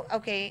 so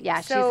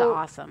Yeah, so she's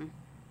awesome.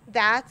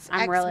 That's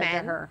I'm really into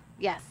X-Men. her.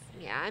 Yes,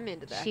 Yeah, I'm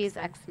into that. she's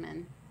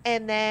X-Men.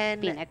 And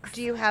then Phoenix.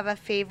 do you have a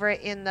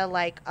favorite in the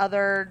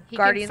other He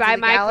can Guardians of the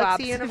Cyclops.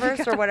 Galaxy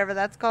universe or whatever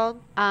that's called?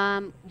 He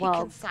Well,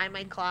 can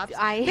Cyclops.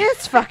 I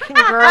This fucking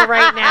girl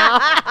right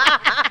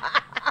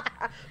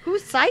now.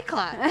 Who's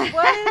Cyclops?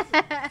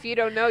 If you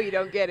don't know, you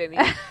don't get any.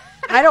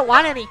 I don't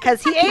want any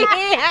because he ate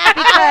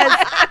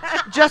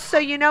because just so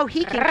you know,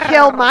 he can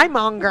kill my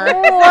monger. Is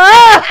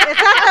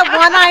that the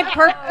one-eyed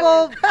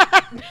purple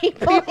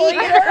people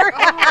eater?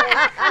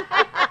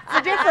 It's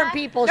a different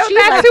people. No, she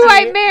that's likes who to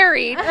I eat.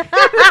 married.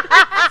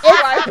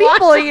 It's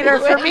people eater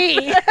for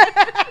me.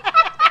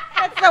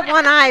 That's the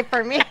one eye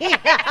for me.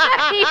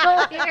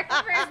 people here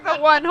The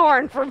one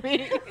horn for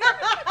me.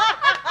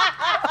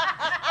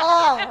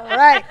 All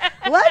right,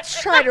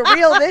 let's try to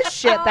reel this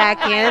shit back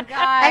my in.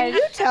 gosh. And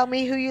you tell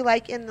me who you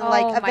like in the Oh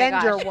my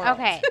Avenger gosh. world.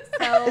 Okay,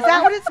 so Is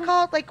that what it's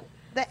called? Like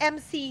the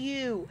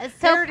MCU? So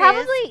There it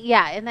probably is.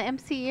 yeah, in the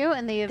MCU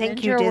and the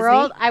Thank you, Avenger Disney.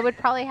 world, I would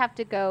probably have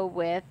to go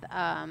with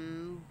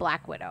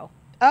Black Widow.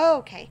 Oh,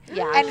 okay.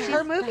 Yeah, And she's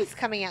her movie's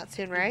coming out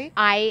soon, right?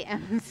 I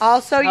am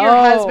Also, your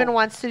so- husband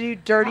wants to do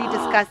dirty,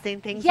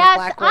 disgusting things Yes,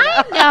 with Black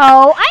Widow. I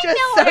know. I Just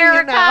know, so you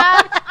Erica. know.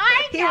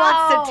 I know. He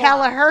wants to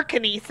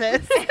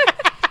telekinesis.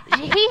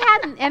 He had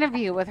an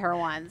interview with her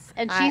once,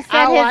 and she I-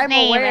 said oh, his I'm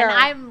name, aware.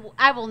 and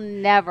I will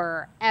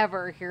never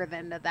ever hear the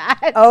end of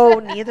that. Oh,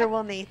 neither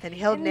will Nathan.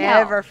 He'll No.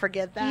 never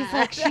forget that. He's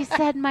like, she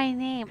said my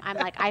name. I'm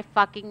like, I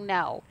fucking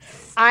know.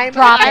 I'm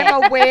Drop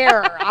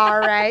aware, all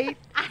right?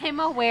 I'm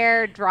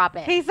aware. Drop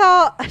it.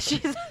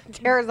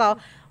 Tara's all,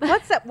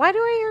 what's that? Why do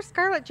I hear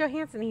Scarlett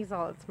Johansson? He's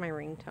all, it's my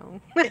ringtone.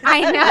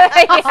 I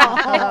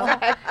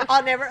know.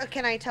 I'll never.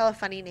 Can I tell a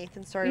funny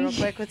Nathan story real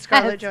quick with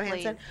Scarlett Yes,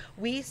 Johansson?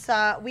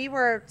 We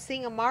were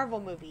seeing a Marvel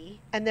movie,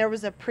 and there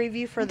was a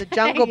preview for The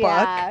Jungle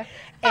Yeah. Book,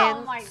 Oh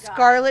and my gosh.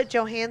 Scarlett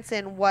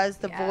Johansson was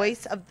the Yes.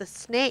 voice of the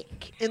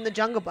snake in The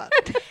Jungle Book,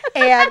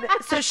 and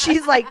so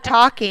she's like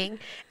talking,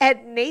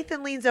 and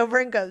Nathan leans over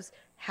and goes,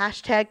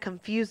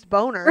 #confused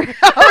boner.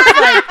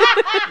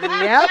 I was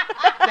like, yep,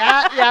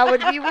 that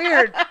would be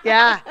weird.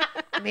 Yeah,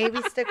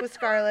 maybe stick with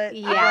Scarlett.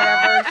 Yeah.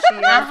 Whatever she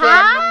is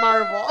in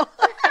Marvel.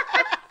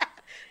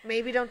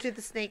 Maybe don't do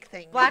the snake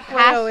thing. Black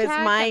Widow is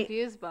Hashtag my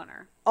confused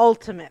boner.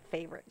 ultimate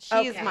favorite. She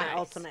is Okay. my Nice.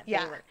 ultimate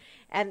Yeah. favorite.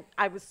 And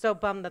I was so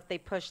bummed that they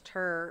pushed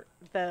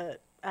the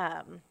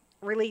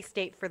release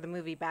date for the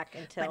movie back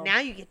until. But now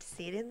you get to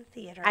see it in the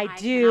theater. I I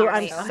do. cannot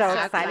I'm wait. so I'm so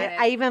excited. excited.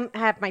 I even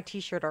have my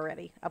T-shirt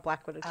already, a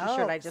Black Widow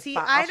T-shirt. I just see,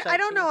 bought. I'll show I it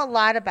don't to you. know a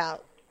lot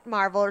about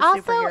Marvel or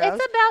Also, superheroes.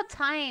 it's about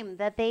time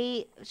that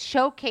they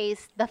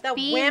showcase the, The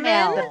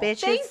female. women, The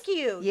bitches. Thank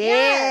you.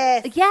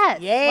 Yes. Yes.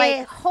 Yes.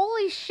 Like,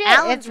 holy shit.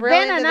 Alan's it's really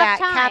been into enough that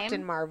time.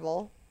 Captain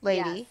Marvel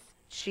lady. Yes.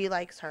 She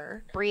likes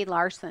her. Brie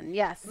Larson.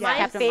 Yes. My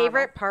Captain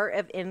favorite part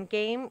of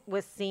Endgame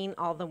was seeing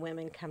all the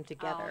women come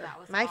together. Marvel. Oh, that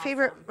was My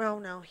favorite. awesome. Oh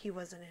no, he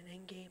wasn't in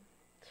Endgame.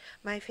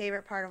 My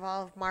favorite part of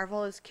all of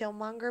Marvel is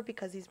Killmonger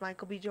because he's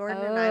Michael B. Jordan,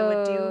 and I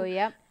would Oh, do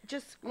yep.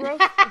 just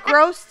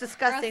gross,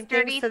 disgusting Gross,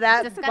 dirty, things to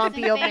that disgusting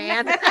bumpy old things.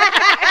 man.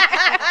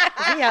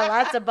 He had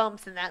lots of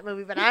bumps in that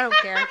movie, but I don't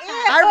care.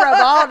 I rub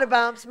all the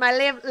bumps,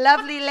 my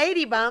lovely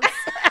lady bumps.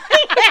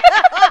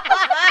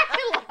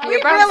 We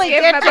Your bumps really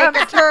give did my take a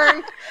bumps.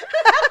 turn.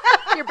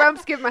 Your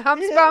bumps give my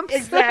humps bumps.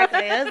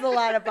 Exactly, there's a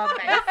lot of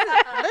bumping.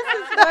 This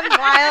is one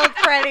wild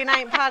Friday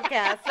night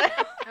podcast.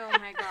 Oh,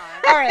 my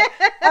God.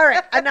 All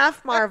right,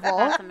 enough Marvel.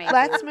 That's amazing.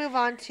 Let's move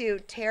on to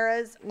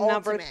Tara's Number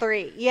ultimate.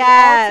 3.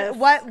 Yes.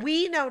 What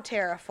we know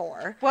Tara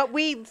for. What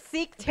we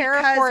seek Tara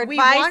Because for we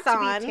advice want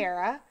on. to be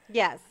Tara,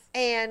 Yes.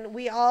 and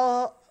we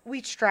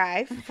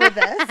strive for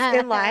this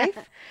in life,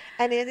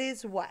 and it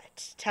is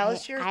what? Tell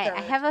us your third.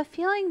 I have a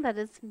feeling that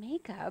it's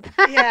makeup.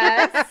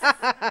 Yes.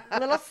 A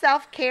little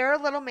self-care,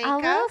 a little makeup.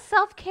 A little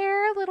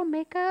self-care, a little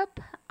makeup.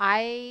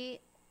 I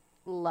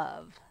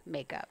love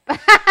makeup.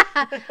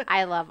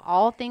 I love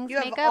all things You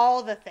have makeup.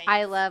 all the things.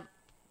 I love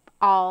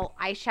all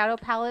eyeshadow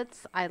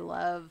palettes. I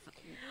love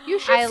You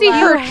should I see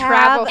love her You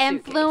travel have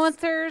suitcase.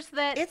 influencers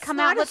that It's come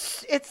not out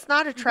with it's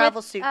not a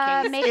travel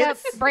suitcase. makeup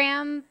It's-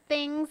 brand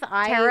things.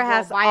 I Tara will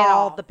has buy it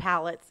all all. the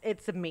palettes.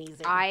 It's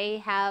amazing.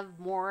 I have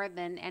more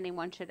than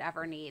anyone should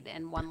ever need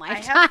in one I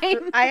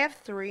lifetime. have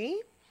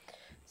 3,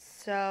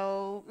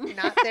 so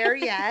not there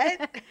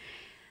yet.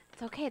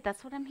 It's okay.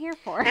 That's what I'm here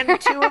for. And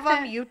 2 of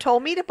them you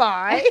told me to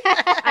buy.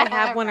 I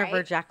have one of her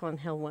Right? Jaclyn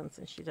Hill ones,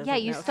 and she doesn't. Yeah,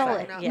 you know, stole so-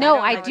 it. know. yeah. No,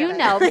 I I don't do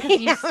know know because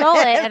you stole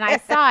it and I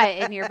saw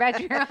it in your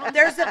bedroom.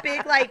 There's a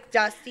big like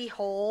dusty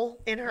hole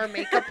in her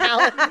makeup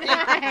palette. So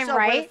where the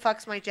Right?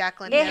 fuck's my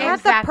Jaclyn It Hill? had the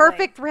Exactly.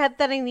 perfect red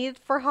that I needed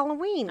for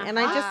Halloween, and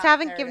I just Uh-huh.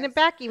 haven't There it given is. it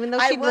back, even though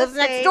I she will lives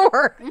say- next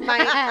door.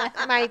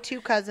 my 2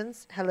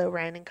 cousins, hello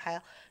Ryan and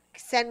Kyle,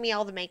 send me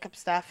all the makeup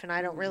stuff, and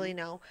I don't really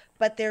know.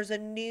 But there's a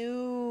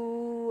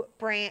new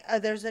brand.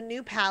 There's a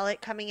new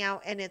palette coming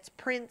out, and it's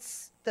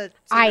Prince.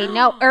 I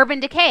know. Urban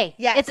Decay.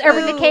 Yes. It's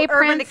Urban Ooh, Decay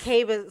Urban Prince.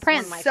 Decay was Prince.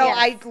 one of my So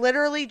favorites. I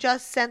literally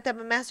just sent them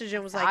a message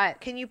and was saw like,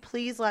 it. "Can you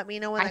please let me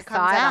know when I that saw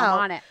comes it. out?" I'm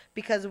on it.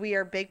 Because we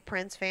are big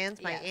Prince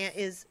fans. My Yes. aunt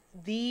is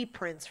the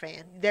Prince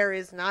fan. There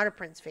is not a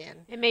Prince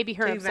fan. It may be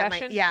her So you've met my-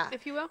 obsession, yeah.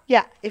 if you will.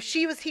 Yeah, if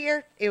she was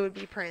here, it would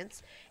be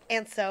Prince,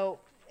 and so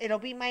it'll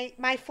be my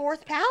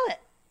 4th palette.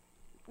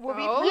 Will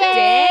be Oh, Prince.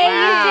 Yay,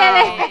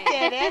 dang. you did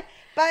I did it.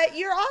 But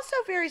you're also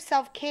very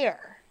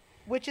self-care,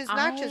 which is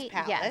not just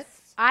palettes. Yes.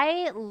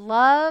 I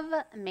love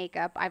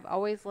makeup. I've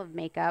always loved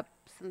makeup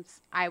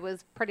since I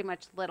was pretty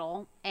much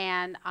little.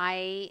 And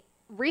I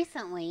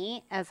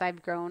recently, as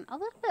I've grown a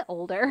little bit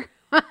older,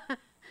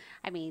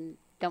 I mean,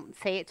 don't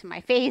say it to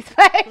my face,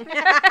 but as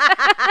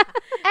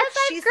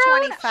She's I've grown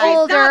 25.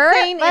 older, Not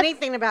saying let's-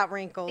 anything about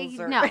wrinkles.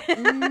 Or no,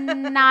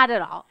 not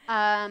at all.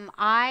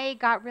 I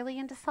got really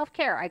into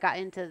self-care. I got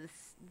into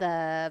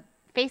the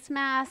face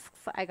masks.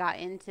 I got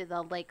into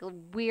the like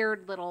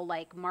weird little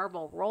like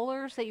marble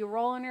rollers that you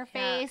roll on your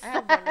Yeah, face. I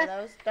have one of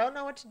those. Don't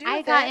know what to do I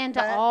with got it, into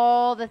but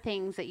all the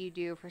things that you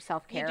do for you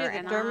self-care. do the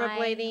and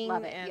dermablading I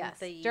love it. and Yes,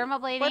 the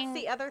dermablading What's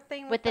the other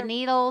thing with the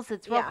needles.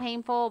 It's real Yeah.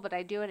 painful, but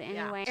I do it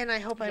Yeah. anyway. And I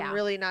hope I'm Yeah.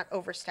 really not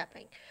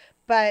overstepping.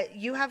 But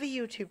you have a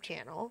YouTube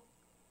channel.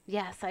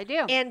 Yes, I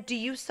do. And do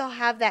you still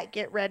have that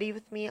Get Ready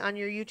With Me on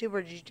your YouTube,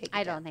 or did you take it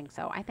I down? don't think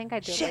so. I think I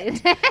Shit.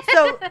 deleted it.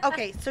 So,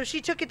 okay, so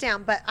she took it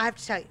down, but I have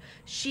to tell you,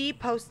 she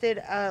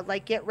posted,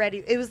 like, Get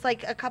Ready. It was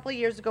like a couple of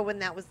years ago when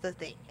that was the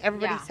thing.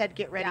 Everybody Yeah. said,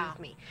 Get Ready Yeah. With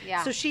Me.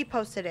 Yeah. So she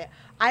posted it.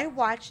 I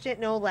watched it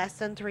no less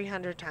than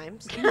 300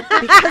 times because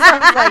I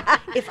was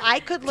like, if I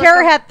could look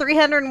Tara a- had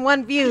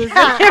 301 views. if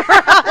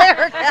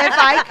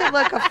I could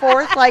look a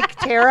 4th like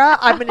Tara,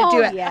 I'm going to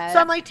do Oh, it. yes. So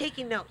I'm like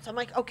taking notes. I'm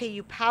like, okay,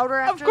 you powder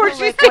after course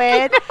the she's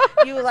taking liquid.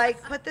 You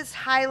like put this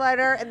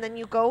highlighter, and then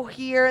you go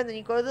here, and then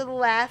you go to the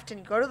left, and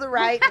you go to the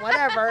right, and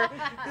whatever.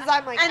 Because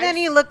I'm like, And then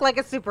you look like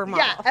a supermodel.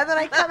 yeah. And then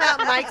I come out,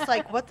 and Mike's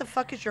like, what the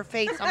fuck is your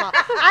face? I'm all,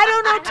 I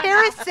don't know.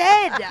 Tara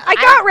said. I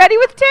got ready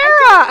with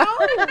Tara.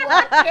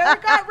 Oh, Tara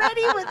got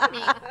ready with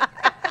me.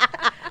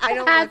 I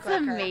don't That's look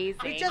like her. amazing.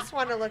 We just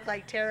want to look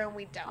like Tara, and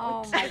we don't.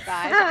 Oh my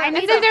gosh! I And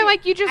need then to- they're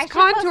like, you I just should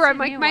post contour. a I'm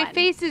like, new my one.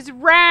 face is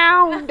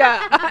round.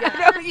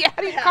 Yeah, you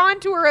Yeah.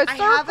 contour a I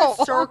circle. have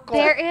a circle.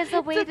 There is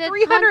a way a to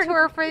 300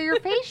 contour for your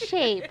face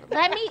shape.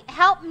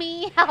 Help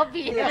me help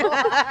you.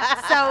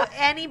 So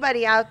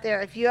anybody out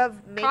there, if you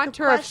have makeup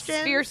Contour of questions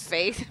Spears'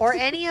 face. or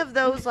any of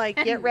those like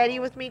get ready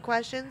with me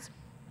questions,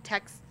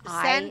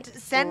 I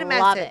send a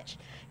love message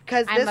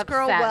because I'm this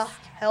girl will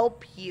obsessed.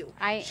 help you.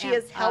 She am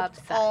has helped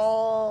obsessed.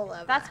 all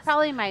of That's us.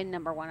 probably my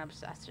number one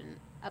obsession.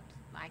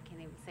 I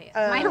can't even say it.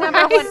 My Right.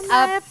 number one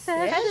My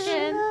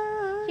obsession.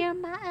 You're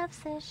my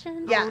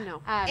obsession. Yeah. Oh,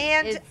 no.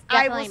 And it's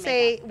I will definitely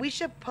say we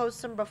should post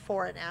some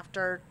before and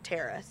after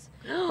Tara's.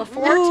 makeup.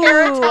 Before Ooh,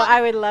 Tara taught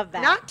I would love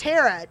that. Not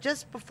Tara,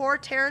 just before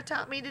Tara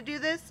taught me to do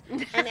this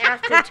and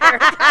after Tara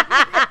taught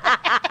me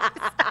to do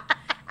this.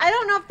 I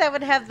don't know if that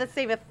would have the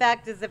same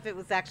effect as if it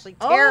was actually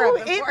Tara. Oh,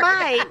 it before.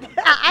 might.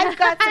 I've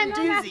got some I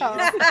don't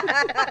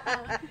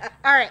doozies.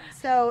 All right.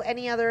 So,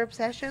 any other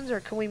obsessions, or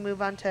can we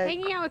move on to?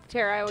 Hanging out with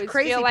Tara, I always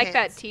Crazy feel like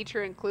pants. that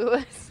teacher in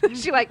Clueless.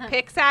 She like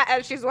picks at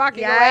as she's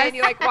walking away, Yes. and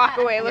you like walk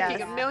away looking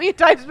Yes. a million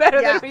times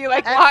better Yeah. than when you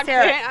like That's walked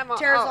Tara. in. I'm all,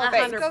 Tara's oh, all,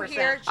 thanks. go 100%.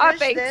 here, Oh, shush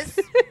thanks.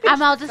 this.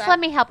 Amal, just let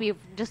me help you.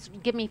 Just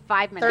give me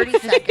 5 minutes.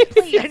 30 seconds.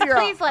 Please, And you're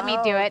all, please let me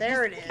do "Oh, it.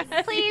 There Just- it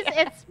is. Please,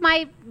 it's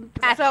my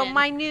passion. So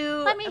my new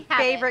Let me have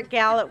favorite it.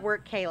 gal at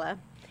work, Kayla.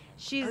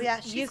 She's Oh, yeah,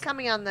 she's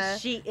coming on the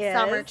she is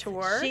summer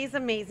tour. She's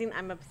amazing.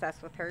 I'm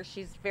obsessed with her.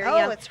 She's very oh,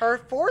 young. it's her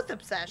 4th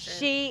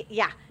obsession.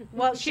 Yeah.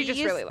 Well, She just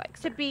used really likes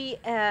to her. be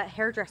a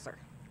hairdresser,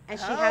 and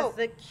she Oh. has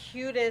the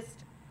cutest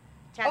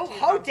tattoos.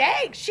 oh, on.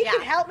 dang, she Yeah.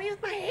 can help me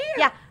with my hair.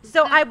 Yeah.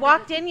 So I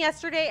walked in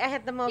yesterday. I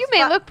had the most You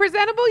may look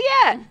presentable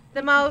yet.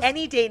 the most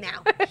Any day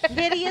now.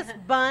 hideous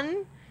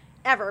bun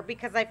ever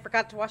because I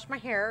forgot to wash my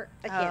hair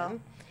again. Oh.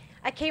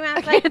 I came out I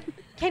was like,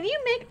 "Can you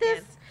make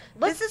this?"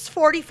 look This is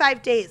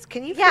 45 days.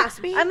 Can you Yeah, fix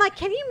me? I'm like,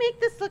 "Can you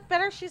make this look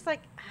better?" She's like,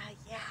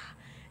 "Yeah."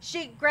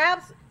 She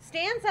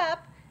stands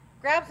up,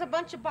 grabs a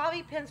bunch of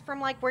bobby pins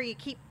from like where you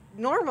keep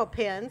normal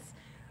pins,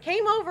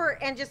 came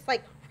over and just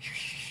like,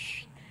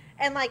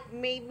 and like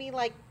made me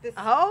like this.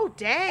 Oh,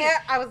 dang.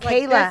 I was like,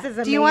 Kayla, this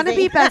is do you want to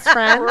be amazing. best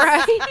friends?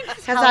 Right.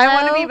 Because I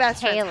want to be Hello,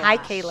 best friends. Kayla. Hi,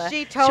 Kayla. She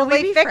Should totally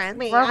we be fixed friends?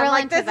 me. We're I'm real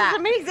like, into this that. is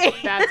amazing.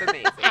 That's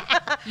amazing.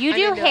 You I'm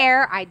do into it.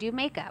 hair, I do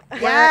makeup.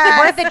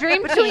 Yes. We're the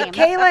dream Between team.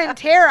 Kayla and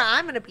Tara,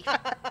 I'm going to be.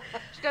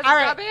 She does All a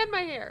right. job and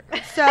my hair.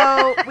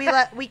 So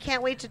we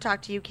can't wait to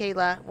talk to you,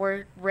 Kayla.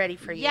 We're ready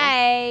for you.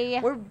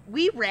 Yay.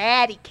 We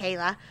ready,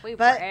 Kayla. We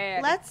But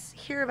ready. let's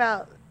hear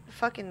about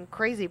fucking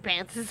crazy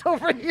pants is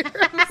over here.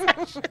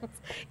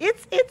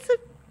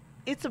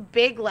 It's a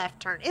big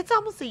left turn. It's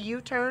almost a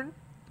U-turn.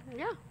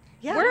 Yeah.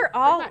 Yeah.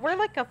 We're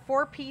like a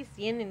 4-piece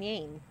yin and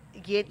yang.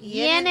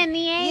 Yin and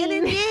yang.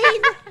 Yin and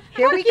yang.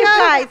 Here we You go.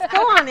 guys,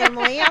 go on,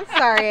 Emily. I'm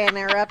sorry I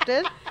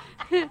interrupted.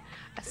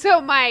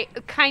 So my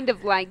kind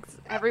of likes.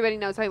 Everybody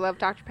knows I love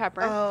Dr.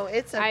 Pepper. Oh,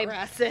 it's I'm-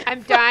 aggressive.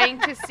 I'm dying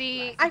to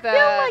see I the.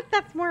 feel like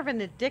that's more of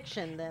an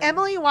addiction than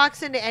Emily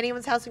walks into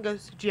anyone's house and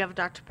goes, "Do you have a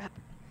Dr. Pepper?"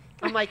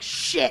 I'm like,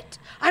 "Shit,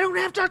 I don't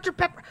have Dr.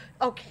 Pepper."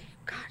 Okay,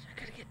 God, I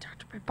gotta get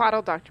Dr. Pepper.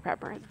 Bottled Dr.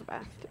 Pepper is the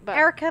best. But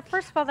Erica,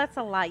 first of all, that's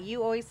a lie.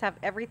 You always have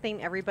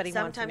everything everybody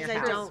wants in Sometimes your I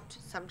house. don't.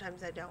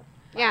 Sometimes I don't.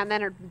 yeah, and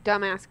then her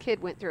dumbass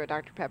kid went through a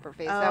Dr. Pepper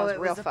phase. that Oh, was it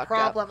real was a fucked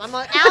problem. up. I'm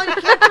like, Alan, you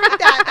can't drink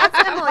that.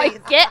 That's I'm Emily's.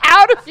 like, get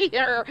out of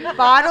here.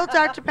 Bottled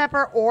Dr.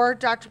 Pepper or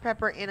Dr.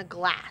 Pepper in a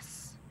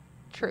glass.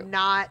 True.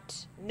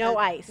 Not No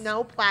ice.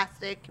 No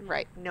plastic.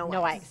 Right. No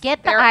ice.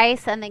 Get the There-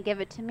 ice and then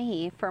give it to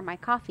me for my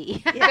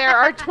coffee. There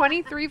are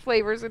 23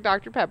 flavors of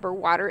Dr. Pepper.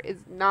 Water is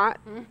not.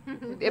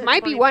 It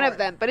might be one of 24.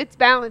 them, but it's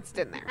balanced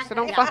in there. So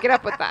don't fuck it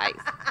up with the ice.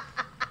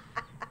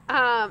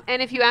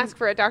 And if you ask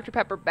for a Dr.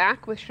 Pepper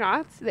back with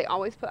shots, they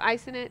always put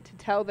ice in it to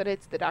tell that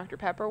it's the Dr.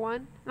 Pepper one.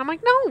 And I'm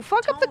like, no,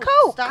 fuck up the Don't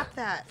Coke. Stop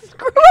that.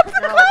 Screw up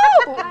the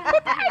No. Coke.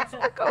 Put the ice in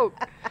the Coke.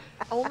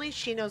 Only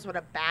she knows what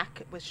a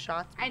back with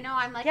shots. I know.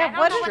 I'm like, Yeah, I don't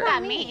what know does what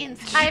that that mean?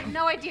 means. I have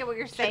no idea what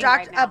you're saying A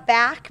right now.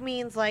 back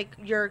means like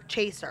your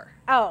chaser.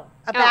 Oh,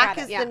 A back got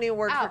it, is yeah. the new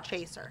word Oh. for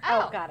chaser.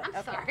 Oh, got it. I'm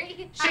Okay.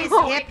 sorry. She's I have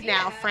no hip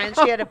now, idea. friend.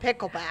 She had a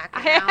pickleback.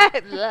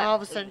 And now all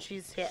of a sudden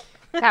she's hip.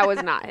 That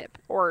was not hip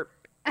or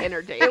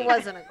entertaining. It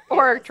wasn't.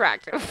 Or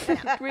attractive.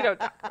 We don't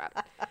talk about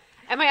it.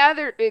 And my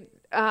other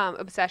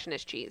obsession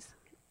is cheese.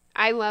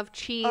 I love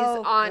cheese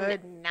Oh, on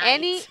good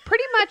any, night.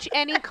 pretty much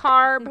any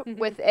carb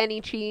with any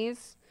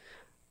cheese.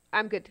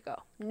 I'm good to go.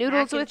 Noodles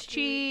Mac and with cheese.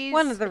 cheese.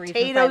 one of the reasons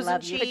Potatoes I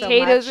love and you cheese. so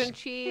potatoes much. and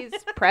cheese,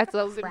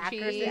 pretzels and Crackers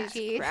cheese, and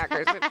cheese.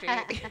 crackers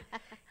and cheese.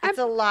 It's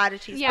a lot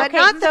of cheese, Yeah. but Okay,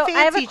 not the so fancy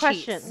I have a cheese.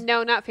 question.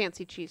 No, not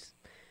fancy cheese.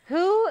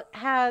 Who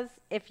has,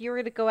 if you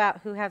were to go out,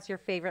 who has your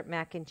favorite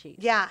mac and cheese?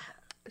 Yeah,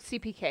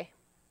 CPK.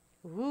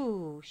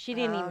 Ooh, she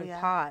didn't Oh, even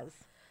yeah. pause.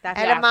 That's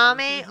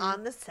edamame awesome.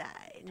 on the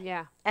side.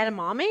 Yeah.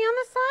 Edamame on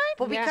the side?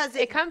 Well, Yeah. because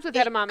it comes with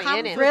it edamame in comes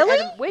it. with Really?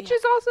 Which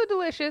is also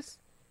delicious.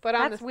 But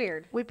on That's the,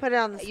 weird. we put it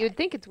on the side. you'd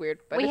think it's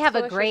weird. But We it's have a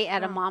delicious. great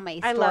edamame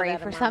I love story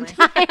for some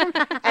edamame. time.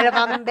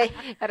 Edamame.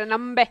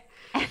 Edamame.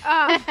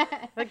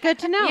 But good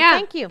to know. Yeah,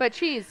 Thank you. But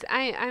cheese,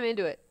 I'm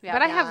into it. Yeah.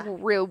 But I Yeah.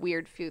 have real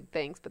weird food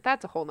things, but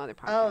that's a whole nother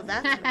podcast. Oh,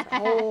 that's a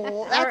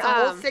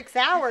whole 6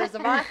 hours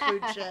of our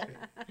food shit.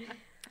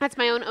 That's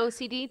my own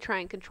OCD. Try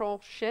and control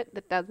shit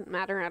that doesn't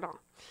matter at all.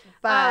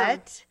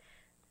 But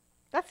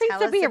that seems tell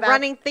to us be a about-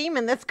 running theme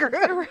in this group.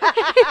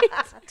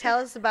 tell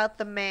us about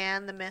the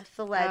man, the myth,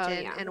 the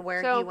legend, yeah. and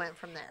where So, he went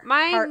from there.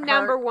 My Heart,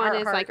 number heart, one heart,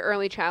 is heart. like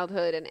early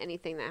childhood and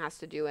anything that has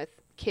to do with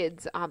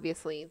kids.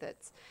 Obviously,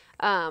 that's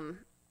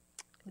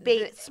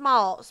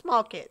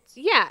Small kids.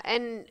 yeah,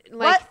 and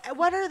like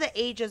What are the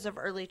ages of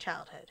early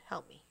childhood?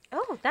 Help me.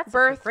 Oh, that's a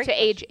birth to great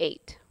age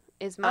 8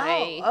 is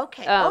my Oh,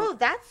 okay.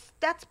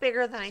 That's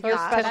bigger than I So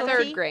thought. to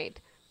specialty? third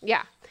grade.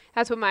 Yeah,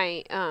 that's what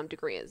my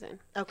degree is in.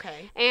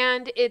 Okay.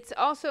 And it's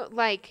also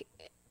like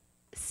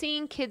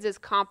seeing kids as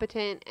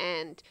competent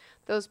and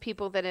those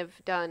people that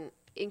have done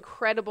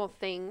incredible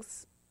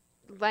things,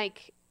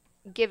 like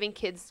giving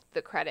kids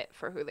the credit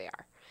for who they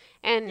are.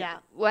 And Yeah.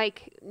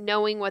 like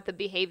knowing what the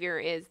behavior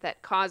is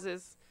that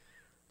causes,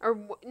 or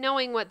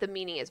knowing what the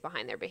meaning is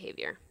behind their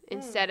behavior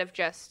instead of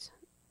just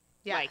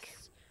Yes. like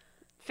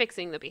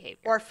fixing the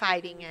behavior. Or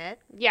fighting it.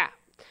 Yeah.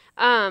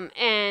 And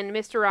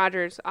Mr.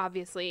 Rogers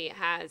obviously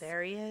has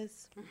There he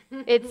is.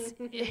 it's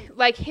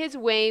like his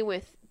way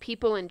with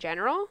people in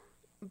general,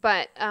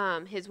 but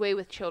his way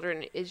with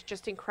children is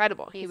just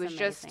incredible. He's he was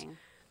amazing.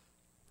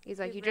 he's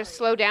like, you just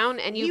slow down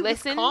and you He was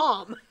listen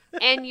calm.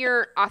 and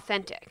you're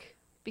authentic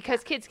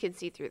because kids can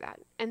see through that.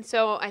 And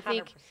so I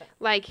think 100%.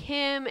 like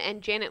him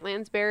and Janet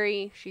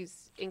Lansbury,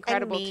 she's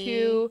incredible me.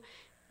 too.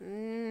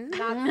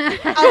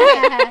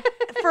 Okay.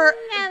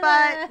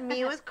 But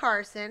me with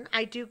Carson,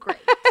 I do great.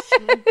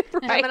 Him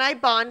Right. and I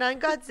bond on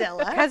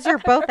Godzilla. Because you're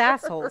both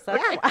assholes.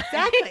 That's Yeah, why.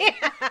 exactly.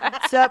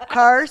 What's up,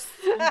 Cars?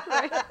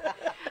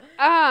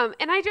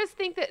 And I just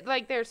think that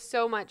like there's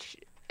so many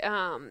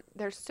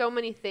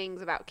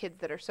things about kids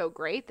that are so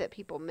great that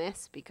people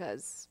miss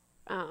because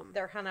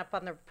They're hung up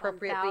on the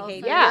appropriate 1000.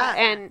 behavior. yeah,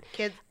 Yeah. and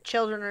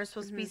Children are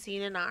supposed to be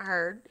seen and not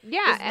heard.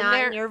 yeah, It's and not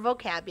they're in your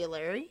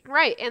vocabulary.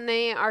 right, and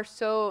they are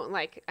so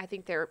like I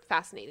think they're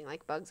fascinating,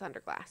 like bugs under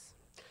glass.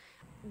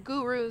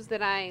 Gurus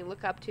that I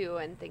look up to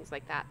and things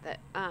like that. That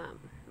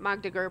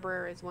Magda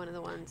Gerber is one of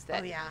the ones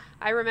that Oh yeah.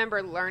 I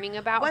remember learning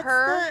about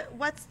her.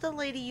 What's the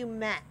lady you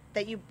met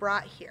that you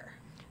brought here?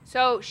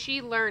 So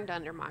she learned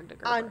under Magda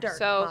Gerber. Under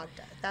so,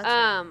 Magda. That's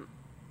right.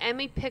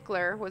 Emmy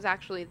Pickler was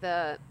actually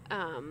the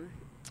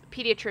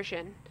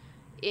pediatrician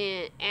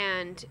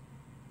and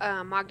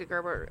Magda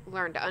Gerber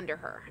learned under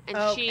her.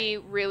 And she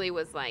really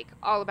was like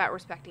all about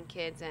respecting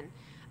kids. And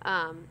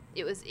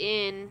it was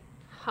in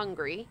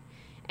Hungary,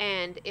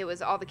 and it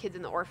was all the kids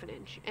in the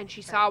orphanage. And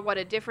she saw what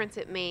a difference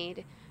it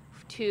made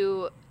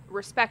to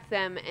respect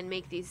them and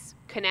make these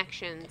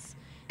connections.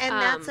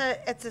 And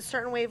it's a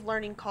certain way of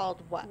learning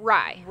called what?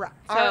 RIE. So,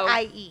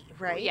 R-I-E,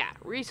 right? Yeah,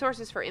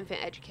 Resources for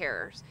Infant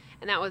Educators.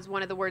 And that was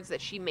one of the words that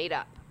she made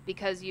up,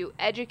 because you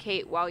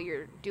educate while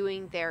you're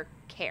doing their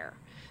care.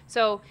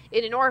 So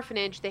in an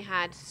orphanage, they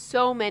had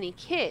so many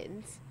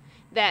kids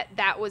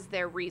that was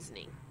their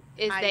reasoning.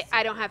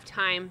 I don't have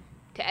time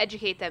to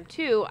educate them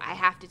too. I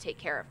have to take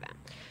care of them.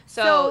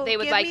 So they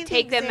would like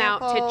take them out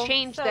to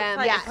change So them.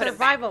 it's like and put 'em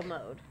survival back.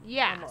 mode.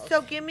 Yeah. almost.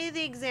 So give me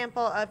the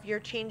example of you're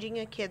changing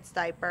a kid's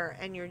diaper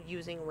and you're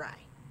using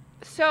RIE.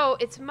 So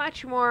it's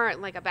much more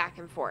like a back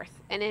and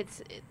forth. And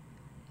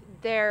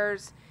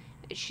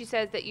she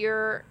says that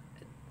you're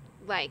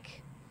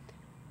like,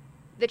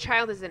 the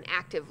child is an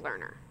active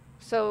learner.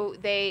 So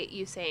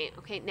you say,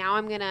 okay, now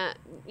I'm going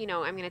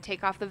to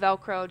take off the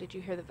Velcro. Did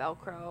you hear the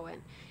Velcro?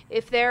 And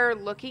if they're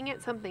looking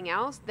at something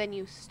else, then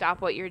you stop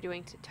what you're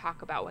doing to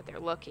talk about what they're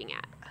looking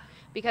at,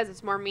 because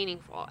it's more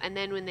meaningful. And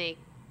then when they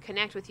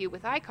connect with you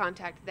with eye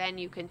contact, then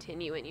you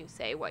continue and you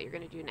say what you're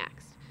going to do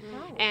next.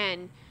 Oh.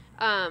 And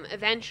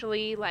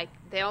eventually, like,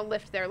 they'll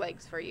lift their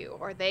legs for you,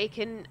 or they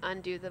can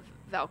undo the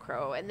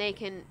Velcro,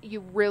 and you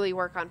really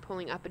work on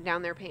pulling up and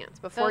down their pants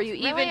before you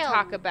even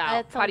talk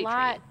about potty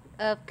training.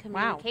 Of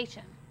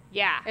communication.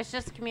 Yeah. It's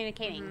just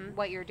communicating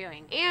what you're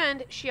doing.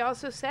 And she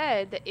also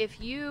said that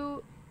if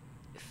you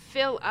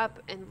fill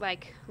up, and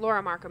like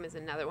Laura Markham is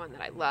another one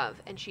that I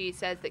love, and she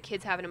says that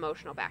kids have an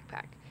emotional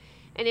backpack.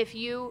 And if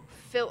you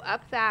fill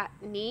up that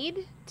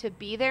need to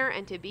be there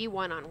and to be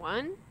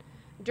one-on-one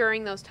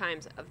during those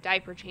times of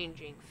diaper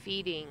changing,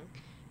 feeding,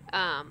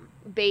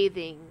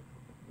 bathing,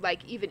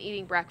 like even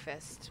eating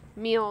breakfast,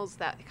 meals,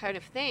 that kind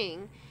of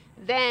thing,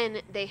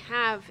 then they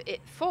have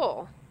it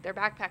full. Their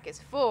backpack is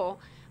full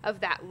of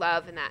that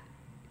love and that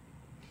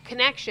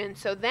connection.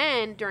 So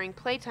then during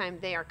playtime,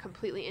 they are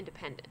completely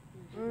independent.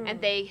 And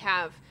they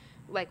have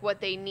like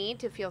what they need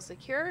to feel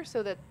secure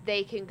so that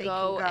they can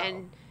go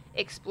and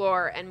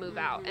explore and move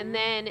out. And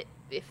then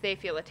if they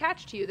feel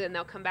attached to you, then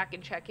they'll come back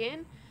and check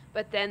in,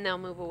 but then they'll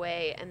move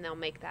away and they'll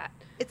make that.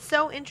 It's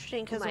so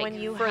interesting because Like, when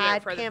you further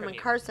had from Cam and you.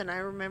 Carson, I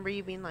remember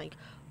you being like,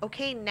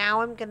 okay,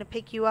 now I'm going to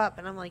pick you up.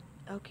 And I'm like,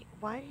 okay,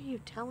 why are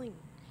you telling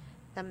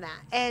them that?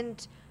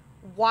 And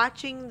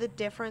watching the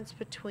difference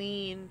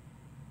between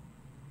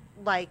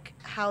like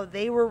how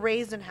they were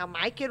raised and how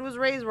my kid was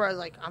raised, where I was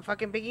like, I'm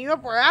fucking picking you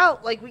up, we're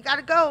out, like we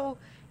gotta go,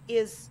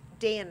 is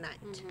day and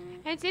night.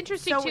 And it's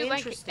interesting So too,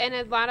 interesting. like,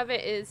 and a lot of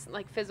it is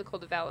like physical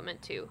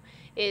development too,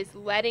 is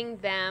letting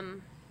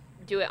them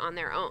do it on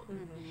their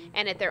own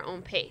and at their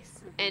own pace.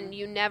 And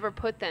you never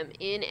put them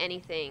in any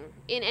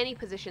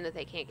position that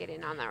they can't get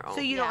in on their own.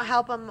 So you don't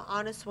help them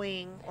on a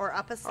swing or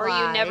up a slide,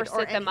 or you never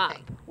sit them up,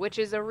 anything. which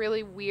is a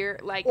really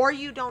weird, like, Or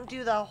you don't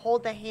do the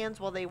hold the hands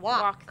while they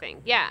walk,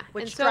 thing. Yeah.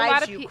 which And so a lot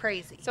drives of you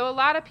crazy. So a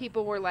lot of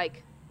people were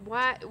like,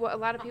 why? Well, a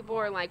lot of people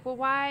were like, well,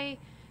 why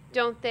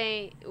don't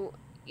they?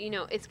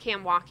 Is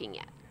Cam walking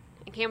yet?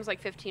 And Cam was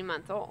like 15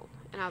 months old,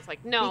 and I was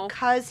like, no,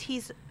 Because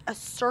he's a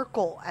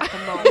circle at the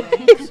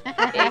moment.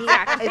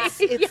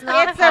 exactly. It's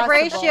not It's a possible.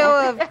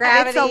 ratio of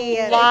gravity. It's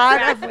a and-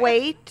 lot of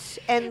weight,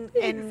 and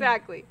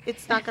Exactly.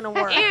 it's not going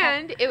to work.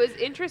 And it was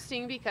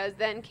interesting because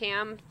then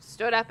Cam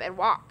stood up and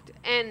walked,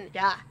 and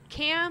yeah.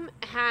 Cam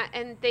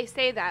and they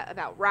say that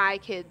about RIE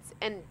kids,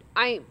 and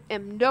I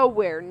am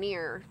nowhere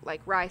near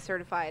like RIE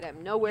certified.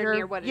 I'm nowhere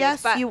near what it is.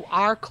 Yes, But you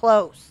are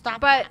close. Stop.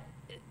 But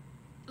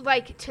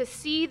like, to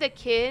see the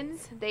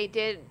kids, they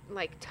did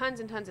like tons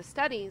and tons of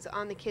studies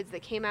on the kids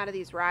that came out of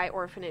these RIE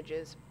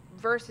orphanages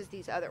versus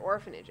these other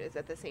orphanages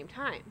at the same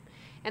time.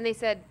 And they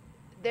said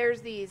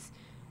there's these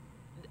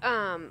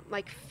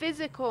like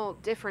physical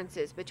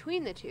differences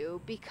between the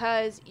two,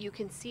 because you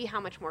can see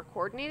how much more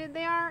coordinated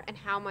they are and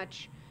how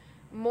much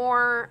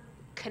more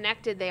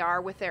connected they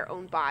are with their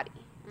own body.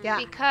 Yeah.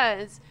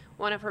 Because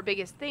one of her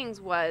biggest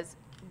things was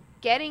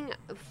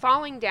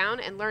falling down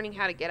and learning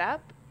how to get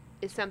up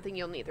is something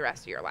you'll need the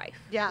rest of your life.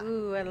 Yeah.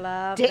 Ooh, I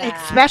love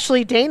that.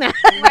 Especially Dana.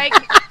 Like,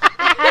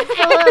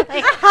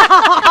 Absolutely.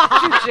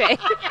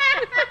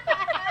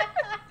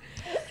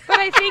 but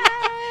I think,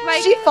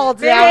 like, She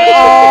falls Big. down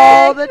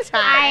all the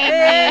time.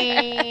 I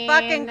mean,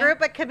 Fucking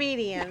group of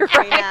comedians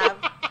we have.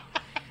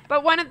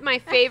 but one of my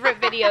favorite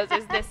videos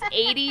is this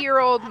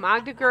 80-year-old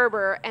Magda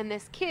Gerber, and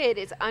this kid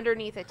is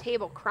underneath a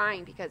table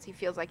crying because he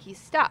feels like he's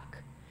stuck.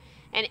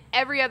 And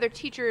every other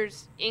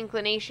teacher's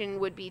inclination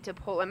would be to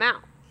pull him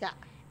out. Yeah.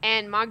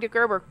 And Magda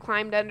Gerber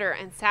climbed under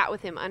and sat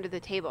with him under the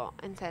table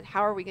and said,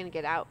 how are we going to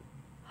get out?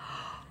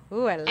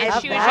 Ooh, I And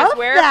love she was that. just love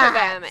there that.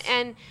 for them.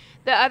 And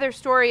the other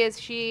story is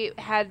she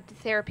had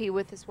therapy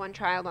with this one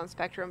child on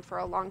spectrum for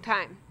a long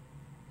time.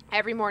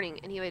 Every morning,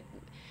 and he would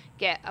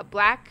get a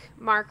black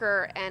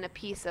marker and a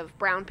piece of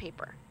brown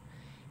paper,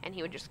 and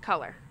he would just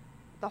color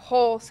the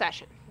whole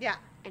session. Yeah.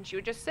 And she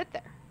would just sit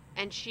there.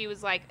 And she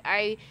was like,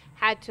 I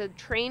had to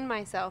train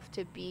myself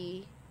to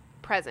be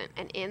present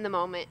and in the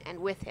moment and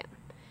with him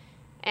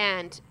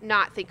and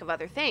not think of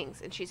other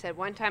things. And she said,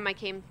 one time I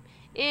came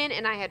in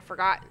and I had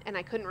forgotten, and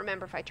I couldn't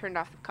remember if I turned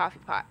off the coffee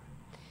pot.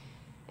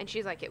 And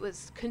she's like, it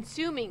was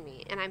consuming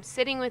me. And I'm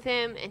sitting with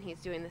him, and he's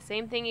doing the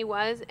same thing he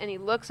was, and he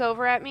looks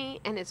over at me,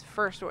 and his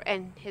first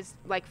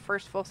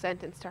full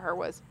sentence to her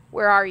was,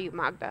 "Where are you,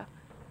 Magda?"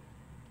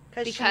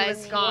 Because she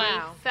was gone.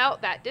 he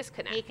felt that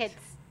disconnect. He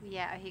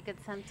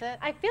could sense it.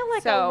 I feel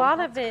like So- a lot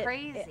of That's it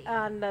crazy.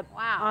 on the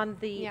Wow.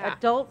 Yeah.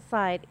 adult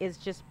side is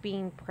just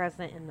being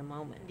present in the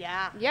moment.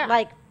 Yeah. Yeah.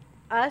 Like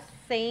us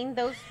saying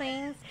those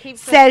things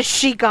keeps us Says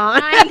she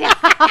gone. I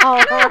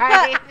know,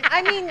 right?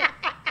 I mean,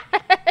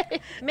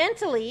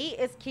 mentally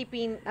is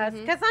keeping us,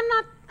 because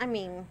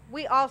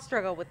we all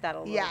struggle with that a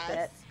little Yes.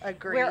 bit.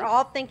 Agreed. We're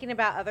all thinking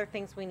about other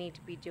things we need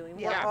to be doing.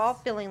 Yes. We're all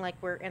feeling like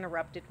we're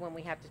interrupted when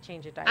we have to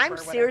change a diaper. I'm or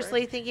whatever.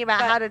 seriously thinking about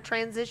But- how to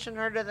transition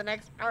her to the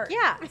next part.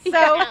 Yeah.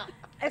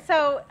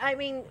 So I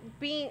mean,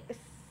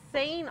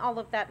 saying all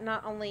of that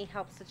not only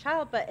helps the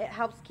child, but it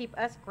helps keep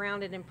us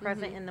grounded and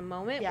present in the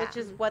moment, Yeah. which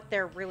is what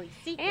they're really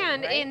seeking.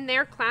 And right? in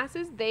their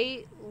classes,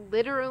 they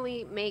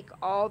literally make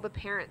all the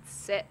parents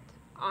sit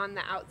on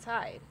the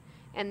outside.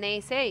 And they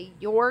say,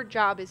 your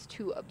job is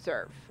to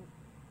observe.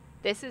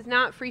 This is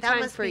not free That time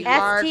must for be you.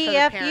 hard for the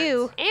STFU.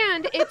 parents.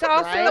 And it's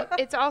also Right?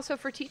 it's also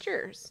for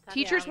teachers.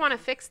 Teachers want to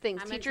fix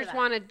things. I'm into Teachers that.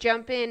 want to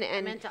jump in I'm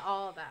and into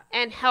all of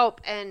that.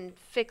 help and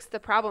fix the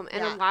problem.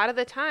 And Yeah. a lot of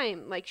the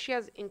time, like, she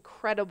has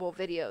incredible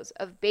videos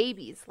of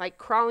babies like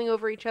crawling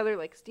over each other,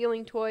 like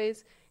stealing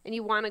toys, and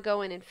you want to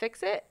go in and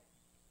fix it,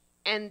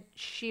 and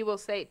she will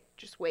say,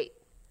 just wait.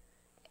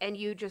 And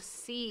you just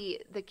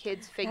see the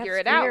kids figure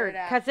it out.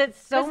 because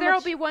it's so Because there will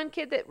much. be one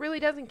kid that really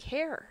doesn't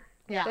care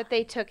Yeah. that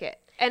they took it,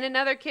 and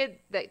another kid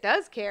that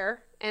does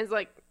care and is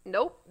like,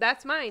 nope,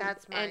 that's mine.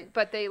 That's mine.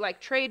 But they like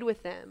trade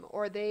with them,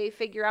 or they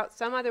figure out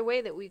some other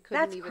way that we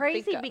couldn't That's even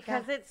crazy think of.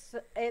 because it's.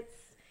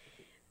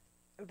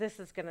 This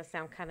is going to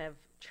sound kind of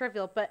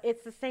trivial, but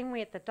it's the same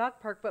way at the dog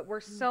park. But we're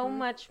so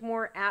much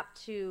more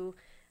apt to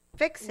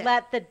Fix it.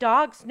 let the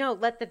dogs know.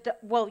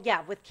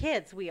 With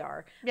kids we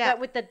are. Yeah. But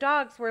with the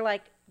dogs, we're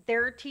like,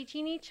 they're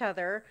teaching each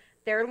other.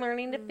 They're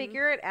learning to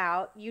figure it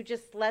out. You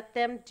just let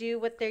them do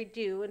what they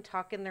do and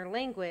talk in their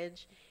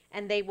language,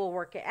 and they will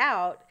work it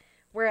out.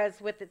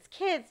 Whereas with its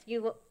kids,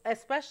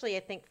 especially I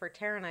think for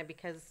Tara and I,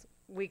 because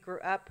we grew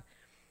up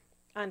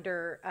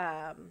under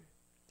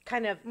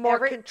kind of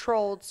more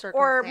controlled or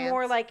circumstance.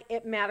 more like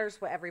it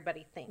matters what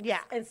everybody thinks. Yeah.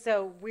 And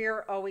so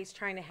we're always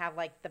trying to have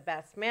like the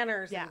best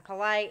manners Yeah. and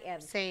polite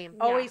and Same.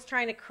 always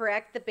trying to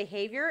correct the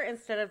behavior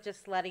instead of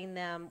just letting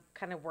them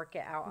kind of work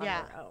it out on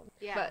Yeah. their own.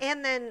 Yeah. But-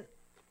 And then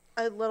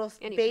a little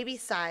Anyway. baby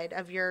side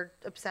of your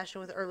obsession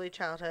with early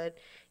childhood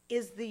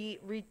is the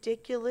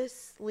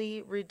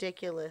ridiculously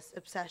ridiculous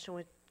obsession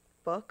with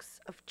books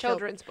of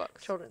Children's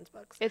books. Children's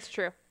books. It's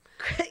true.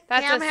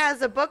 That's Cam a-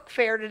 has a book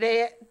fair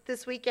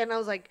this weekend. I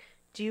was like,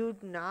 do you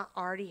not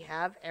already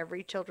have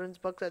every children's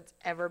book that's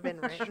ever been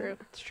written? True.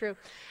 It's true.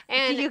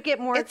 And Do you get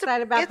more it's a-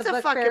 excited about it's the a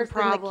book fucking fairs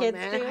problem, than the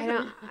kids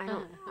man.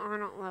 do? I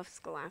don't love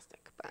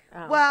Scholastic, but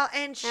Oh. Well,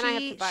 and And I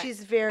have to buy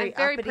she's it. very I'm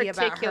very uppity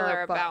particular about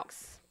her about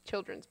books.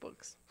 children's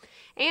books.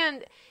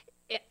 And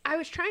I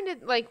was trying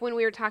to, like, when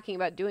we were talking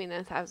about doing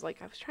this, I was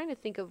trying to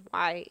think of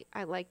why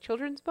I like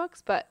children's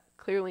books, but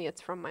clearly it's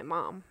from my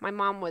mom. My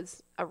mom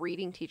was a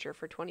reading teacher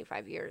for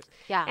 25 years.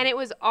 Yeah. And it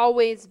was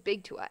always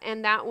big to us.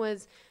 And that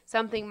was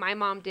something my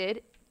mom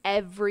did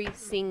every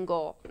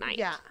single night.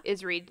 Yeah.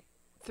 Is read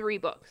 3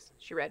 books.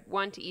 She read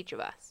 1 to each of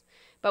us.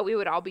 But we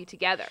would all be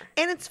together.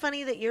 And it's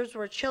funny that yours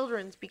were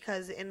children's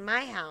because in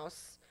my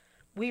house,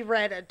 we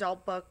read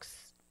adult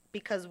books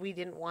because we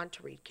didn't want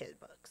to read kid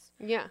books.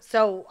 Yeah.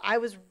 So I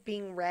was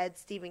being read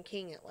Stephen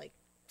King at like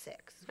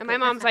 6. And my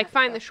mom's like,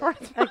 find the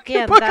shortest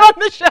Again, book that- on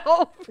the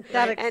shelf.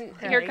 that And ex-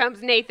 here right.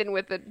 comes Nathan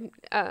with the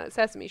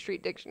Sesame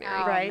Street dictionary.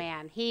 Oh Right.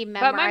 man, he But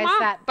memorized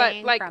that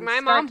thing from my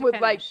start mom to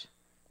would like finish.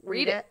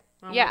 read it.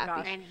 Oh my Yeah.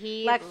 gosh. And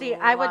he Lexi,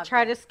 I would loved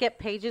try it. to skip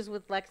pages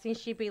with Lexi, and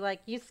she'd be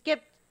like, "You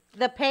skipped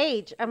the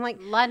page." I'm like,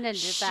 London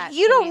did that.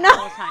 you to don't me know.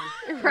 all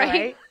the time.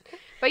 Right.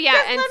 But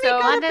yeah, and let me so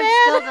go to London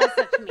bed. still does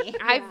that to me.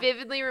 I Yeah.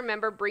 vividly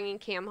remember bringing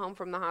Cam home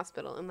from the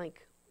hospital and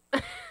like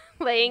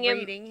laying him,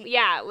 Reading.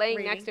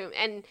 laying next to him,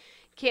 and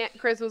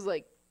Chris was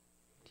like,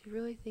 "Do you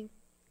really think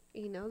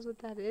he knows what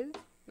that is?"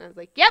 And I was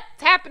like, "Yep,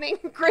 it's happening."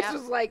 Chris Yep.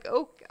 was like,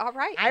 "Oh, all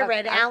right." I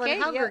read Alan okay,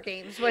 Hunger yeah."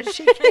 Games when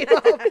she came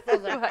home. I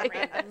was like,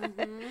 Right.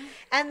 Mhm.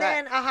 And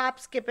then a hop,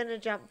 skip, and a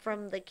jump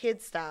from the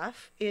kid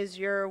stuff is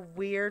your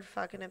weird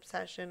fucking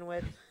obsession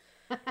with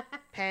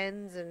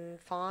pens and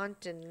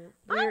font and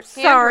weird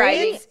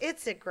sorry.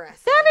 It's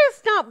aggressive. "That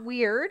is not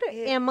weird,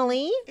 It-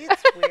 Emily.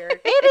 It's weird.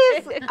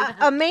 It is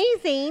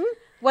amazing."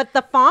 With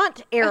the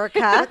font,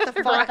 Erica. With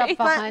the font. Right.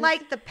 But Font.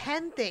 like the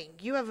pen thing,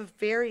 you have a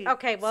very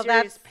Okay, well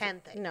serious that's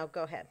pen thing. No,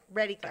 go ahead.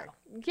 Ready, go.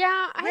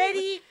 Yeah.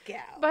 Ready, go.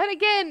 But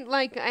again,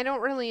 like, I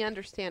don't really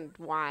understand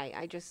why.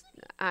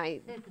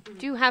 I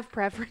do have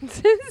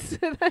preferences.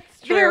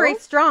 That's true. Very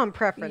strong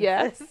preferences.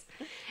 Yes.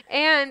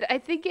 And I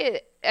think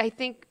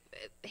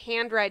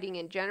handwriting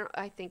in general,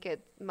 I think it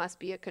must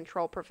be a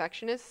control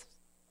perfectionist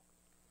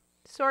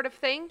sort of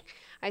thing.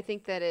 I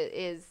think that it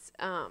is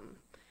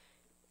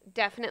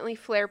definitely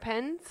flare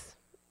pens,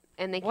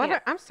 and they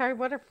can't. I'm sorry,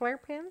 what are flare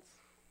pens?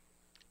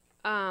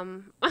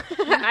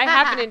 I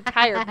have an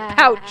entire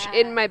pouch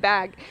in my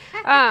bag.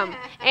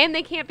 And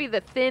they can't be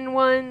the thin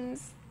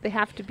ones. They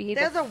have to be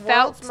They're the the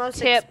felt world's most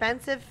tip.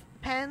 expensive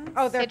pens.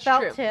 Oh, they're It's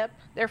felt true. tip.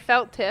 They're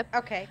felt tip.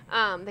 Okay.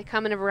 They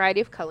come in a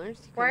variety of colors.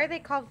 You Why can- are they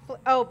called?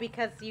 Oh,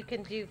 because you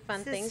can do fun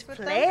This is things with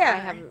Flair. them. I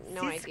have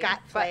no She's idea. got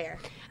But- flair.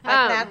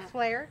 Like that's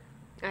flare.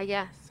 I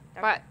guess.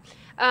 Okay. But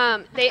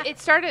it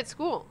started at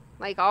school.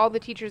 Like all the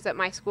teachers at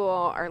my school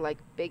are like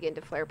big into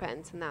flare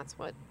pens, and that's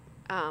what.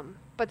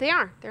 But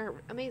they're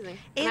amazing,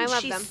 and I And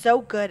love she's them.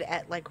 so good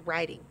at like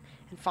writing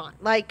and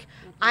font. Like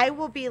I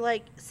will be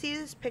like, see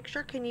this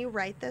picture? Can you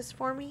write this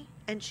for me?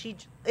 And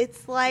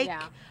it's like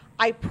Yeah.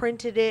 I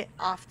printed it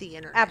off the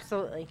internet.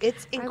 Absolutely.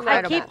 It's I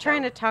incredible. I keep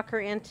trying to talk her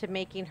into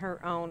making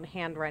her own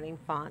handwriting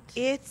font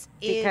It's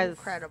because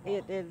incredible.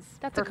 it is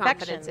That's perfection. a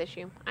confidence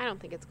issue. I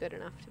don't think it's good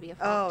enough to be a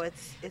font. Oh,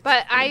 it's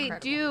But I incredible.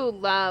 do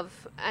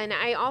love, and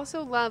I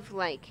also love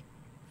like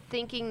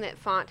thinking that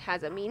font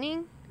has a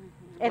meaning.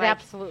 It Like-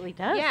 absolutely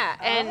does. Yeah,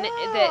 and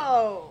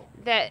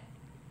that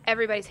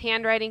everybody's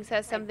handwriting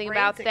says something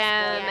about brains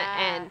them, explode.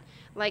 Yeah. and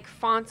like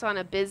fonts on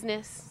a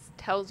business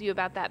tells you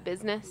about that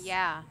business.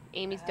 Yeah.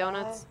 Amy's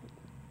Donuts.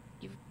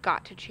 You've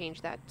got to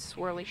change that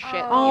swirly shit.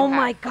 that Oh you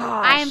my have.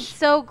 gosh. I am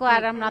so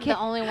glad I'm not the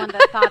only one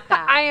that thought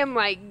that. I am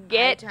like,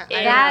 get I it don't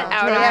That know.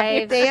 out They of have-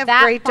 drives- they have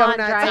that great font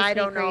donuts. drives I me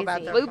don't know about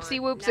crazy. their Loopsy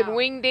whoops No. and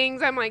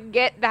wingdings. I'm like,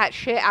 get that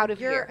shit out of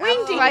here.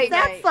 Wingdings, Like,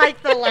 that's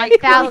like the like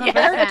 1,000%.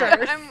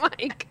 characters. I'm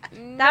like,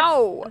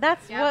 no.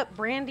 That's Yep. what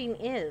branding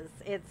is.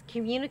 It's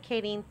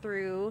communicating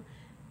through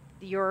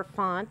your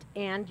font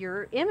and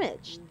your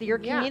image. You're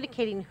Yeah.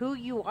 communicating who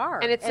you are.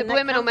 And it's that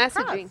subliminal comes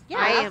across. messaging. Yeah,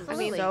 I am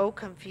absolutely. so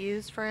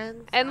confused,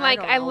 friends. And like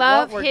don't I know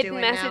love what we're hidden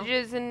doing now.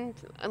 messages and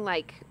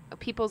like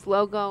people's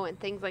logo and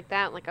things like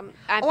that. Like I'm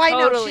Oh, I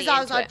know. totally She's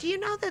always into like, it. do you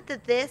know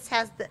that this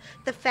has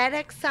the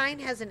FedEx sign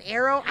has an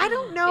arrow? I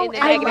don't know. In the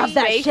I negative love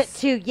that space. shit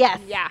too. Yes.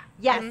 Yeah.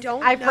 Yes. I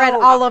don't I've read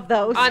know. all of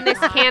those. On this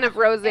can of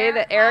rosé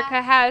that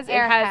Erica has, it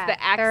has Erica,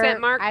 the accent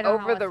mark I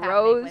don't know over the what's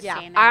happening rose. with Yeah.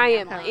 Dana I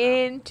and am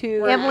Emily.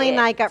 into Emily it. and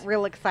I got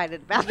real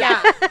excited about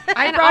Yeah, that.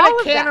 I And brought all a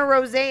of can that. of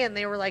rosé and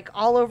they were like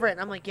all over it. And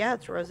I'm like, yeah,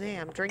 it's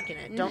rosé. I'm drinking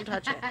it. Don't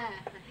touch it.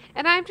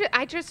 And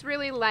I just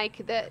really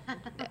like that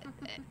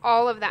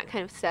all of that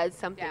kind of says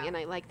something, Yeah. and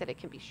I like that it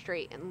can be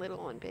straight and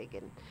little and big,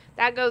 and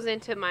that goes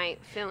into my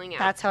filling out.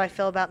 That's how I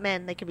feel about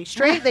men. They can be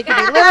straight, they can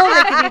be little,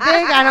 they can be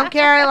big. I don't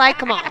care. I like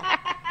them all.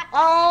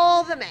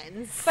 All the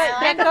men's. But I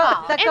like that, them go-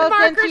 all. that and goes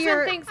markers into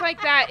your and things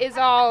like that is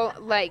all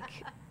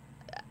like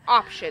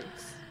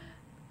options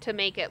to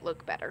make it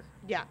look better.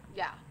 Yeah.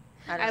 Yeah.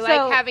 I, I don't know. like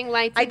So, having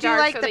lights I and do dark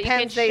like so the that you can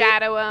pens they-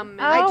 shadow them.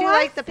 I do Oh, I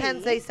like the pens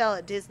see. they sell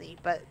at Disney,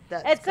 but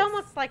that's it's 'cause-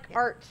 almost like yeah.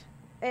 art.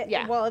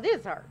 Yeah. Well, it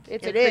is art.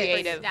 It's It a is.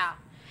 creative. Yeah.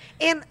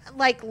 And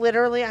like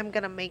literally, I'm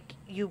gonna make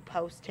you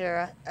post,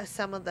 Tara,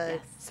 some of the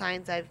Yes.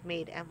 signs I've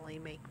made Emily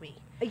make me.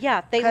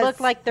 Yeah, they 'Cause look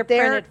like they're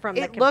printed from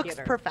the It computer. looks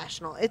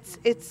professional. It's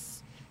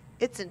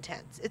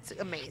intense. It's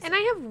amazing. And I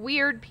have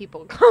weird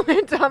people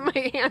comment on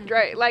my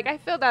handwriting. Like I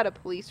filled out a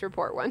police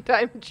report one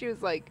time, and she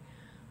was like,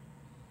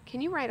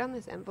 "Can you write on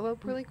this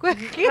envelope really quick?"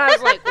 And I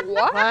was like,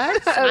 "What?" What? I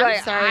was I'm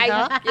like, sorry,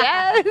 huh?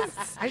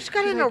 Yes. I just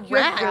got in She's a like, "You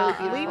have wreck. really Oh.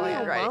 beautiful Leave me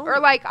handwriting." alone. Or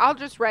like I'll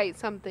just write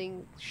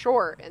something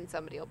short, and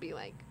somebody will be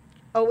like,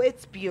 Oh,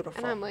 it's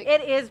beautiful. and I'm like,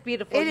 It is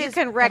beautiful. It you is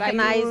can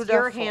recognize your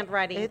beautiful.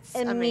 handwriting It's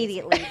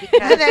immediately amazing.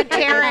 because and then it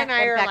Tara is and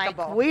I are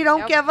impeccable. like, we don't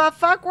Yep. give a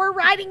fuck. We're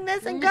writing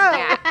this and go.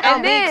 Yeah. Oh,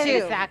 And me then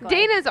too. Exactly.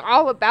 Dana's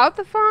all about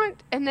the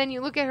font, and then you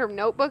look at her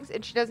notebooks,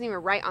 and she doesn't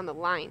even write on the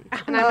line.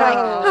 And I'm like,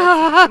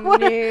 Oh. what,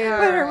 No.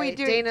 what are we Alright,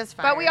 doing? Dana's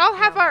But we fired. all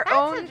have our That's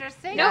own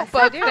interesting. Yes,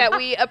 notebook I do. that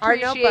we Our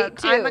appreciate notebook.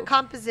 too. I'm a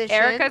composition.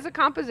 Erica's a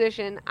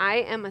composition. I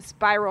am a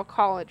spiral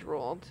college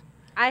ruled.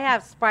 I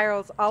have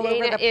spirals all Dana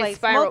over the is place.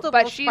 spiral, Multiple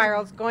but she's-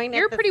 spirals going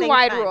You're at the pretty same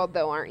wide time. ruled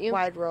though, aren't you?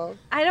 Wide world.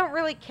 I don't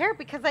really care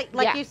because, like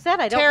Yeah. you said,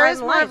 I don't Tara's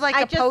write more of lines. like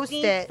I a just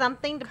need Post-it,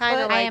 something to Kind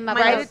put. of I like am a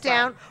write it post-it.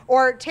 down.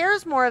 Or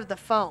Tara's more of the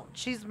phone.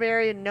 She's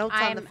very notes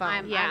on the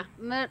phone. Yeah.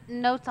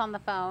 Notes on the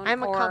phone.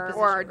 I'm a or, composition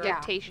Or girl.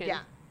 dictation. Yeah.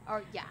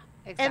 Or yeah.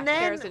 Exactly. And then,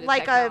 Tara's into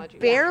like a technology.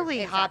 Yeah,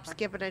 barely hop,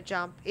 exactly. skip, and a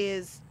jump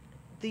is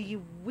the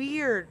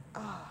weird.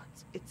 Oh,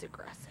 it's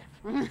aggressive.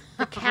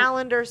 The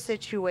calendar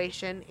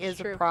situation is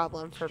True. a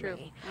problem for True.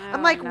 me. Oh,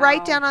 I'm like, write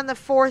no. down on the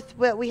 4th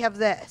that we have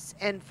this,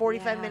 and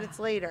 45 Yeah. minutes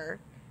later,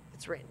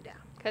 it's written down.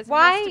 Because it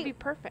Why- has to be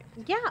perfect.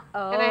 Yeah.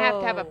 Oh. And I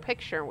have to have a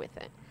picture with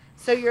it.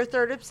 So your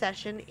third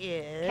obsession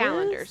is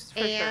Calendars, for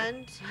sure.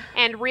 and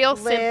And real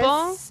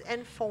simple. lists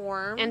and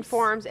forms And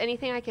forms,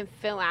 anything I can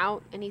fill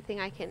out, anything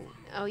I can,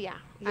 oh yeah,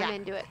 Yeah. I'm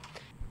into it.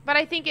 But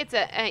I think it's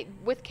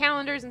with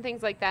calendars and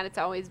things like that, it's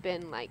always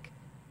been like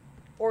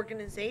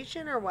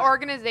Organization or what?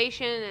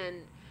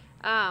 organization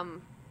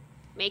and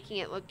making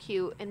it look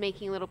cute and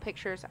making little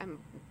pictures.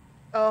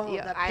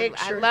 The I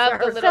pictures. love are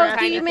the little So do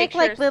tiny you make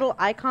like pictures. little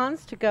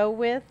icons to go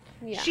with?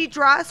 Yeah. She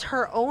draws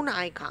her own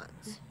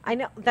icons. I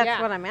know that's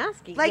Yeah. what I'm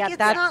asking. Like yeah, it's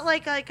that's, not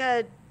like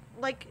a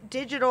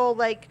digital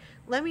like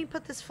let me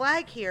put this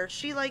flag here.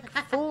 She like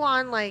full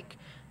on like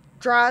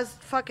draws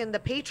fucking the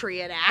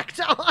Patriot Act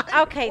on.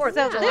 Okay, 4th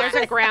so of this July.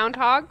 There's a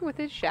groundhog with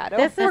his shadow.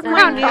 This for is my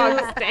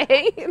Groundhog's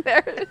Day.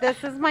 There.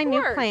 this is my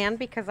new course. plan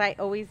because I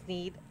always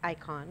need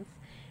icons.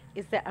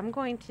 Is that I'm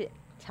going to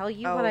tell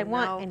you what Oh, I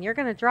want, no. and you're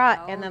going to draw it,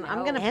 Oh, and then I'm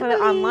no. going to put it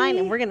online, Emily.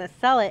 and we're going to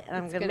sell it, and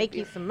I'm It's going to gonna make be-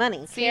 you some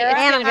money. See, and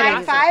I'm going to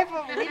use it.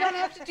 High-five. We don't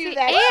have to do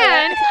that.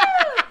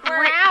 And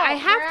We're I out.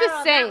 have We're to out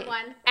on say, that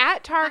one.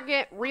 at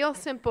Target, Real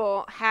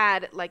Simple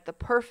had like the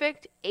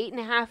perfect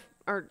 8.5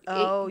 or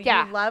Oh, eight,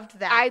 yeah. you loved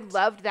that. I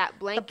loved that the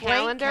blank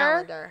blank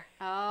calendar.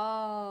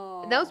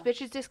 Oh. And those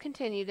bitches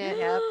discontinued it.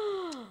 Yep.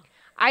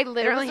 I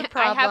literally, a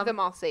I have problem. them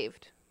all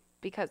saved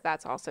because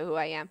that's also who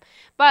I am.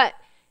 But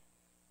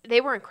they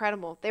were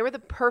incredible. They were the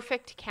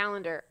perfect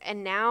calendar,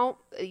 and now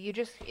it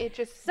just it's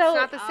So,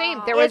 not the same.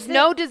 oh. There was Is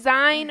no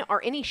design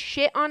or any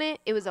shit on it.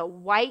 It was a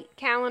white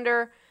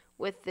calendar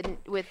with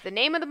the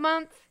name of the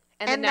month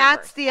and the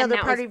that's numbers, the and other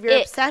that part was of your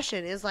it.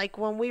 obsession is like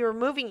when we were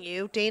moving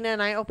you, Dana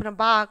and I open a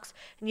box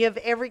and you have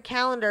every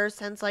calendar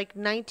since like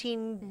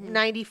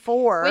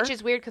 1994. Which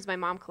is weird because my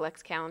mom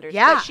collects calendars.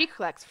 Yeah. But she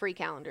collects free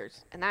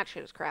calendars, and that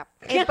shit is crap.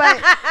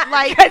 but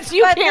like Because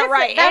you But can't listen,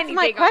 write that's anything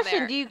my on question.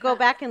 there. Do you go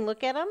back and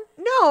look at them?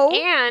 no,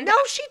 And- no,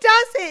 she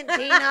doesn't,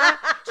 Dana.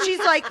 She's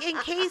like, in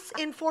case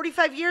in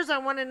 45 years I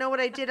want to know what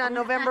I did on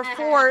November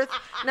 4th,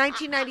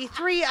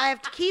 1993, I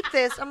have to keep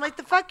this. I'm like,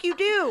 the fuck you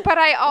do? But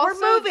I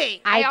also we're moving.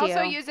 I I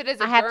also do. use it as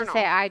a I have journal. to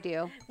say I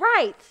do.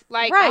 Right.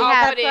 Like, right. I'll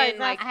that's put what I in, was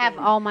like, I have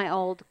asking. all my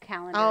old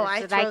calendars Oh,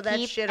 I that throw I that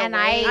keep, shit and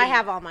away. I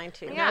have all mine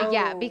too. Yeah.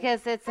 Yeah,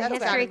 because it's a That's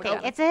history gotta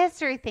thing. go. It's a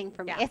history thing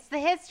for me. Yeah. It's the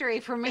history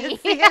for me.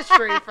 It's the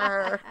history for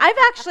her. I've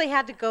actually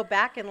had to go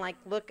back and like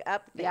look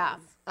up things. Yeah.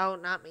 Oh,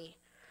 not me.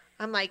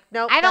 I'm like,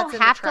 nope. I don't that's in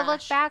the have to look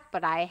trash. back,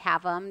 but I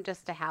have them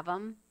just to have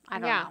them. I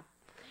don't Yeah. know.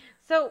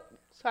 So,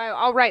 So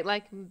I'll write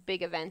like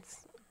big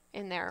events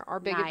in there or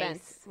big Nice.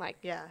 events. Like,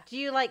 Yeah. do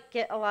you like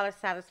get a lot of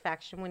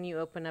satisfaction when you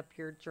open up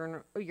your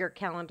journal, your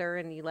calendar,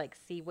 and you like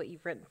see what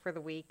you've written for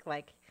the week?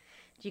 Like,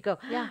 do you go,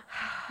 Yeah.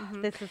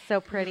 this is so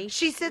pretty?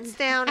 She sits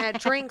down at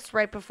drinks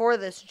right before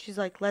this, and she's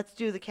like, "Let's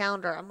do the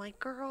calendar." I'm like,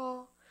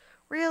 "Girl,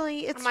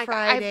 really? It's I'm like,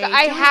 Friday.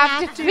 I Do we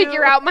have to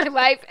figure out my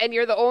life, and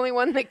you're the only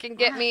one that can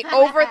get me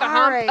over the All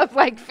hump right. of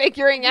like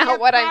figuring We out have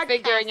what I'm podcast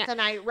figuring out.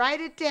 tonight.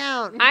 Write it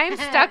down. I'm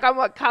stuck on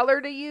what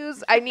color to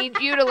use. I need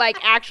you to like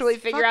actually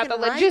figure out the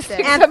fucking write logistics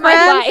this. And of my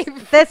friends,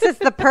 life. this is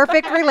the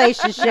perfect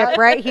relationship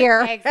right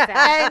here.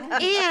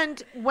 Exactly.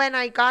 and when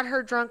I got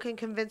her drunk and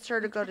convinced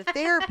her to go to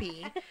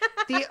therapy,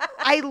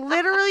 I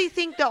literally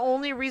think the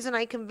only reason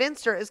I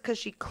convinced her is because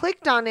she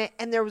clicked on it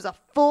and there was a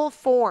full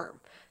form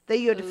that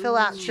you had to fill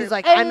out. She's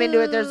like, "I'm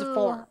into it. There's a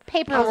form." I was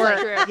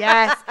Paperwork. like,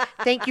 "Yes,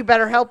 thank you,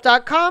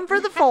 BetterHelp.com for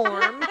the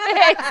form."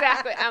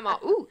 Exactly. I'm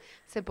all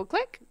simple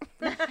click.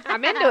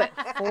 I'm into it.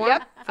 Form,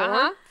 Yep.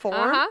 form,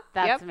 form.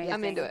 That's Yep. amazing.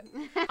 I'm into it.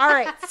 All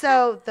right,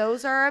 so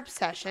those are our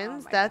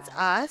obsessions. Oh my That's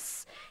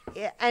us,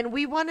 and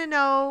we want to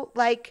know,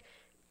 like,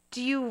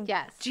 do you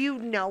Yes. do you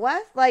know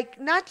us? Like,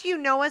 not do you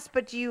know us,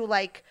 but do you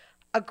like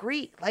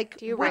agree? Like,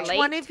 Do you which relate?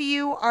 one of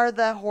you are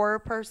the horror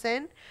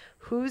person?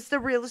 Who's the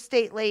real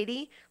estate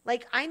lady?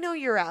 Like, I know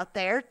you're out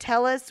there.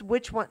 Tell us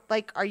which one.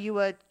 Like, are you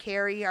a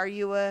Carrie? Are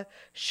you a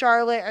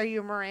Charlotte? Are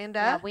you a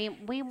Miranda? Yeah,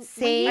 we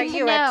Same. Are need to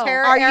you a know.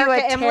 Tara? Are you a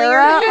Erica, Emily, or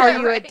Tara? Dana? Are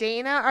you a Right.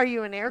 Dana? Are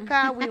you an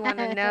Erica? We want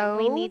to know.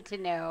 We need to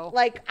know.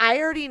 Like, I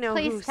already know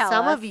Please who tell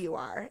some us. of you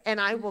are,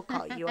 and I will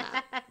call you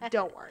out.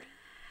 Don't worry.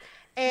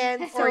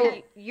 And Or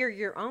so, you're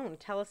your own.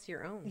 Tell us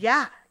your own.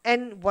 yeah.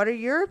 And what are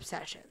your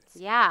obsessions?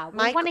 Yeah, we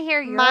Mike- want to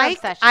hear your Mike,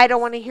 obsessions. I don't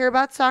want to hear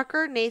about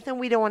soccer. Nathan,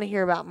 we don't want to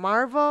hear about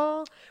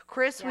Marvel.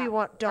 Chris, we Yeah,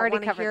 don't already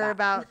want to covered hear that.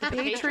 about the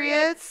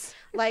Patriots.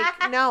 Like,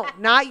 no,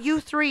 not you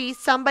three,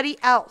 somebody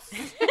else.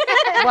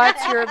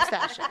 What's your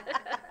obsession?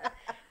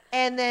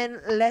 And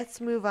then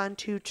let's move on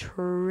to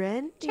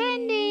trending.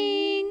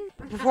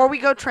 Before we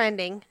go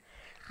trending,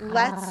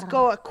 let's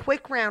go a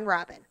quick round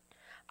robin.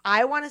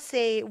 I want to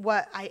say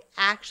what I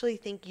actually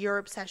think your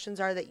obsessions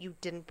are that you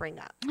didn't bring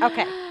up.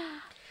 Okay.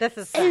 This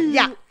is fun.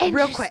 Yeah,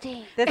 real quick.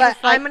 Interesting. This But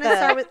is like I'm gonna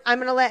start with. I'm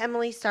gonna let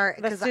Emily start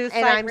the because suicide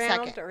and I'm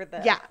round second. or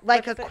the Yeah,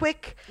 like a what's the-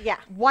 quick Yeah.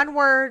 one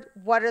word.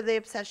 What are the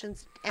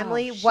obsessions,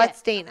 Emily? shit.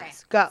 What's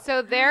Dana's? Go.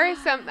 So there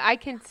is some I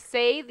can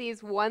say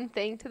these one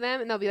thing to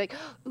them, and they'll be like,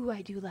 "Ooh,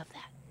 I do love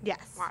that."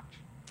 Yes. Watch.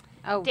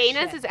 Oh,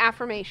 Dana's shit. is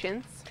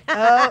affirmations.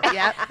 Oh,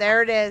 yep.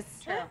 There it is.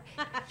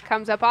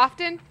 Comes up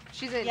often.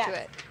 She's into Yes.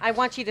 it. I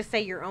want you to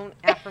say your own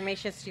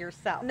affirmations to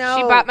yourself. No.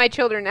 She bought my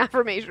children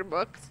affirmation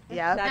books.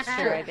 Yep. That's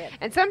true. I did.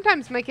 And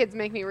sometimes my kids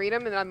make me read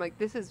them, and I'm like,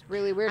 "This is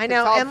really weird." I 'cause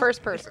know, It's all and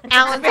first person.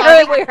 Alan's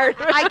Very like, weird.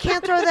 I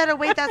can't throw that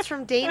away. That's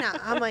from Dana.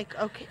 I'm like,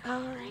 okay.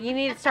 All right. You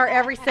need to start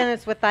every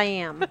sentence with I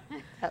am.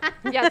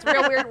 Yeah, it's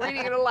real weird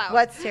reading it aloud.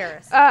 What's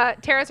Tara's?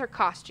 Tara's are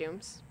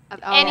costumes of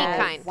any Yes,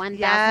 kind.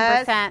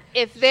 1,000%.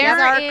 If She's there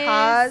our is,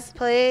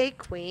 cosplay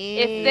queen.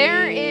 if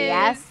there is,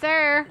 Yes,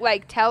 sir.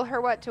 like tell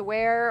her what to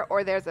wear,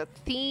 or there's a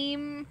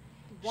theme,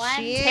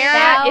 She is-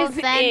 Tara is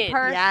in.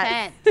 1,000%.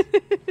 Yes.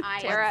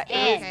 I Tara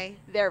am in. Okay.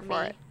 there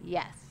for Me. it.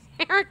 Yes.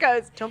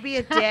 Erica's. Don't be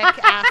a dick,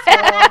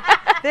 asshole.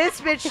 This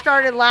bitch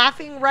started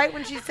laughing right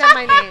when she said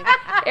my name.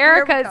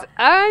 Erica's go.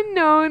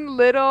 unknown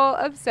little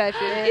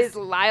obsession is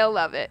Lyle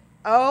Lovett.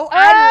 Oh,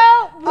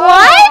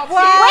 What?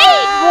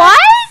 Wait,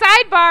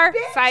 Sidebar,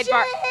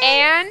 sidebar,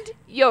 and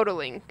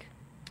yodeling.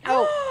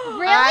 Oh,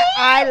 Really?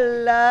 I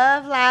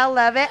love Lyle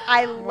Lovett.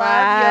 I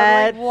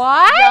love yodeling.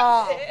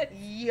 What?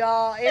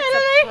 Y'all,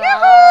 it's a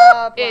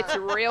problem. It's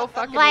real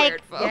fucking Like,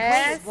 weird, folks.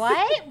 Yes. wait,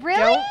 what?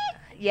 Really? Don't,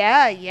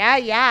 yeah.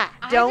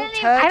 I Don't didn't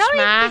even- I touch don't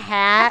my even-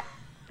 hat.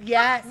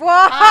 Yes. Whoa.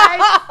 I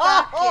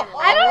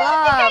don't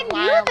love think I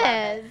Lyle knew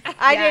Lovett. this.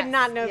 I Yes, did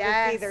not know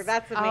yes. this either.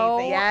 That's amazing. Oh,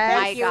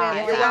 Yes. my God.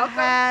 If You're I welcome.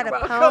 had You're a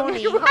welcome. pony,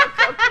 You're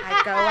welcome.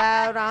 I'd go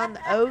out on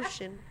the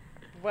ocean.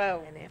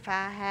 Whoa. And if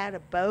I had a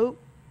boat,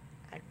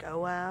 I'd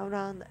go out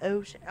on the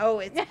ocean. Oh,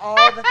 it's all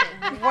the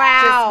things.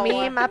 Wow. Just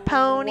me and my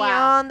pony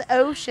Wow. on the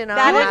ocean. That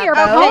on is You my and your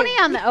boat. pony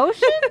on the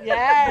ocean?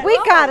 Yes. We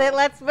got it.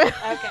 Let's move.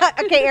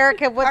 Okay,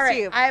 Erica, what's All right,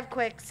 you? I have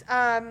quicks.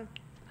 I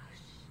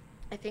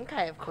think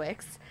I have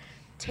quicks.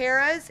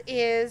 Tara's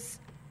is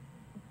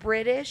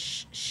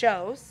British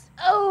shows.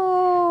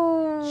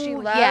 Oh. She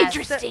loves yes.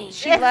 Interesting.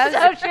 She It's loves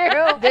so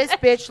true. This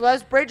bitch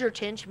loves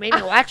Bridgerton. She made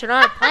me watch it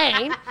on a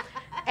plane.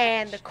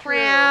 And The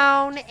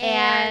Crown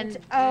and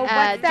what's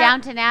that?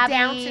 Downton Abbey.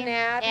 Downton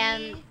Abbey.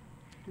 And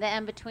The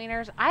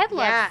In-Betweeners. I love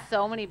Yeah.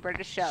 so many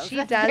British shows. She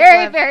That's does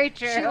very, love- very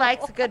true. She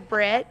likes a good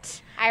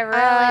Brit. I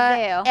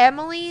really do.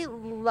 Emily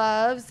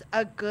loves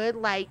a good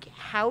like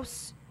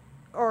house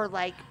or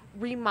like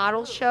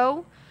remodel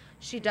show.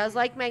 She does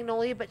like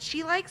Magnolia, but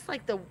she likes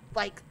like the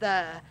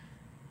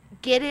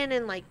get in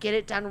and like get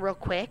it done real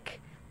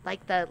quick.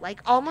 Like the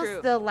almost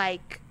True. the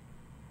like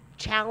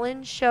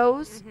challenge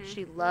shows. Mhm.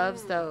 She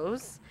loves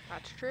those.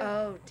 That's true.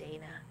 Oh,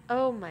 Dana.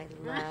 Oh, my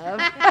love.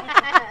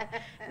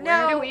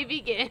 Where do we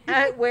begin?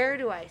 Where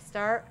do I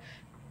start?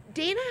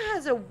 Dana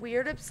has a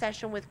weird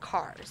obsession with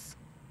cars.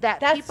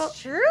 That's people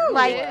true.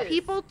 like Yes.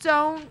 people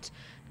don't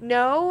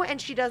know, and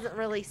she doesn't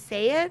really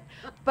say it,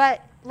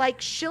 but like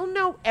she'll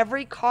know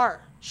every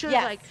car. She'll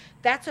Yes. like,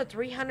 that's a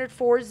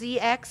 304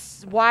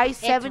 ZX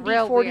Y70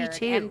 real weird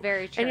 42. and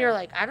very true. And you're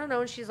like, I don't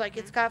know. And she's like,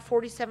 it's got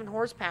 47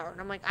 horsepower. And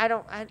I'm like, I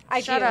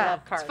I shut do up.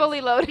 love cars. It's fully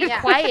loaded.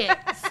 Yeah. Quiet.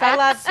 Stop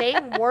love-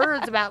 saying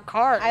words about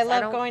cars. I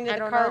love don't- going to I the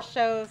don't car know.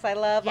 shows. I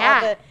love Yeah,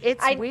 all the.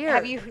 it's weird.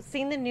 Have you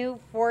seen the new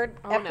Ford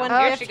Oh, no. F-150?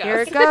 Here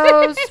Oh, she here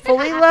goes. it goes.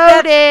 Fully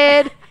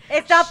loaded.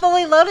 It's not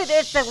fully loaded.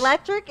 It's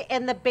electric,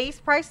 and the base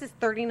price is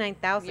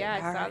 $39,000. Yeah,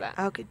 I saw that.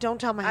 Okay,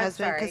 don't tell my I'm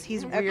husband because sorry.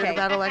 he's weird Okay.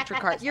 about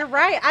electric cars. You're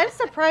right. I'm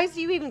surprised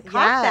you even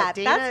caught that.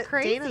 That's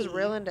crazy. Dana's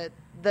real into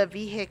the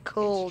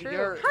vehicle. It's true.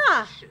 Yours.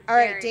 Huh. All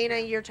right, Very Dana,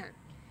 true. your turn.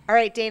 All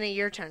right, Dana,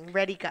 your turn.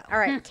 Ready, go. All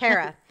right,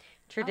 Tara.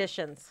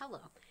 Traditions. Hello.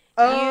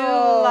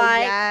 You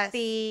like yes.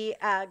 the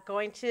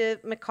going to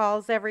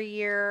McCall's every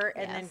year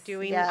and then Yes.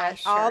 doing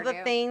Yes. all Sure the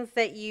do. things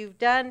that you've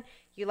done.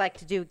 You like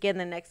to do again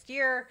the next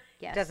year.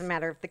 Yes. Doesn't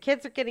matter if the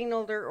kids are getting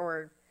older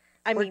or.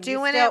 I We're mean,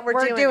 doing still, it. We're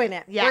doing doing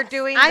it. it. Yes. We're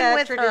doing I'm the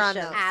with her on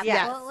traditions. those.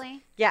 Yes.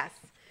 Absolutely. Yes.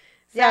 So,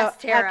 Yes,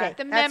 Tara. okay.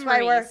 The That's why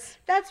memories.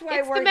 That's why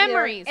It's we're the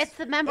memories. It's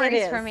the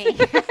memories is. for me.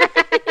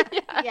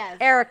 Yes.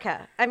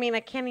 Erica, I mean, I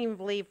can't even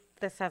believe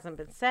this hasn't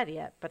been said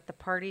yet, but the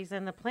parties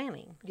and the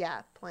planning. Here.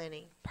 Yeah,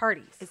 planning.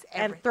 Parties. Is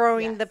And everything.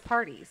 throwing Yes. the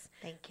parties.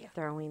 Thank you.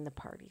 Throwing the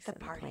parties The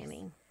and parties. the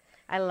planning.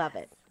 I love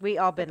it. We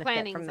all The benefit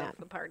plannings from that. of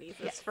the parties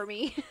is for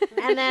me.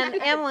 And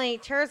then Emily,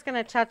 Tara's going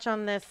to touch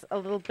on this a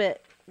little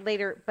bit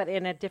later, but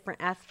in a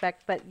different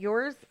aspect. But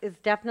yours is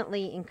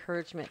definitely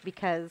encouragement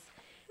because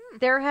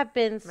there have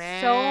been so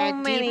Man,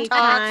 deep many talks.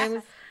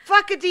 times.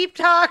 Fuck a deep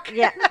talk.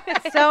 Yeah,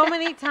 so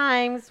many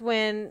times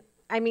when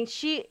I mean,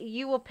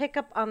 you will pick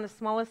up on the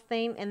smallest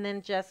thing and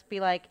then just be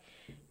like,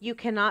 you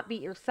cannot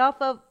beat yourself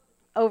up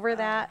over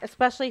that,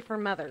 especially for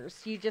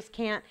mothers. You just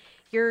can't.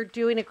 You're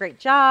doing a great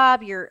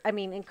job.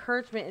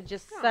 Encouragement is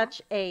just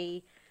such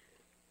a.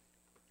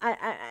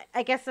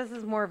 I guess this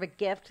is more of a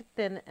gift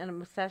than an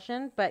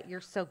obsession, but you're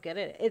so good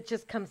at it. It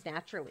just comes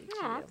naturally to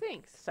Aw, you.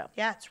 thanks. So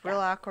Yeah, it's real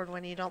awkward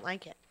when you don't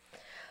like it.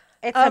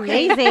 it's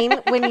Okay. amazing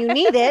when you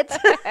need it.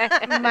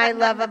 My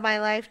love of my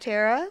life,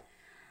 Tara.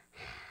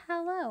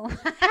 Hello.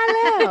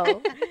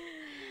 Hello.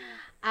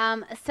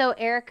 So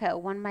Erica,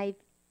 one of my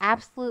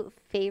absolute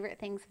favorite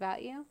things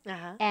about you,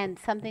 Uh-huh. and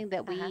something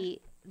that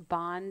we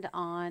bond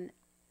on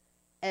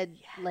a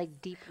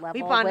deep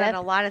level We bond with, on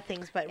a lot of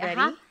things, but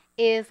ready?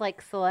 is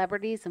like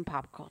celebrities and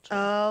pop culture.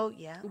 Oh,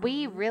 yeah.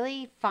 We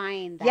really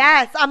find that.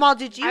 Yes, I'm all,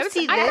 did you I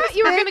see this? thought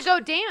you were going bitch? to go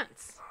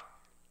dance.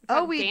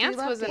 Oh, we dance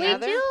do love was dance. we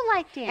another. do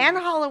like dance. And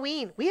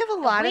Halloween. We have a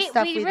lot of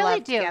stuff we really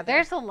love do. together.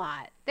 There's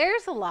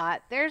a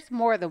lot. There's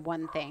more than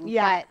one thing.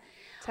 Yeah. But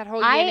It's that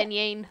whole I- yin and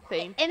yang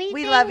thing. Anything,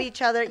 We love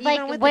each other, even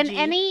like with when the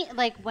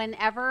G.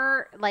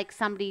 whenever like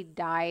somebody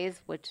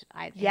dies, which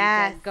I think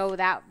Yes. will go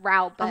that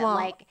route, but Well,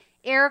 like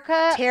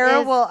Erica,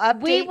 Tara will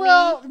we update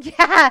will,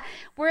 yeah,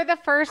 we're the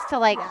first to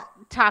like Yeah.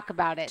 talk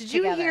about it. Did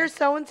you together. hear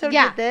so and so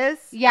Yeah. did this?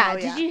 Yeah, Oh,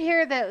 did you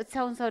hear that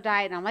so and so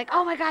died? And I'm like,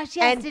 oh my gosh,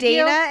 yes. And did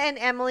Dana you? and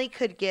Emily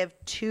could give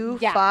two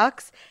Yeah.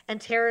 fucks,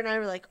 and Tara and I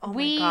were like, "Oh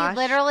We my gosh!"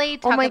 literally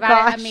Oh talk my about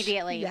gosh, it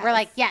immediately. yes. We're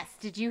like, yes.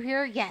 Did you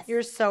hear? Yes.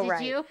 You're so did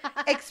right. You?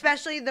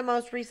 Especially the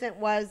most recent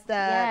was the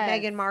Yes.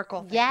 Meghan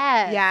Markle thing.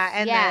 Yes. Yeah,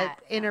 and Yeah.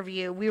 the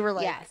interview. We were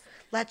like, Yes.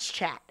 let's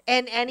chat.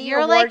 And any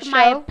You're award like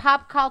my show,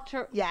 pop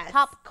culture, Yes.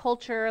 pop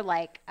culture,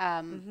 like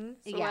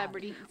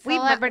Celebrity. we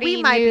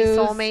might be news.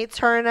 soulmates,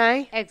 her and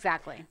I.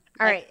 Exactly.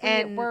 All right, we,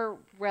 and- we're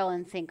real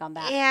in sync on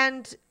that.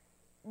 And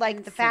like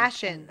In the sync.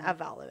 fashion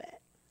of all of it.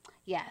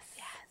 Yes.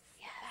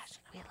 Yes.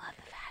 We love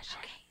the fashion.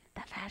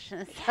 The fashion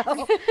is so.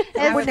 Now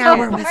it's we're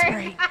so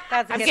whispering.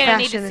 That's a I'm good going to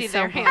need fashion to is see so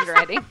their good.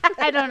 handwriting.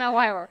 I don't know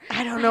why we're.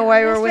 I don't know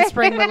why we're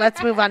whispering, but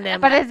let's move on to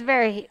Emily. But it's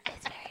very true.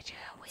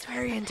 It's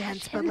very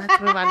intense, but let's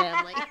move on to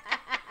Emily.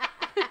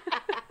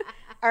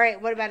 All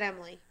right, what about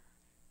Emily?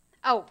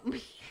 Oh,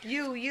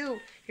 You're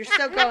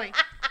still going.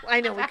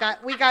 I know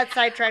we got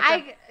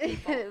sidetracked.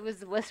 it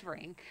was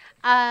whispering.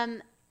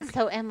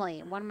 So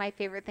Emily, one of my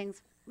favorite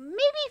things, maybe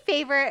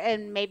favorite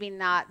and maybe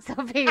not so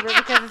favorite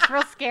because it's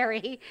real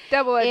scary.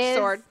 Double-edged is-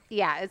 sword.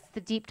 Yeah, it's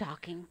the deep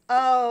talking.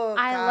 Oh,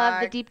 I love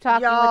the God. deep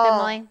talking with Y'all,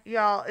 Emily.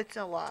 Y'all, it's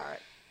a lot.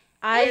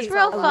 It's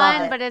real love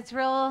fun, it. but it's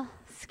real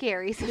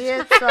scary. It's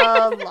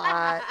a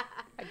lot.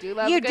 I do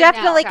love a You good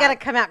definitely nap got to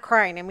talk. come out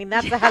crying. I mean,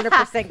 that's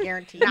 100%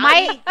 guaranteed.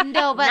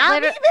 No, but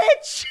Not me,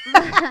 bitch.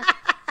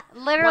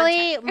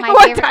 literally, my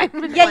One favorite.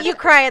 time. Yeah, you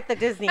cry at the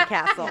Disney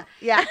castle.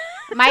 Yeah.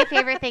 My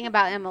favorite thing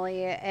about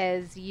Emily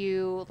is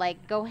you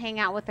like go hang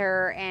out with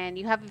her and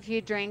you have a few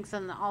drinks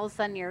and all of a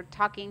sudden you're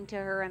talking to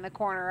her in the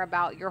corner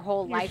about your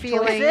whole Your life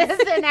feelings.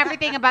 choices and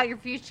everything about your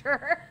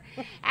future.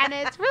 And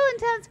it's real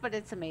intense, but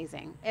it's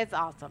amazing. It's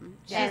awesome.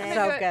 She's And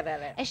so good. good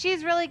at it. and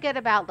she's really good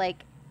about like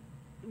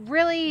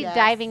really Yes.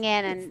 diving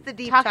in It's and the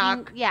deep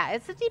talking. talk. Yeah,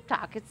 it's a deep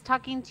talk. It's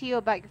talking to you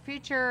about your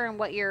future and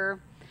what you're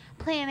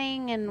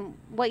planning and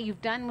what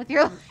you've done with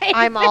your life.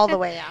 I'm all the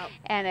way out.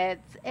 And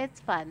it's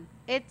fun.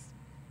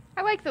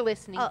 I like the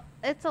listening.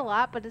 It's a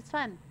lot, but it's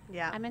fun.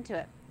 Yeah. I'm into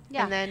it.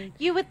 Yeah. And then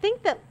You would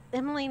think that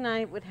Emily and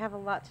I would have a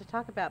lot to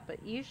talk about,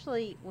 but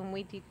usually when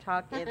we deep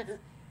talk, it's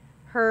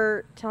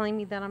her telling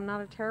me that I'm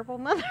not a terrible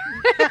mother.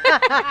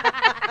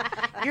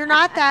 you're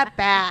not that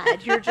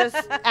bad. You're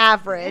just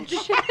average.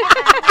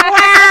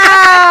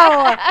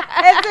 Wow!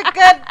 It's a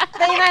good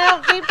thing I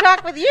don't deep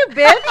talk with you,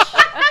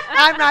 bitch.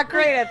 I'm not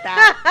great at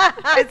that.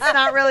 It's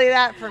not really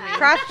that for me.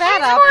 Cross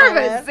that off. More of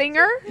the a list.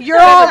 zinger. You're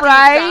all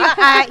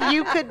right.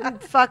 You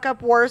could fuck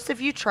up worse if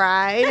you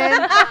tried,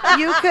 and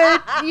you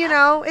could,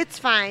 it's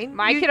fine.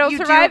 My you, kid will you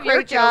survive, Do a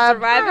your great kid will job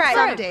survive, it's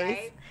some fine.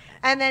 days.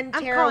 And then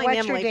I'm Tara, calling what's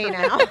Emily your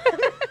from Dana? now.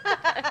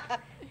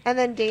 And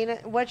then Dana,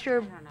 what's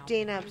your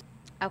Dana?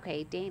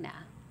 Okay, Dana.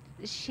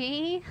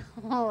 She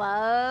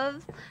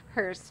loves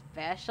her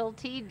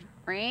specialty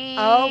drink.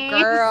 Oh,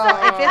 girl!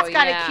 If it's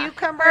got yeah. a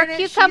cucumber Her in it,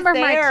 cucumber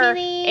she's there.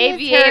 martini.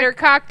 Aviator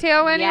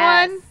cocktail, anyone?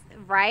 Yes,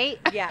 right?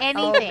 Yeah.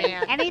 Anything. Oh,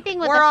 man. Anything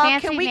with We're a all.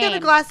 fancy Can we name. get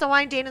a glass of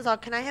wine? Dana's all.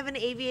 Can I have an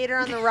aviator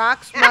on the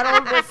rocks,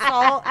 muddled with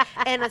salt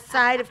and a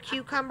side of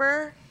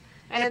cucumber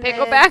And a then-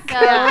 pickleback? So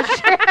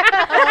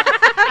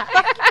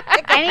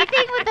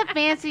anything with a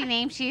fancy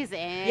name she's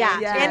in. Yeah,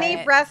 Yes.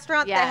 any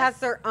restaurant that Yes. has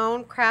their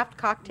own craft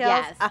cocktails,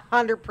 Yes.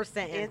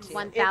 100% It's into.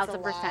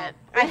 1000%.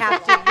 I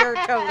have to. You're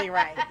totally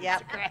right.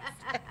 Yep.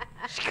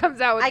 She comes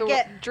out with I a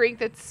get- drink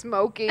that's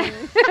smoking.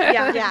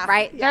 Yeah.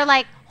 Right? They're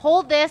like,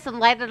 hold this and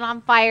light it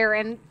on fire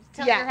and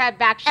tilt Yeah. your head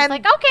back. She's And-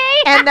 like, okay.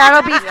 And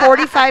that'll be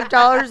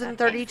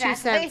 $45.32,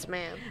 Exactly.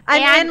 ma'am.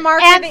 I'm in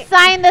marketing. And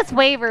sign this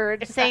waiver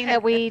saying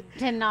that we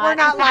did not. We're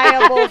not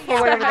liable for We're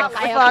whatever not the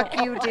liable. fuck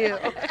you do.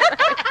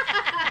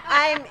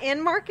 I'm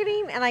in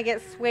marketing, and I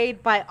get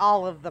swayed by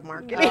all of the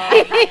marketing.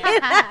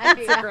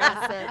 That's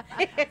aggressive.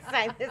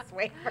 Sign this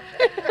waiver.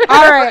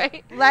 All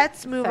right,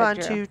 let's move So on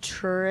true. to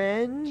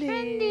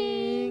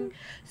trending.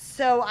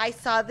 So I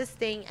saw this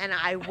thing and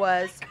I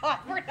was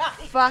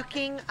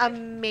fucking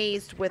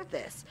amazed with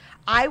this.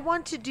 I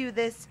want to do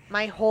this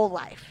my whole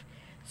life.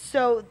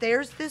 So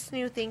there's this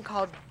new thing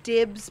called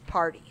dibs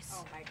parties.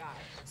 Oh my gosh.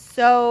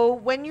 So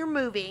when you're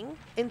moving,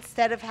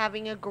 instead of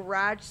having a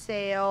garage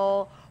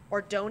sale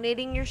or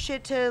donating your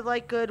shit to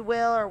like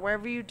Goodwill or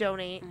wherever you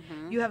donate,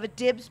 you have a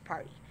dibs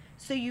party.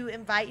 So you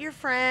invite your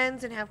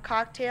friends and have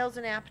cocktails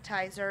and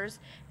appetizers,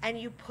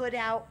 and you put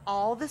out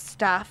all the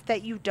stuff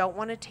that you don't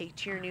want to take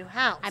to your new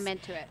house. I'm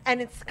into it.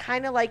 And it's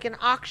kind of like an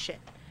auction.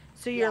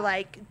 So you're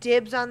like,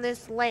 dibs on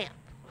this lamp.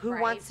 Who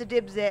Right. wants to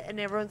dibs it? And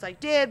everyone's like,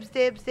 dibs,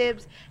 dibs,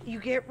 dibs. You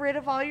get rid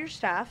of all your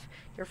stuff.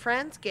 Your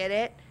friends get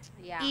it.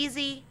 Yeah.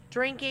 Easy,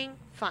 drinking,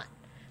 fun.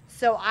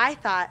 So I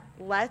thought,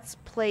 let's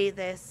play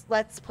this.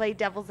 Let's play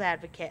devil's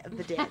advocate of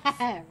the dibs.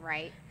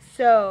 Right.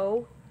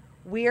 So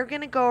we're going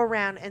to go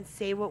around and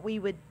say what we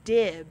would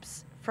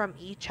dibs from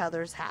each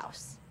other's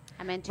house.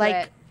 I'm into Like,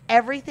 it.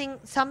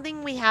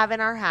 something we have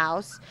in our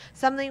house,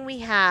 something we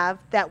have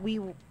that we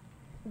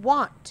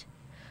want.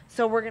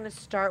 So we're going to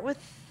start with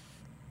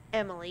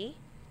Emily.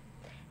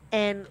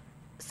 And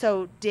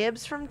so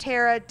dibs from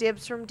Tara,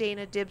 dibs from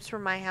Dana, dibs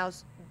from my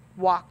house.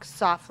 Walk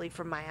softly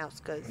from my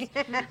house because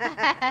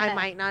I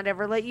might not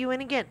ever let you in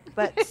again.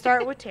 But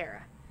start with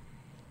Tara.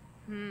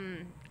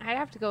 I'd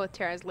have to go with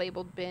Tara's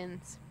labeled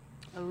bins.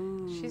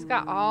 Ooh. She's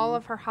got all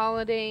of her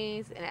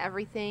holidays and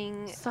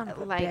everything Son of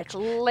a like bitch.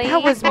 labeled.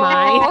 That was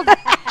mine.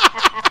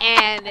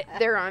 And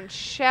they're on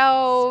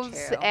shelves,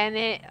 It's true. and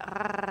it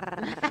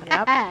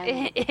Yep.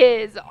 it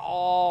is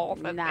all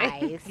the Nice.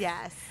 things.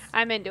 Yes.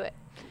 I'm into it.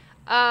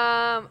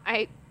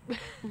 I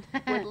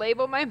would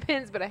label my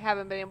pins, but I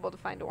haven't been able to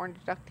find orange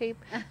duct tape,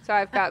 so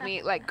I've got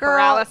me like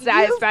paralyzed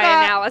you've by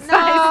got- analysis.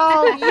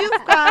 No,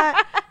 you've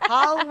got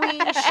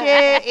Halloween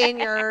shit in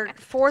your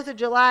 4th of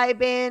July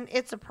bin.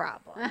 It's a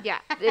problem. Yeah,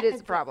 it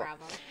is a problem.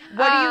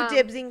 What are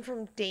you dibsing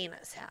from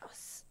Dana's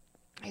house?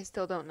 I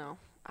still don't know.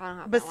 I don't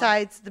have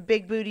Besides the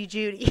big booty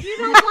Judy. You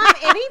don't want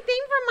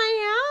anything from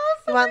my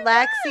house? You want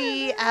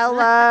Lexi,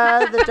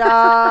 Ella, the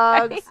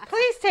dogs.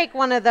 Please take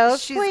one of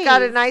those. She's please.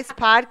 got a nice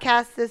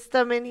podcast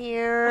system in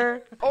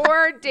here.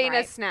 or Dana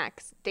Right.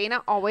 snacks.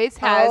 Dana always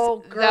has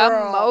Oh, the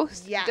girl.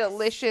 most Yes.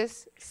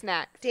 delicious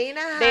snacks. Dana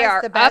has They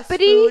are the best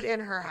uppity. food in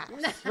her house.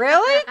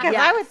 Really? Because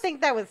I Yes. would think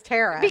that was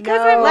Tara.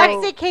 Because No.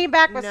 Lexi came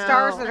back with No.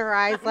 stars in her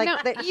eyes, like No,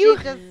 that you-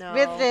 she just No.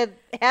 visited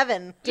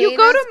heaven. You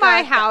go to Dana's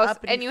my got the house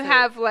uppity and you food.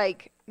 have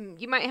like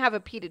you might have a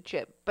pita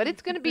chip, but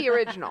it's going to be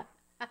original.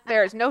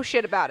 There's no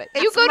shit about it.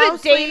 You It's go to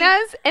mostly-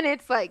 Dana's and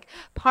it's like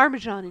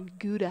Parmesan and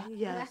Gouda.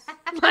 Yes.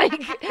 Like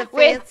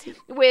fancy-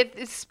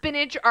 with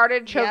spinach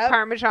artichoke Yep.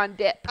 Parmesan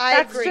dip. I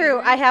That's agree.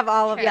 true. I have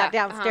all of Yeah, that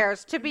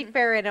downstairs. To be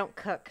fair, I don't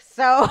cook,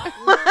 so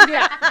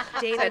Yeah.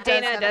 Dana, So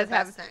Dana does the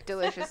have best snacks.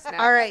 delicious snacks.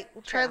 All right,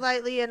 True. tread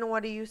lightly. And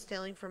what are you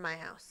stealing from my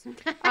house?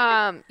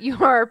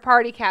 Your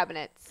party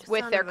cabinets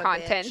with Son their of a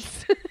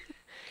contents.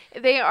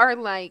 They are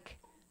like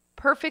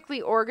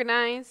perfectly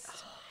organized,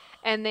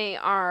 and they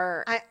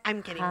are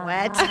I'm getting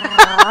wet. wow.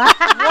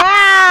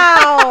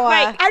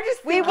 I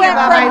just we thinking went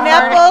about from my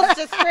party.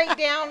 nipples to straight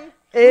down.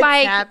 It's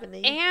like,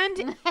 happening.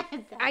 and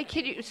I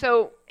kid you.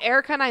 So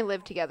Erica and I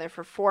lived together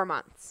for 4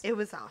 months. It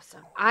was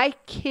awesome. I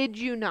kid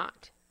you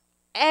not.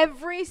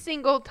 Every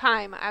single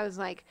time I was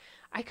like,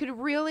 I could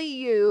really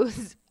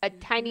use a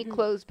tiny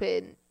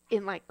clothespin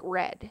in like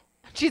red.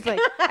 She's like,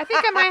 I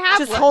think I might have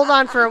Just one. hold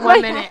on for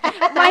 1 minute.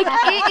 Like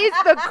it is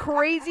the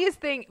craziest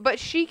thing, but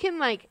she can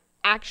like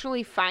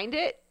actually find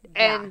it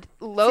and It's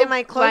load in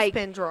my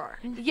clothespin drawer.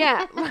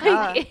 Yeah,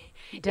 like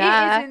it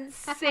Duh.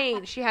 is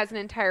insane. She has an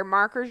entire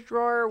markers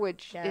drawer,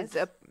 which Yes. is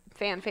a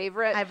fan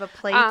favorite. I have a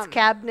plates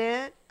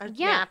cabinet, a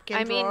yeah, napkin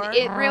I mean drawer.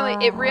 it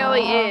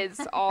really is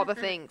all the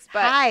things.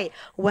 But Hi,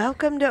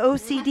 welcome to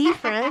OCD,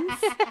 friends.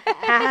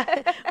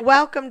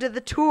 Welcome to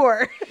the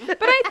tour. but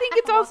I think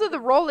it's also the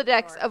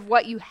Rolodex of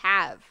what you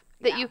have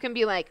that you can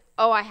be like,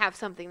 oh, I have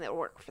something that will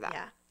work for that.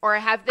 Yeah. Or I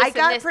have this I and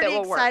got this that pretty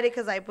will work. excited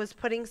because I was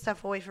putting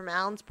stuff away from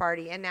Alan's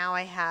party, and now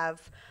I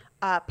have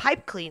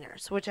pipe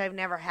cleaners, which I've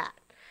never had.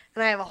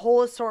 And I have a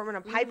whole assortment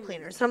of pipe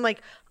cleaners. And I'm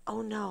like,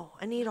 oh no,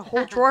 I need a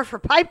whole drawer for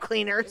pipe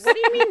cleaners. What do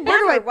you mean? Where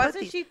do I Never? put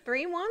Wasn't these? she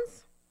 3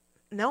 once?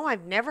 No,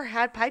 I've never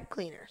had pipe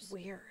cleaners.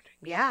 Weird.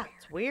 Yeah,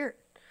 it's weird.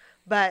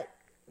 But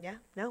yeah,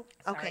 no.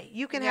 Okay,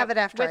 you can have Yep, it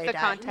after with I the die.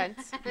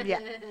 contents. Yeah.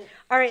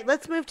 All right,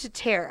 let's move to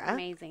Tara.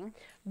 Amazing.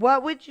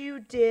 What would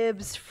you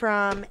dibs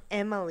from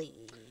Emily?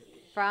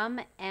 From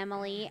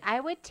Emily, I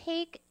would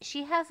take.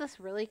 She has this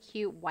really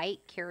cute white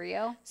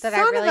curio that Son I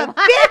really of a want.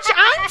 bitch,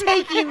 I'm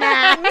taking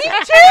that. Me too.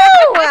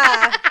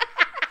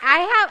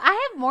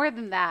 I have more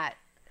than that.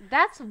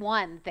 That's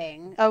one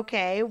thing.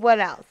 Okay, what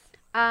else?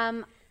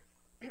 I'm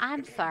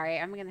sorry.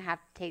 I'm gonna have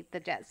to take the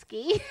jet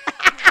ski.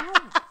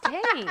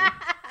 Dang.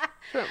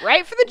 Went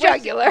right for the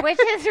jugular. which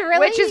is really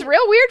Which is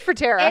real weird for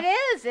Tara. It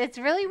is. It's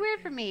really weird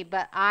for me,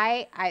 but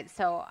I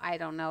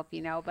don't know if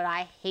you know, but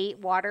I hate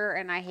water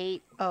and I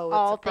hate Oh, it's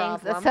all a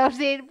things problem.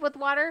 associated with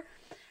water.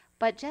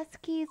 But jet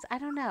skis, I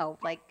don't know,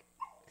 like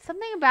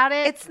something about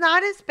it. It's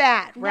not as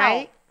bad, no.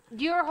 right?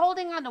 You're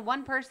holding on to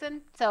one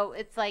person, so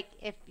it's like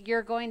if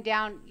you're going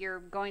down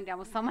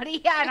with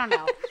somebody. I don't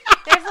know.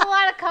 There's a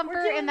lot of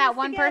comfort doing in that this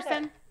one together.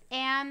 person,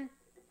 and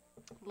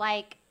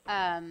like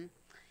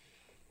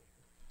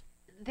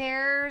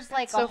there's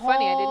like so a whole.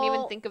 funny. I didn't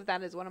even think of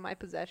that as one of my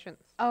possessions.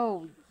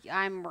 Oh,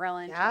 I'm real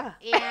into Yeah.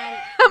 it. And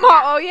I'm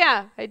all, oh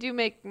yeah, I do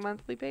make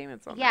monthly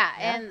payments on yeah,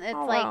 that. and it's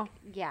Oh, like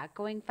wow.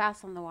 going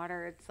fast on the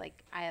water. It's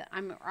like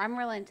I'm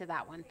really into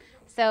that one.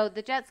 So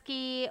the jet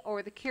ski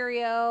or the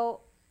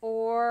curio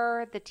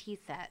or the tea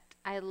set.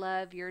 I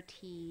love your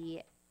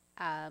tea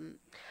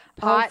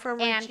pot from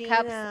and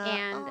cups Regina.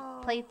 and Oh.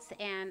 plates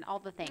and all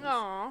the things.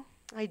 Aw.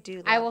 I do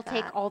love I will that.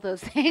 take all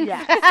those things.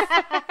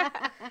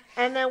 Yes.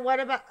 And then what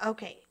about,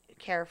 okay,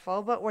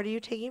 careful, but what are you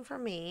taking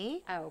from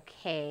me?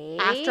 Okay.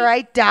 After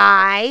I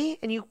die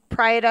and you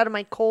pry it out of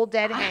my cold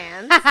dead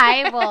hands.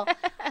 I will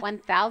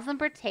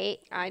 1,000%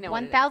 I know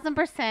what it is.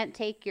 1,000%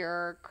 take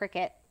your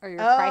cricket or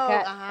your Oh,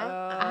 cricket. uh-huh.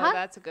 Oh, Uh-huh.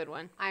 that's a good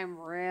one. I'm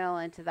real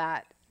into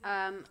that.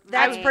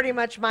 That's my- pretty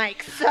much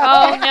Mike. So.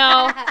 Oh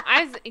no,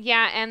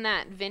 and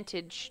that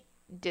vintage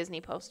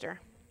Disney poster.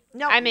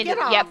 No, I'm in. get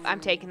off. Yep, I'm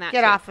taking that.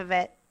 Get too. off of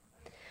it.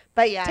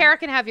 But yeah. Tara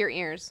can have your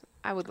ears.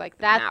 I would like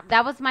that.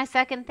 That was my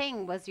second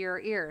thing was your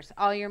ears,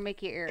 all your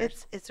Mickey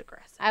ears. It's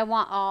aggressive. I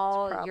want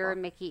all It's a your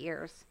problem. Mickey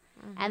ears.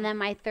 And then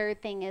my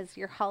third thing is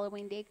your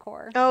Halloween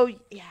decor. Oh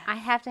yeah. I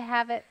have to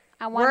have it.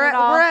 I want We're it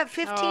all. at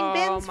 15 Oh,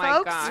 bins, my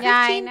folks. gosh. 15 Yeah,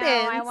 I know.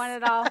 bins. I want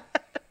it all.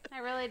 I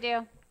really do.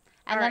 And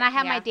All then right, I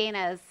have yeah. my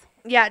Dana's.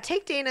 Yeah,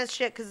 take Dana's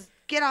shit because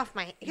get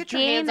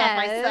your hands off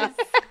my Dana's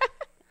stuff.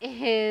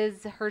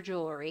 is her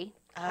jewelry.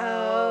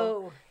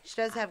 Oh, she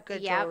does have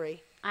good Yep.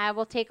 jewelry. I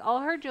will take all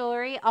her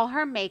jewelry. All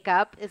her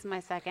makeup is my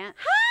second,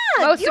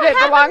 Most you of it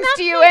have belongs enough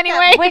to you makeup.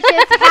 anyway. which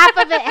is half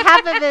of it.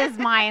 Half of it is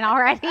mine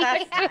already.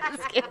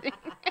 Just kidding.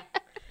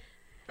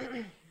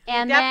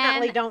 And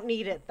Definitely then don't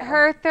need it. Though.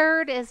 her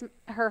third is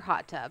her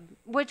hot tub,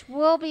 which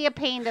will be a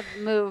pain to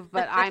move,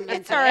 but I'm into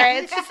It's all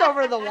right. It's just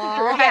over the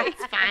wall. Right.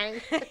 It's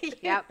fine. it.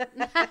 Yep.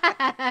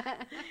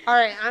 All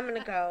right, I'm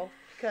gonna go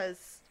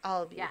because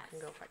all of you Yes. can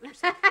go fuck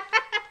yourself.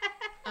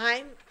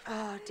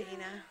 Oh,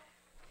 Dana.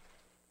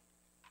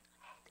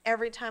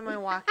 Every time I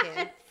walk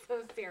in,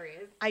 So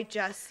serious. I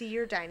just see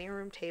your dining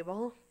room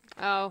table,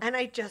 Oh, and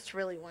I just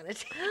really want to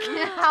take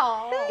it.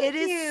 No. It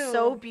is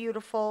so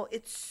beautiful.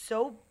 It's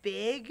so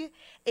big.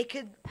 It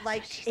could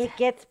It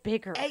gets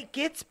bigger. it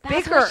gets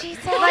That's bigger. what she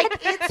said. Like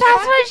it's That's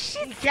what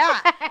she said. yeah.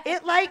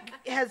 It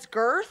like has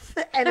girth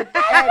and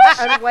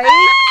weight,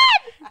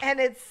 and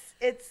it's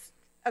a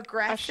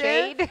aggressive.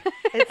 shade.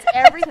 It's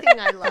everything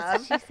I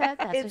love. That's what she said.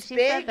 That's It's what she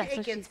big. said. That's It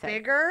what she gets said.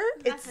 bigger.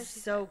 That's what It's she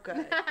so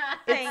good.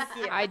 Thank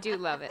you. I do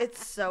love it.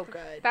 It's so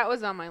good. That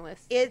was on my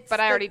list. It's but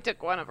I the- already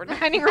took one of her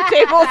dining room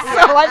tables,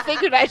 so I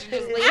figured I should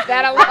just leave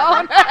that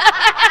alone.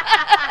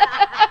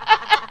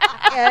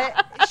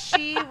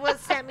 She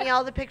sent me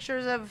all the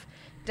pictures of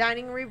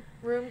dining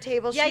room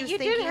tables Yeah, she was you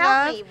did thinking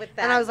help of, me with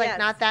and I that, was like, yes.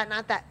 not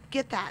that.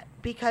 Get that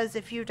because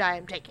if you die,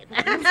 I'm taking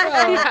it.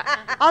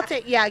 So I'll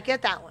take. Yeah,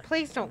 get that one.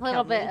 Please don't A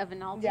little kill bit me. of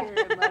an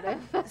ulterior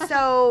motive.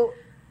 So,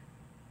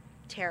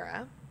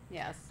 Tara,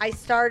 Yes. I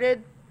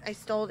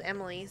stole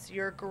Emily's.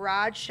 Your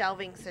garage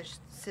shelving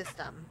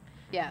system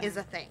Yes. is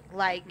a thing.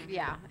 Like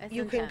Yeah. It's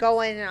you can intense.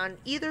 go in on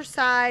either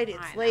side. It's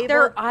I know. labeled.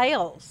 They're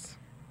aisles.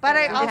 But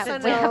I We have- also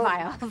we have know.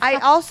 aisles. I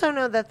also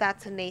know that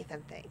that's a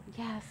Nathan thing.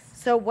 Yes.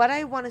 So what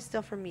I want to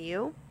steal from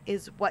you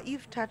is what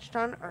you've touched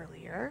on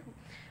earlier,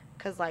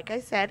 because like I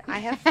said, I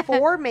have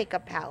 4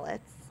 makeup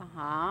palettes.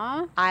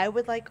 Uh-huh. I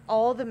would like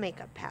all the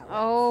makeup palettes.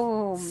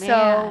 Oh, So,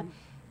 man.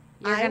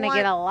 You're I going to want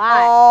get a lot.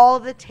 All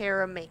the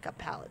Tara makeup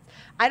palettes.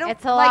 I don't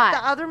It's a like lot.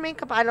 the other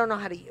makeup. I don't know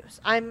how to use.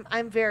 I'm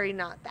very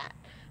not that.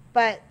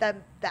 But the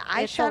It's a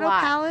eyeshadow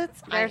lot.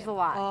 palettes, There's I am a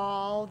lot.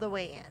 all the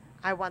way in.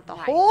 I want the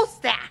Nice. whole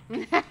stack.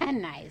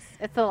 Nice.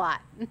 It's a lot.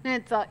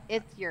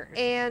 It's yours.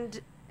 And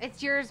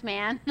It's yours,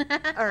 man.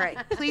 all right,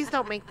 please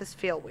don't make this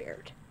feel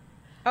weird.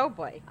 Oh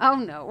boy. Oh,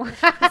 no.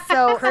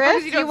 So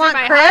Chris, You you don't want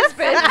say my Chris?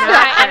 husband,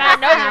 and I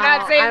know you're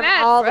not saying I'm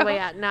that. all the so. way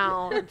out.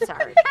 No, I'm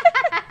sorry.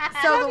 Love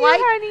So you,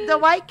 honey. the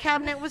white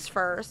cabinet was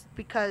first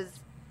because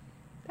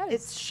That is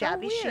it's so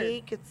shabby weird.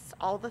 chic. It's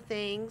all the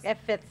things. It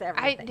fits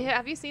everything.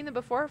 Have you seen the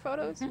before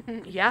photos?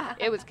 Yeah,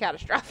 It was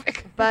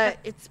catastrophic. but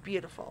it's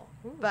beautiful.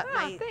 But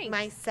Ah, thanks.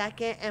 my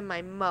second and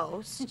my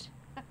most,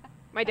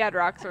 My dad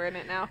rocks are in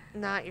it now.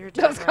 not your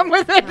dad. Those come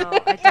rocks. with it. No,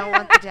 I don't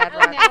want the dad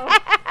rocks.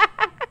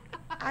 no.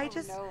 I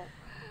just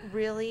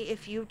really,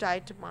 if you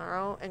died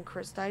tomorrow and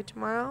Chris died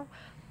tomorrow,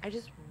 I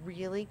just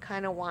really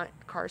kind of want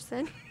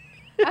Carson.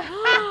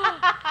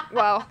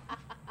 Well,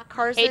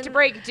 Carson. hate to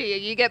break it to you,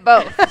 you get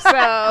both. So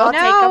I'll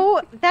take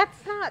no,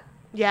 that's not.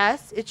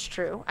 Yes, it's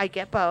true. I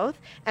get both,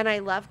 and I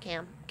love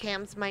Cam.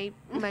 Cam's my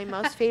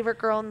most favorite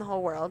girl in the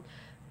whole world,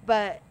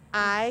 but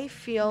I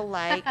feel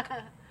like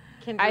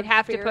I'd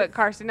have to put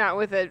Carson out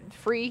with a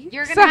free.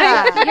 You're gonna sign.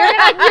 have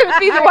to- you would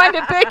be the one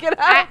to pick it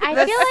up.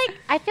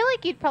 I feel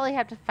like you'd probably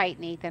have to fight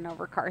Nathan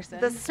over Carson.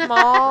 the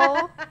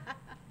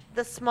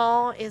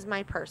small is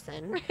my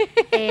person,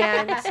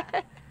 and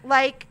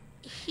like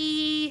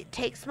he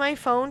takes my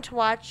phone to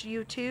watch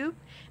YouTube.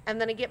 And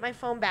then I get my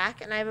phone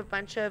back, and I have a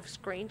bunch of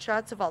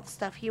screenshots of all the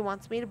stuff he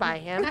wants me to buy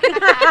him.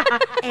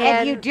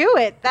 And you do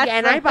it. That's yeah,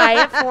 and I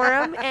buy it for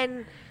him.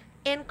 And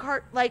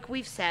like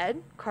we've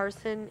said,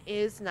 Carson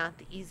is not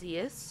the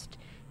easiest.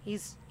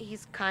 He's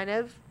kind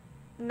of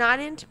not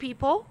into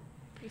people.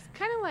 He's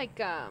kind of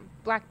like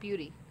Black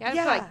Beauty. You have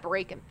Yeah. to like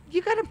break him.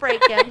 You gotta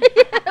break him.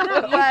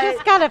 You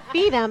just gotta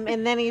feed him,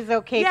 and then he's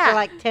okay Yeah. for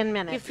like 10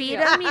 minutes. You feed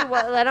him. You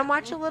let him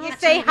watch a little. You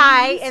say TV,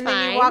 hi, he's and then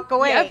fine. you walk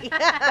away.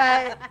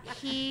 But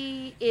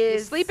he You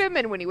is. sleep him,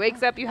 and when he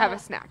wakes up, you have a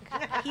snack.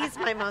 He's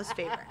my most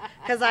favorite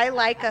because I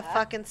like a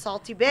fucking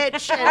salty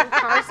bitch, and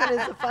Carson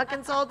is a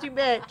fucking salty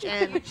bitch,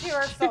 and You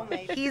are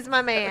soulmates. he's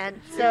my man.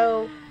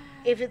 So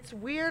if it's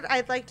weird,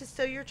 I'd like to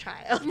steal your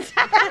child.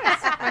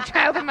 My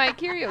child in my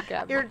curio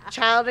cabinet. Your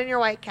child in your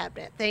white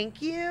cabinet.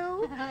 Thank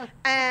you.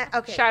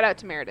 Okay. Shout out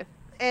to Meredith.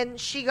 And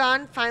she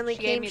gone finally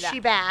She gave came me that. she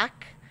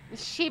back.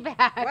 She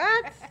back.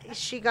 What?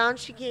 She gone,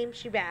 she came,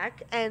 she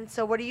back. And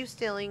so what are you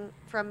stealing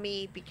from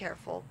me? Be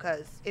careful,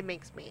 because it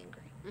makes me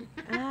angry.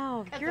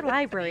 Oh, 'Cause your it makes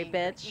library, me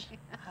bitch. angry.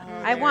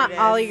 Oh, I there want it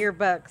all is. your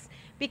books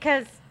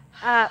because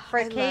for I love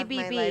my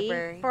KBB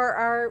library.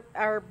 for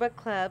our book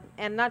club,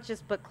 and not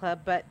just book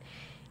club, but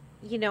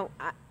you know,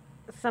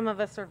 some of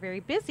us are very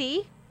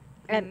busy,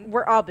 and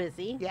we're all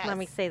busy. Let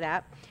me Yes. say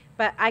that.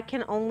 But I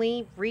can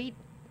only read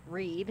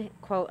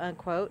quote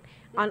unquote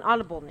on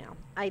Audible now.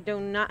 I do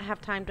not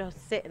have time to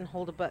sit and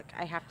hold a book.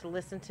 I have to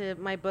listen to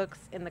my books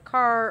in the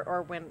car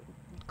or when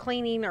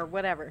cleaning or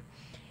whatever.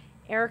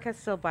 Erica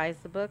still buys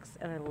the books,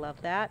 and I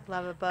love that.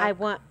 Love a book. I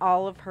want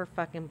all of her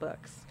fucking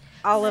books.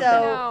 All of so,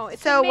 them. No,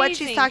 it's so what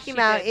amazing she's talking she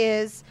about did.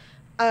 is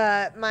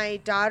my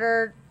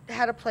daughter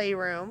had a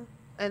playroom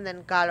and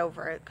then got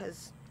over it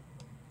because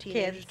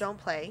teenagers Kids. don't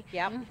play.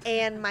 Yep.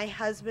 And my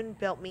husband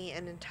built me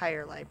an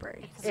entire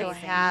library. It's So I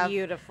amazing. have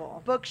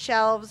Beautiful.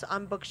 bookshelves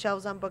on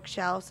bookshelves on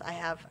bookshelves. I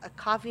have a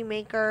coffee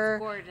maker,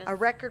 Gorgeous. a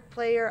record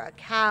player, a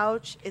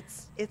couch.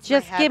 It's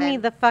Just my give me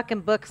heaven. the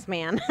fucking books,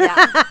 man.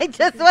 Yeah. I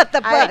just want the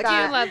I books. I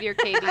got- do love your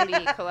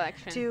KBB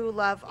collection. do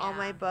love all Yeah.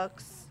 my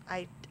books.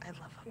 I love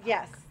them.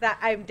 Yes, that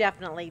I'm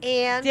definitely.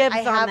 And Dibs I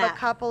on have a that.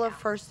 couple of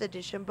first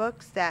edition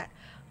books that,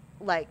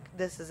 like,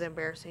 this is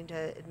embarrassing to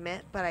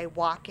admit, but I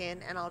walk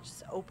in and I'll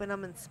just open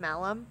them and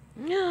smell them.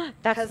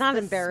 That's 'Cause not the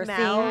embarrassing.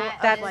 smell That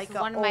of, That's is like,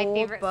 a one of my old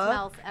favorite book.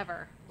 smells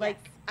ever. Like,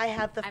 Yes. I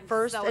have the I'm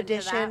first so into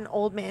edition that.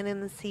 Old Man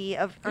in the Sea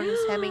of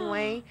Ernest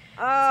Hemingway. It's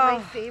oh,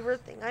 my favorite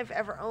thing I've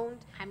ever owned.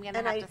 I'm gonna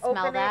and have I to smell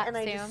open it that and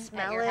I soon just at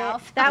smell your it.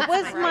 house. that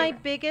was Right. my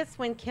biggest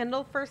when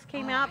Kindle first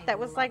came Oh, out. I That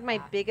was like love my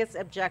that. biggest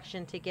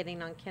objection to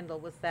getting on Kindle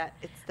was that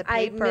It's the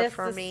I paper miss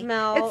for the me.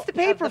 smell It's the of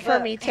paper the for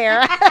book. me,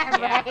 Tara.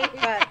 Right.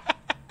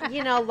 but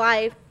you know,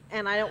 life,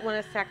 and I don't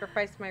want to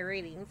sacrifice my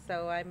reading,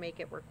 so I make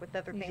it work with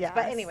other things. But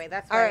Yes. anyway,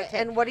 that's All where I right, take.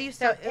 and what are you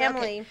So, okay,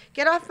 Emily-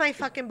 get off my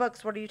fucking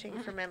books. What are you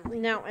taking from Emily?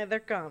 No, they're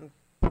gone.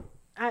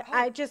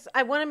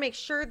 I want to make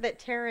sure that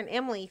Tara and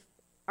Emily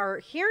are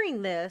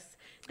hearing this,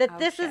 that Oh,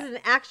 this is shit. an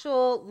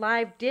actual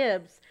live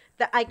dibs,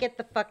 that I get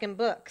the fucking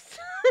books.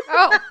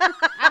 Oh,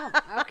 Oh,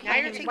 okay. Now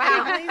you're taking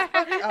Wow. Emily's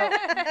book?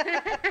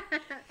 Oh.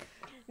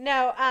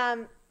 No,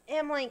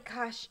 Emily,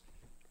 gosh,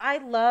 I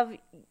love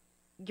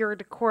your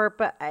decor,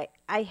 but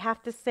I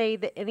have to say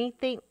that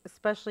anything,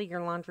 especially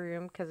your laundry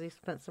room, because you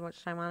spent so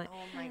much time on it, Oh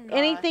my gosh.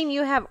 anything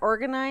you have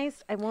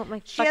organized, I want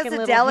my She fucking has a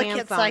little delicate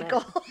hands on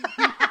cycle.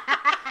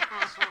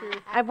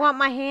 it. I want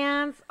my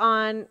hands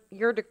on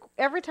your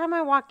every time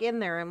I walk in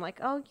there, I'm like,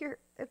 oh,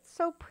 it's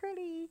so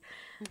pretty.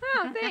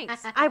 oh,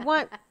 thanks. I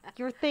want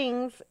your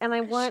things, and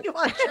I want. She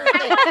wants your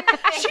things.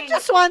 She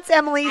just wants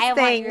Emily's I want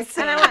your things.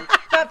 things.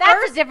 But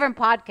That's a different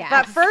podcast.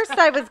 But first,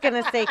 I was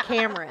gonna say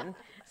Cameron.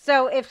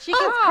 So if she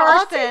gets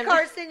I'll take Carson,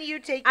 Carson. You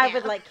take. I Cam.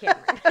 would like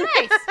Cameron.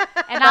 nice.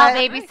 And I'll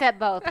babysit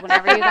both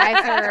whenever you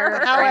guys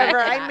are. However, ready for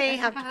I that. may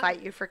have to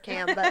fight you for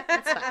Cam, but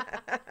it's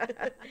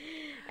fine.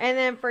 And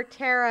then for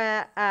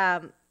Tara,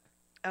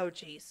 Oh,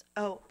 jeez.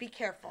 Oh, be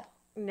careful.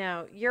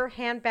 no, your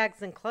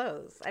handbags and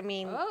clothes. I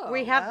mean, Oh,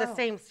 we have the wow.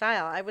 same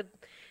style.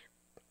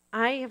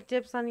 I have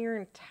dibs on your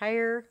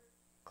entire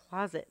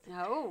closet.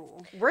 Oh.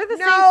 We're the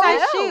No, same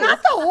size shoes.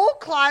 not the whole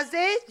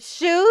closet.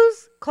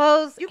 Shoes,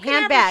 clothes, You can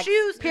handbags. have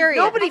your shoes.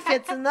 Period. Nobody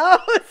fits in those.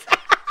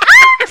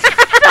 That's true.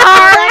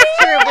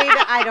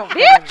 I don't.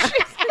 Bitch.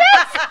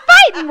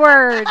 Fighting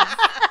words.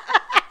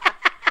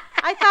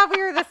 I thought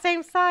we were the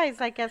same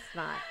size. I guess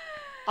not.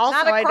 Also,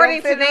 Not I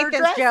according don't fit to in her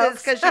Nathan's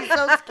dresses jokes. because she's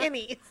so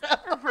skinny. So.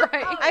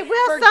 Right. I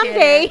will Forget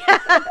someday.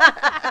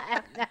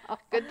 No.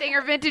 Good thing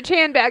her vintage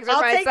handbags are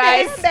I'll my take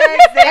size. the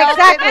handbags. They all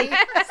fit me.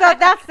 Exactly. So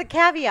that's the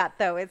caveat,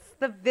 though. It's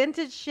the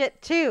vintage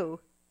shit too.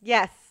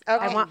 Yes,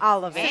 Okay. I want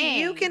all of So it. Dang.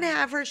 you can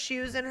have her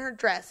shoes and her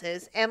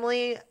dresses.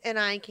 Emily and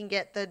I can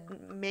get the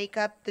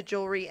makeup, the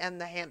jewelry,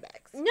 and the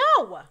handbags.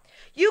 No,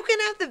 You can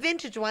have the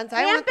vintage ones.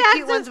 I want the handbags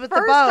cute ones is with the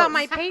first bows. on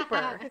my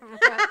paper.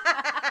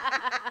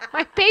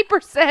 My paper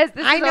says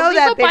this I is know a legal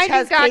that bitch binding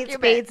has Kate document.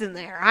 Spades in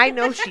there. I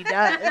know she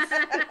does.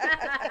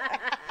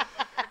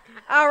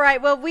 All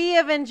right. Well, we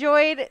have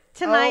enjoyed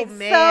tonight so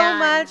man.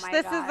 much. Oh my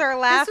this God. is our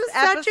last This was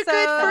episode. such a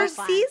good first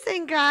fun.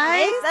 season,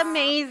 guys. It's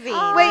amazing.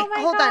 Oh, Wait,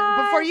 my hold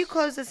on. Before gosh. you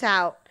close this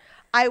out,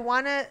 I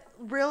want to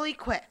really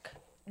quick.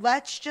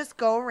 Let's just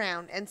go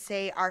around and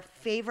say our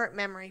favorite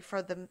memory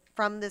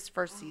from this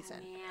first season.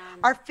 Man.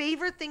 Our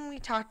favorite thing we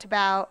talked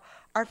about.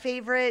 Our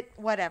favorite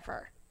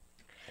whatever.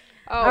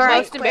 Oh, All right,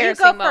 most you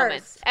embarrassing go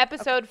moments. first.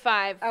 Episode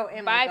 5. Oh,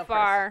 Emily, by go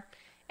far.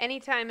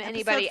 Anytime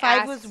anybody Episode 5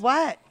 asks was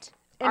what?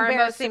 our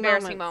most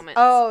embarrassing moments.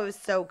 Oh, it was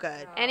so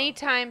good.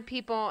 Anytime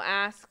people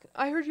ask,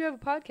 I heard you have a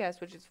podcast,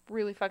 which is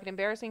really fucking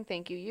embarrassing.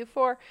 Thank you. You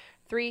 4,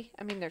 3.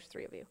 I mean, there's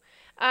 3 of you.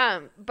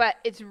 But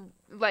it's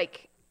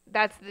like,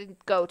 that's the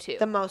go-to.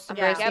 The most Like,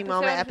 embarrassing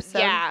moment episode.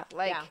 Yeah,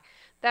 like, Yeah.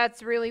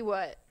 that's really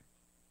what,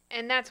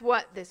 and that's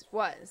what this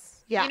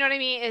was. Yeah. You know what I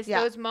mean? It's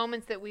Yeah. those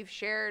moments that we've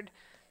shared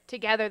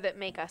together that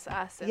make us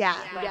us. And Yeah.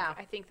 like, Yeah.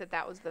 I think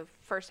that was the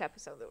first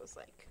episode that was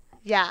like,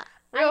 Yeah.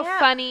 real have-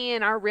 funny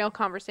and our real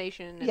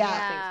conversation. And Yeah.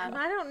 how things And go.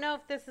 I don't know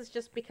if this is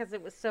just because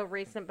it was so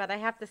recent, but I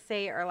have to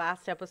say our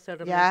last episode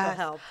of Yes. mental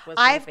health was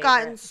my I've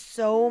gotten favorite.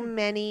 so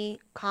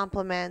many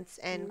compliments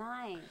and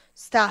Nice.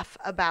 stuff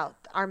about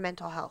our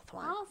mental health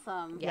one.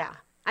 Awesome. Yeah.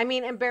 I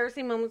mean,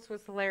 embarrassing moments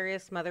was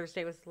hilarious. Mother's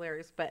Day was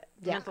hilarious, but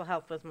Yeah. mental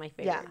health was my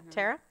favorite. Yeah.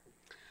 Tara?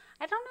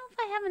 I don't know if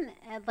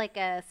I have like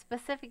a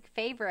specific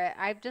favorite.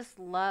 I've just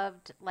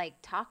loved like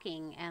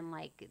talking and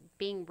like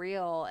being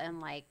real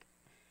and like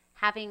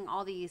having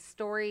all these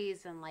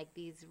stories and like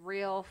these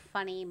real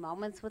funny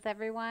moments with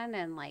everyone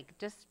and like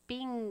just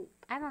being,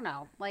 I don't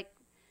know, like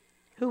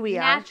Who we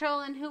are. natural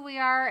in who we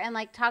are and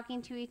like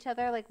talking to each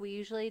other like we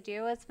usually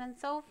do. It's been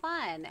so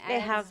fun. And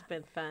It has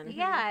been fun.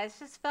 Yeah, it's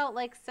just felt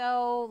like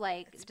so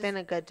like It's just been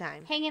a good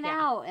time. hanging Yeah.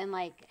 out and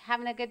like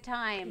having a good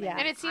time. Yeah.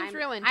 And it seems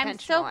real I'm intentional,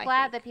 so I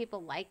glad think. that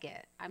people like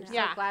it. I'm so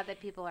Yeah. glad that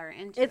people are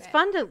into It's it.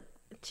 fun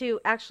to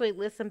actually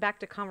listen back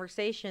to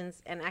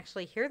conversations and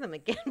actually hear them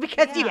again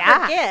because you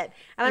Yeah. forget.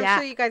 And I'm Yeah.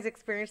 sure you guys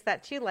experience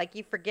that too. Like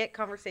you forget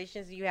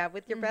conversations you have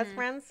with your best Mhm.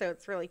 friends, so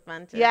it's really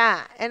fun to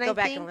Yeah. And go I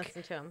back think and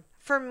listen to them.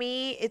 for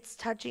me, it's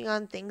touching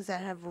on things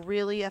that have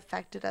really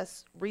affected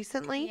us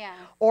recently Yeah.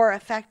 or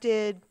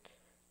affected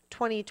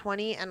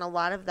 2020. And a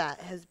lot of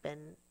that has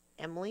been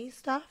Emily's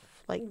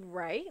stuff. Like,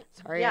 Right?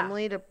 sorry, Yeah.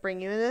 Emily, to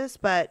bring you this,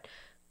 but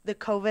the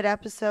COVID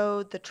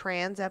episode, the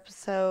trans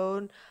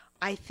episode,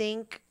 I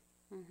think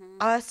Mm-hmm.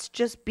 us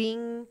just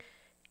being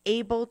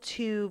able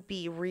to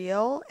be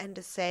real and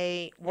to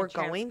say we're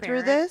going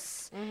through transparent.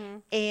 this Mm-hmm.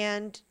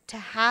 and to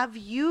have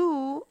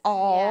you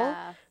all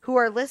Yeah. who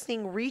are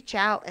listening reach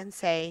out and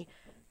say,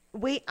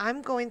 wait,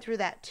 I'm going through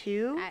that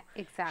too,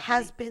 Exactly.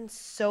 has been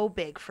so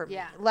big for me.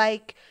 Yeah.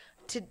 Like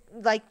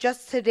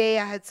just today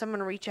I had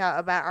someone reach out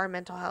about our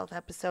mental health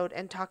episode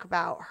and talk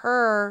about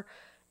her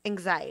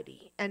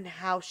anxiety and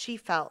how she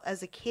felt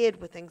as a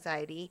kid with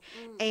anxiety.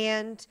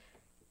 And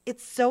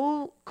it's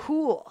so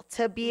cool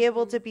to be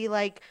able to be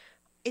like,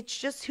 it's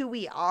just who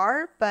we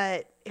are,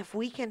 but if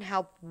we can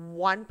help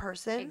one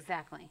person,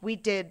 Exactly. we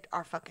did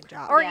our fucking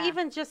job. Or Yeah.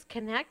 even just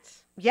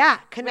connect. yeah,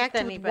 connect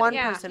with anybody. one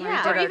Yeah. person. Yeah. We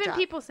did Or our even job.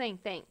 people saying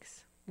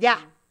thanks. Yeah.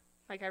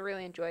 Like, I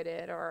really enjoyed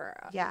it, or,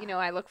 Yeah.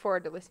 I look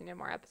forward to listening to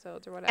more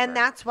episodes or whatever. And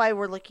that's why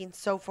we're looking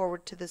so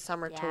forward to the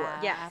summer tour.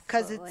 Yeah.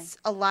 Because absolutely. it's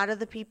a lot of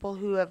the people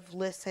who have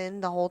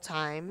listened the whole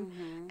time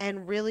Mhm.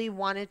 and really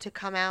wanted to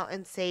come out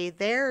and say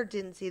their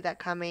didn't see that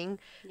coming,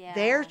 Yeah.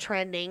 their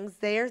trendings,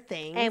 their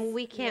things. And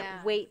we can't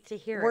Yeah. wait to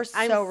hear We're it.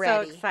 I'm so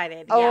ready.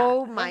 excited.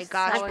 oh yeah. my I'm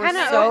gosh, so we're kind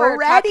of so over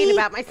ready. talking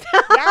about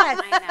myself.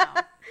 Yes. I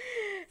know.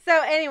 So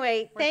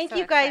anyway, We're thank so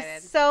you guys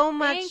excited. so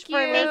much Thank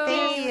for you. listening.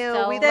 Thank you.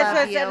 So we This love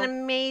was you. an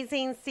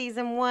amazing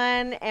season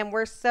 1, and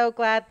we're so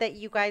glad that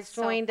you guys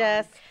So joined fun.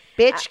 us.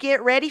 Bitch,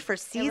 get ready for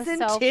season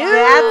so 2. fun.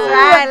 That's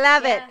right. I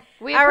love it. Yeah.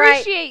 we All right.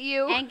 appreciate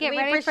you. And get We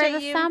ready for appreciate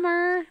the you.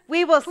 summer.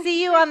 We will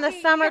see you on the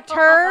summer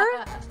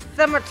tour.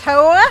 Summer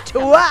tour.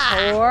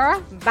 Tour. Or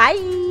Bye.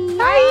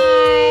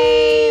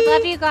 bye.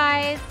 Love you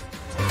guys.